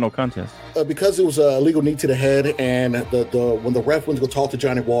one draw no contest? Because it was a illegal knee to the head, and when the ref went to go talk to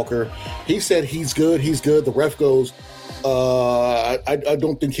Johnny Walker, he said he's good. The ref goes, I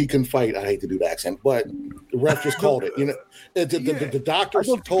don't think he can fight. I hate to do the accent, but the ref just called it. You know, the doctors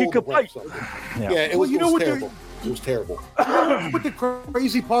told the ref something. Yeah, it was terrible. It was terrible. But the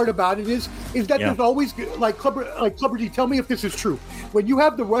crazy part about it is that there's always like Clubber D. Tell me if this is true. When you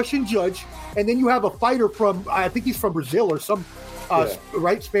have the Russian judge, and then you have a fighter from, I think he's from Brazil or some,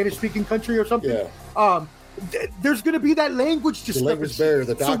 Spanish-speaking country or something. Yeah. There's going to be that language discrepancy. The language barrier.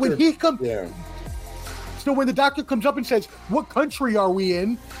 The doctor. So when he comes, so when the doctor comes up and says, "What country are we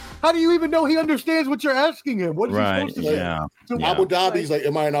in?" How do you even know he understands what you're asking him? What is he supposed to say? So Abu Dhabi's like,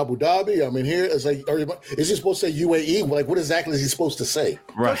 am I in Abu Dhabi? I'm in here. It's like, is he supposed to say UAE? Like, what exactly is he supposed to say?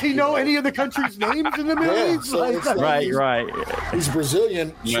 Does he know any of the countries' names in the Middle East? So right. He's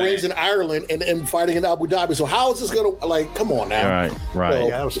Brazilian, trains in Ireland, and fighting in Abu Dhabi. So how is this going to, come on now. Right. So,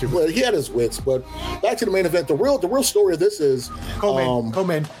 that was stupid. But he had his wits. But back to the main event. The real story of this is co-main.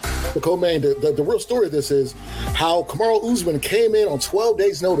 The co-main. The real story of this is how Kamaru Usman came in on 12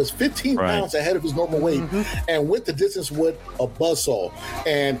 days' notice, 15 pounds ahead of his normal weight, and went the distance with a buzzsaw.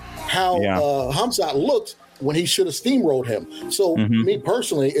 And how Khamzat looked when he should have steamrolled him. So me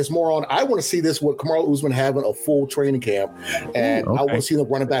personally, it's more on, I want to see this with Kamaru Usman having a full training camp, and I want to see them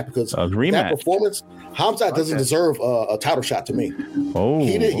running back, because that performance, Khamzat doesn't deserve a title shot to me. Oh,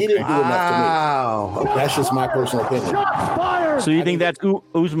 he didn't do enough to me. That's just my personal opinion. So you think that's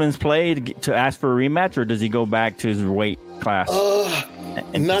Usman's play to ask for a rematch, or does he go back to his weight class?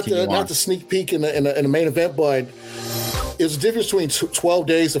 Not the sneak peek in the main event, but it's a difference between 12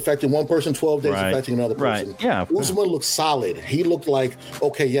 days affecting one person, 12 days affecting another person. Right. Yeah. Usman looked solid. He looked like,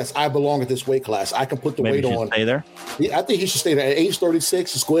 okay, yes, I belong at this weight class. I can put the weight on. Stay there? I think he should stay there. At age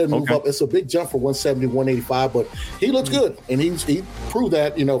 36, just go ahead and move up. It's a big jump from 170 to 185, but he looks good. And he proved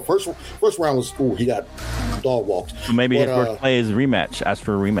that, first round was, he got dog walked. So maybe his first play is rematch. Ask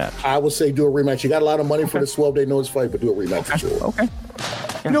for a rematch. I would say do a rematch. You got a lot of money for this 12-day notice fight, but do a rematch for sure. Okay.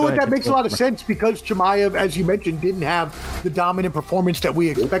 You know what? That makes a lot of sense, because Chimaev, as you mentioned, didn't have the dominant performance that we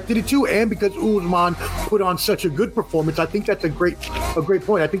expected it to, and because Usman put on such a good performance. I think that's a great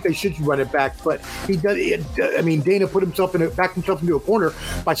point. I think they should run it back, but he does. Dana put backed himself into a corner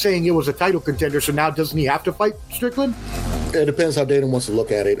by saying it was a title contender. So now doesn't he have to fight Strickland? It depends how Dana wants to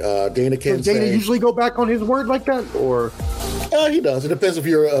look at it. Dana can Dana usually go back on his word like that, or he does. It depends if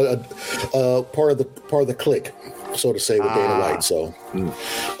you're a part of the clique, so to say, with Dana White. So,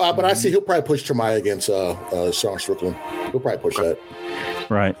 but I see he'll probably push Chimaev against Sean Strickland. He'll probably push that.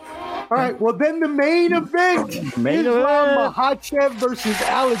 Right. All right. Well, then the main event: Islam Makhachev versus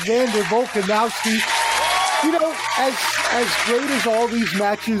Alexander Volkanovski. As great as all these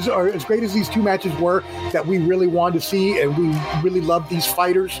matches are, as great as these two matches were that we really wanted to see, and we really loved these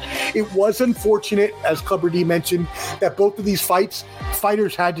fighters, it was unfortunate, as Clubber D mentioned, that both of these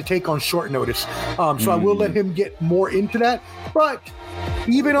fighters had to take on short notice. So I will let him get more into that. But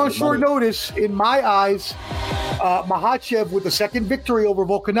even on short notice, in my eyes, Makhachev, with the second victory over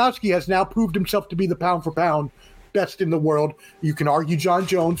Volkanovski, has now proved himself to be the pound-for-pound best in the world. You can argue John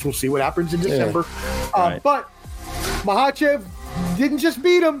Jones. We'll see what happens in December. But Makhachev didn't just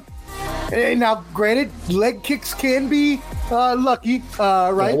beat him. And now, granted, leg kicks can be lucky,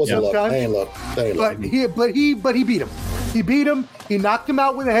 right? That ain't luck. But he beat him. He beat him. He knocked him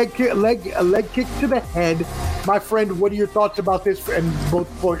out with a leg kick to the head. My friend, what are your thoughts about this and both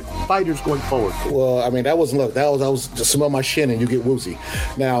fighters going forward? Well, that wasn't luck. I was just smell my shin and you get woozy.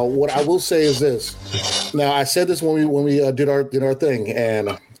 Now, what I will say is this. Now, I said this when we did our thing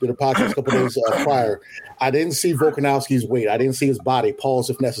and did a podcast a couple days prior. I didn't see Volkanovski's weight. I didn't see his body.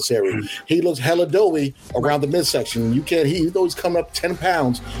 Pause if necessary. He looks hella doughy around the midsection. Even though he's coming up 10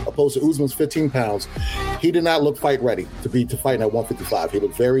 pounds opposed to Usman's 15 pounds, he did not look fight ready to fight at 155. He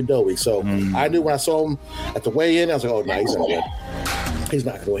looked very doughy. So I knew when I saw him at the weigh-in, I was like, oh, no, he's going to win. He's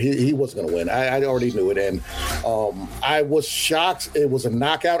not going to win. He wasn't going to win. I already knew it. And I was shocked. It was a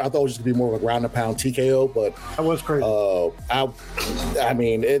knockout. I thought it was just going to be more of a ground-and-pound TKO. But that was crazy.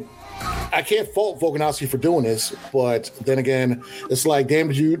 I can't fault Volkanovski for doing this, but then again, it's like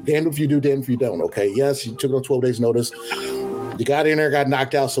damned if you do, damned if you don't. Okay, yes, you took it on 12 days' notice. You got in there, got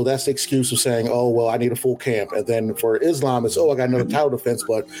knocked out, so that's the excuse of saying, "Oh, well, I need a full camp." And then for Islam, it's, "Oh, I got another title defense,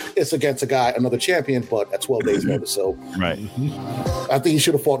 but it's against another champion, but at 12 days' notice." So, right, I think he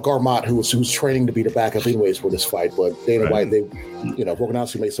should have fought Garmat, who was training to be the backup anyways for this fight. But Dana White,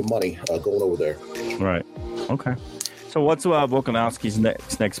 Volkanovski made some money going over there. Right. Okay. So what's Volkanovski's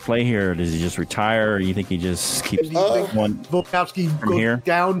next play here? Does he just retire, or do you think he just keeps one? Volkanovski goes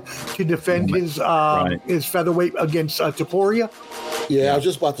down to defend his featherweight against Topuria. Yeah, I was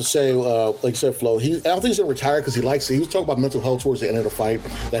just about to say, like you said, Flo, I don't think he's going to retire because he likes it. He was talking about mental health towards the end of the fight,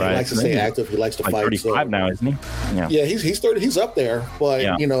 that he likes to stay active. He likes to fight. 35 now, isn't he? Yeah, he's 30. He's up there. But,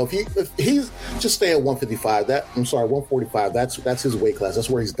 if he's just stay at 155, 145, that's his weight class. That's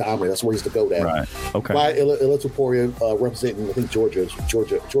where he's dominant. That's where he's the GOAT at. Right. Okay. Why Ilia Topuria representing, I think, Georgia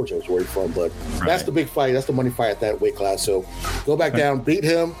is where he's from. But that's the big fight. That's the money fight at that weight class. So go back down, beat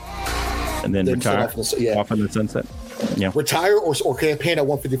him. And then retire off in the sunset. Yeah. Retire or campaign at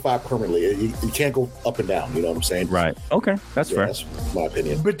 155 permanently. You can't go up and down. You know what I'm saying? Right. Okay. That's fair. That's my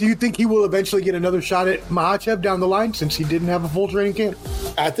opinion. But do you think he will eventually get another shot at Makhachev down the line since he didn't have a full training camp?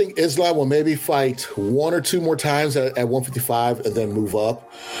 I think Islam will maybe fight one or two more times at 155 and then move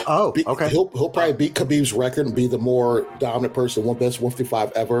up. Oh, okay. He'll probably beat Khabib's record and be the more dominant person, best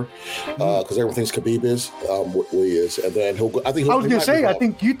 155 ever, because everyone thinks Khabib is what he is. And then I was going to say, I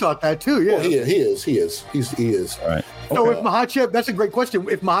think you thought that too. Yeah, well, he is. He is. All right. So if Makhachev, that's a great question.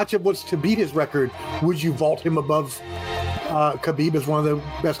 If Makhachev was to beat his record, would you vault him above Khabib as one of the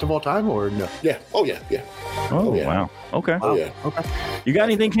best of all time, or no? Yeah. Oh yeah. Oh yeah. Wow. Okay. Oh yeah. Okay. You got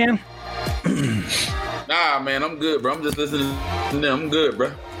anything, Ken? Nah, man, I'm good, bro. I'm just listening to them. I'm good,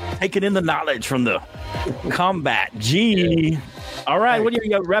 bro. taking in the knowledge from the Combat G. All right, what do you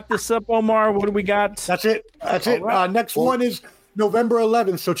got? Wrap this up, Omar. What do we got? That's it. Right. Next one is November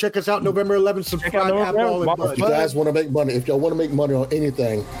 11th. So check us out November 11th. Subscribe at Ball and Buds. If you guys want to make money, if y'all want to make money on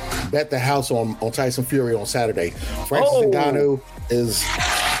anything, bet the house on Tyson Fury on Saturday. Francis Ngannou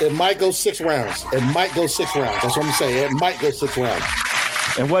it might go 6 rounds. It might go 6 rounds. That's what I'm saying. It might go 6 rounds.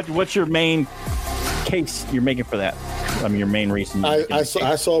 And what's your main case you're making for that? I mean, your main reason. I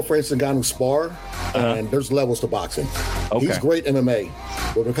saw Francis Ngannou spar, and there's levels to boxing. Okay. He's great MMA.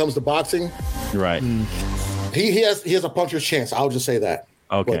 When it comes to boxing, right? He has a puncher's chance. I'll just say that.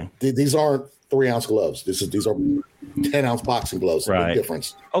 Okay. But these aren't 3-ounce gloves. These are 10-ounce boxing gloves. Right. Big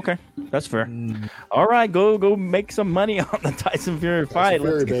difference. Okay, that's fair. All right, go make some money on the Tyson Fury fight.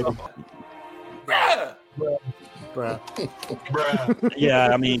 Fury, baby. Bruh. Yeah,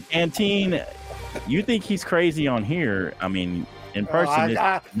 I mean, Canteen. You think he's crazy on here? I mean, in person,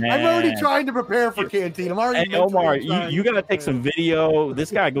 I'm already trying to prepare for Canteen. I'm already. Hey, Omar, you got to take some video.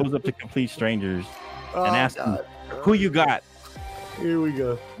 This guy goes up to complete strangers and asks them, "Who you got?" Here we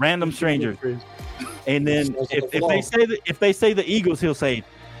go. Random strangers. And then if they say the Eagles, he'll say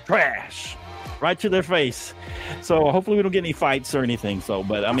trash right to their face. So hopefully we don't get any fights or anything. So,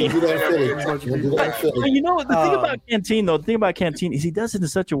 but I mean, you know, the thing about Canteen though, is he does it in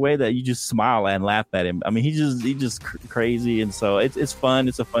such a way that you just smile and laugh at him. I mean, he's just crazy, and so it's fun.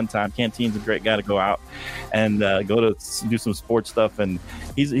 It's a fun time. Canteen's a great guy to go out and go to do some sports stuff, and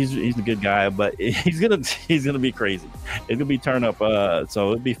he's a good guy, but he's gonna be crazy. It's gonna be turn up.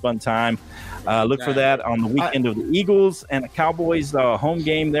 So it'll be a fun time. Look for that on the weekend of the Eagles and the Cowboys home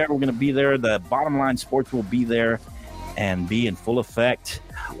game there. We're going to be there. The Bottom Line Sports will be there and be in full effect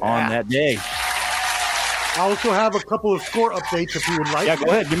on that day. I also have a couple of score updates if you would like. Yeah, go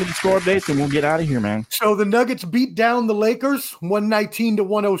ahead. Give me the score updates and we'll get out of here, man. So the Nuggets beat down the Lakers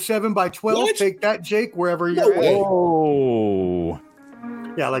 119-107 by 12. What? Take that, Jake, wherever you're at. Oh.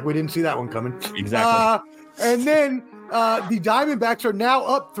 Yeah, like we didn't see that one coming. Exactly. And then the Diamondbacks are now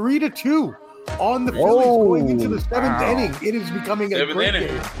up 3-2 on the Phillies going into the 7th inning. It is becoming a great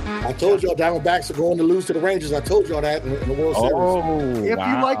game. I told y'all Diamondbacks are going to lose to the Rangers. I told y'all that in the World Series. If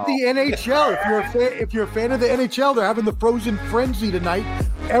you like the NHL, if you're a fan of the NHL, they're having the Frozen Frenzy tonight.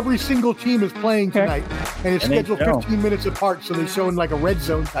 Every single team is playing tonight, and it's scheduled 15 minutes apart, so they're showing like a red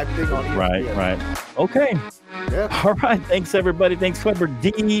zone type thing on ESPN. Right. Okay. Yeah. All right. Thanks, everybody. Thanks, Clever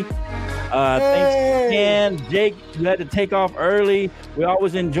D. Thanks, Ken, Jake, who had to take off early. We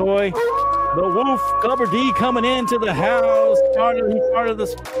always enjoy the Wolf, Clever D, coming into the house.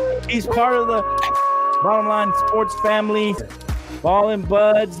 He's part of the Bottom Line Sports family. Ball and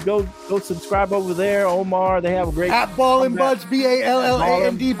Buds, go subscribe over there. Omar, they have a great at Ball and Buds,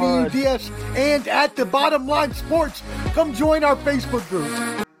 BALLANDBUDS, and at the Bottom Line Sports. Come join our Facebook group.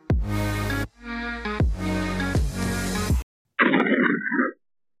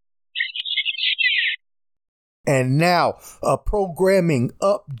 And now, a programming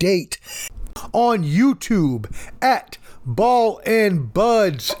update on YouTube at Ball and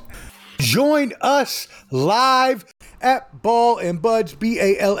Buds. Join us live at Ball and Buds,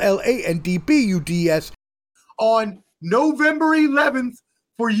 BALLANDBUDS, on November 11th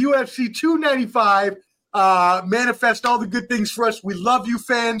for UFC 295. Manifest all the good things for us. We love you,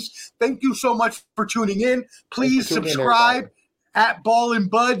 fans. Thank you so much for tuning in. Please subscribe at Ball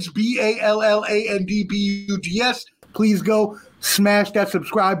and Buds, BALLANDBUDS. Please go smash that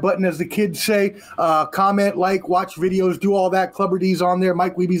subscribe button, as the kids say. Comment, like, watch videos, do all that. Clubber D's on there.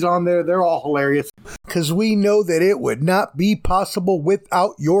 Mike Weeby's on there. They're all hilarious. Because we know that it would not be possible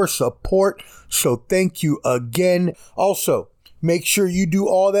without your support. So thank you again. Also, make sure you do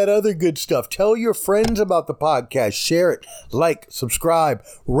all that other good stuff. Tell your friends about the podcast. Share it. Like, subscribe,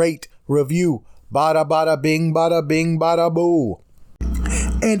 rate, review. Bada bada bing, bada bing, bada boo.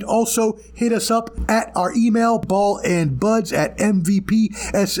 And also hit us up at our email,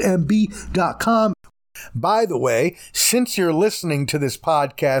 ballandbuds@mvpsmb.com. By the way, since you're listening to this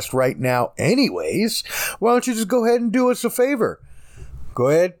podcast right now anyways, why don't you just go ahead and do us a favor? Go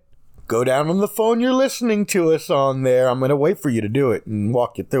ahead, go down on the phone you're listening to us on there. I'm going to wait for you to do it and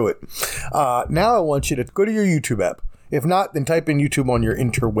walk you through it. Now I want you to go to your YouTube app. If not, then type in YouTube on your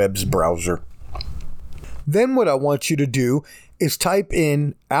interwebs browser. Then what I want you to do is type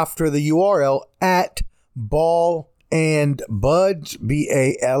in after the URL at Ball and Buds,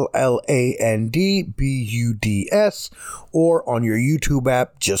 BALLANDBUDS, or on your YouTube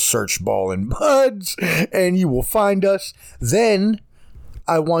app, just search Ball and Buds and you will find us. Then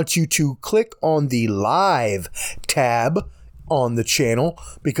I want you to click on the live tab on the channel,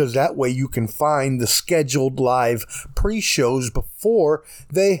 because that way you can find the scheduled live pre-shows before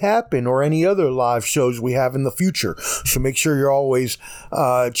they happen, or any other live shows we have in the future. So make sure you're always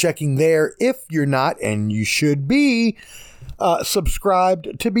checking there if you're not, and you should be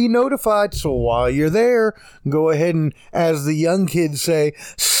subscribed to be notified. So while you're there, go ahead and, as the young kids say,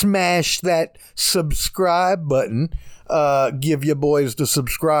 smash that subscribe button. Give your boys to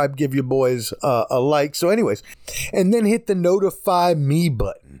subscribe, give your boys a like. So anyways, and then hit the notify me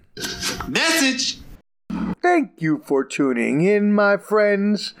button. Message. Thank you for tuning in, my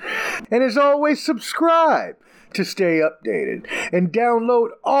friends. And as always, subscribe to stay updated and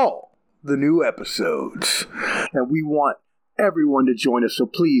download all the new episodes. And we want everyone to join us, so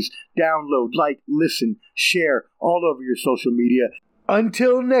please download, like, listen, share all over your social media.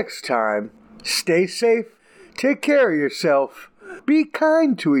 Until next time, stay safe, take care of yourself, be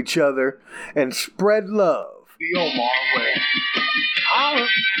kind to each other, and spread love the Omar way. Holla.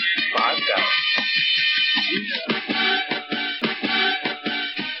 5,000.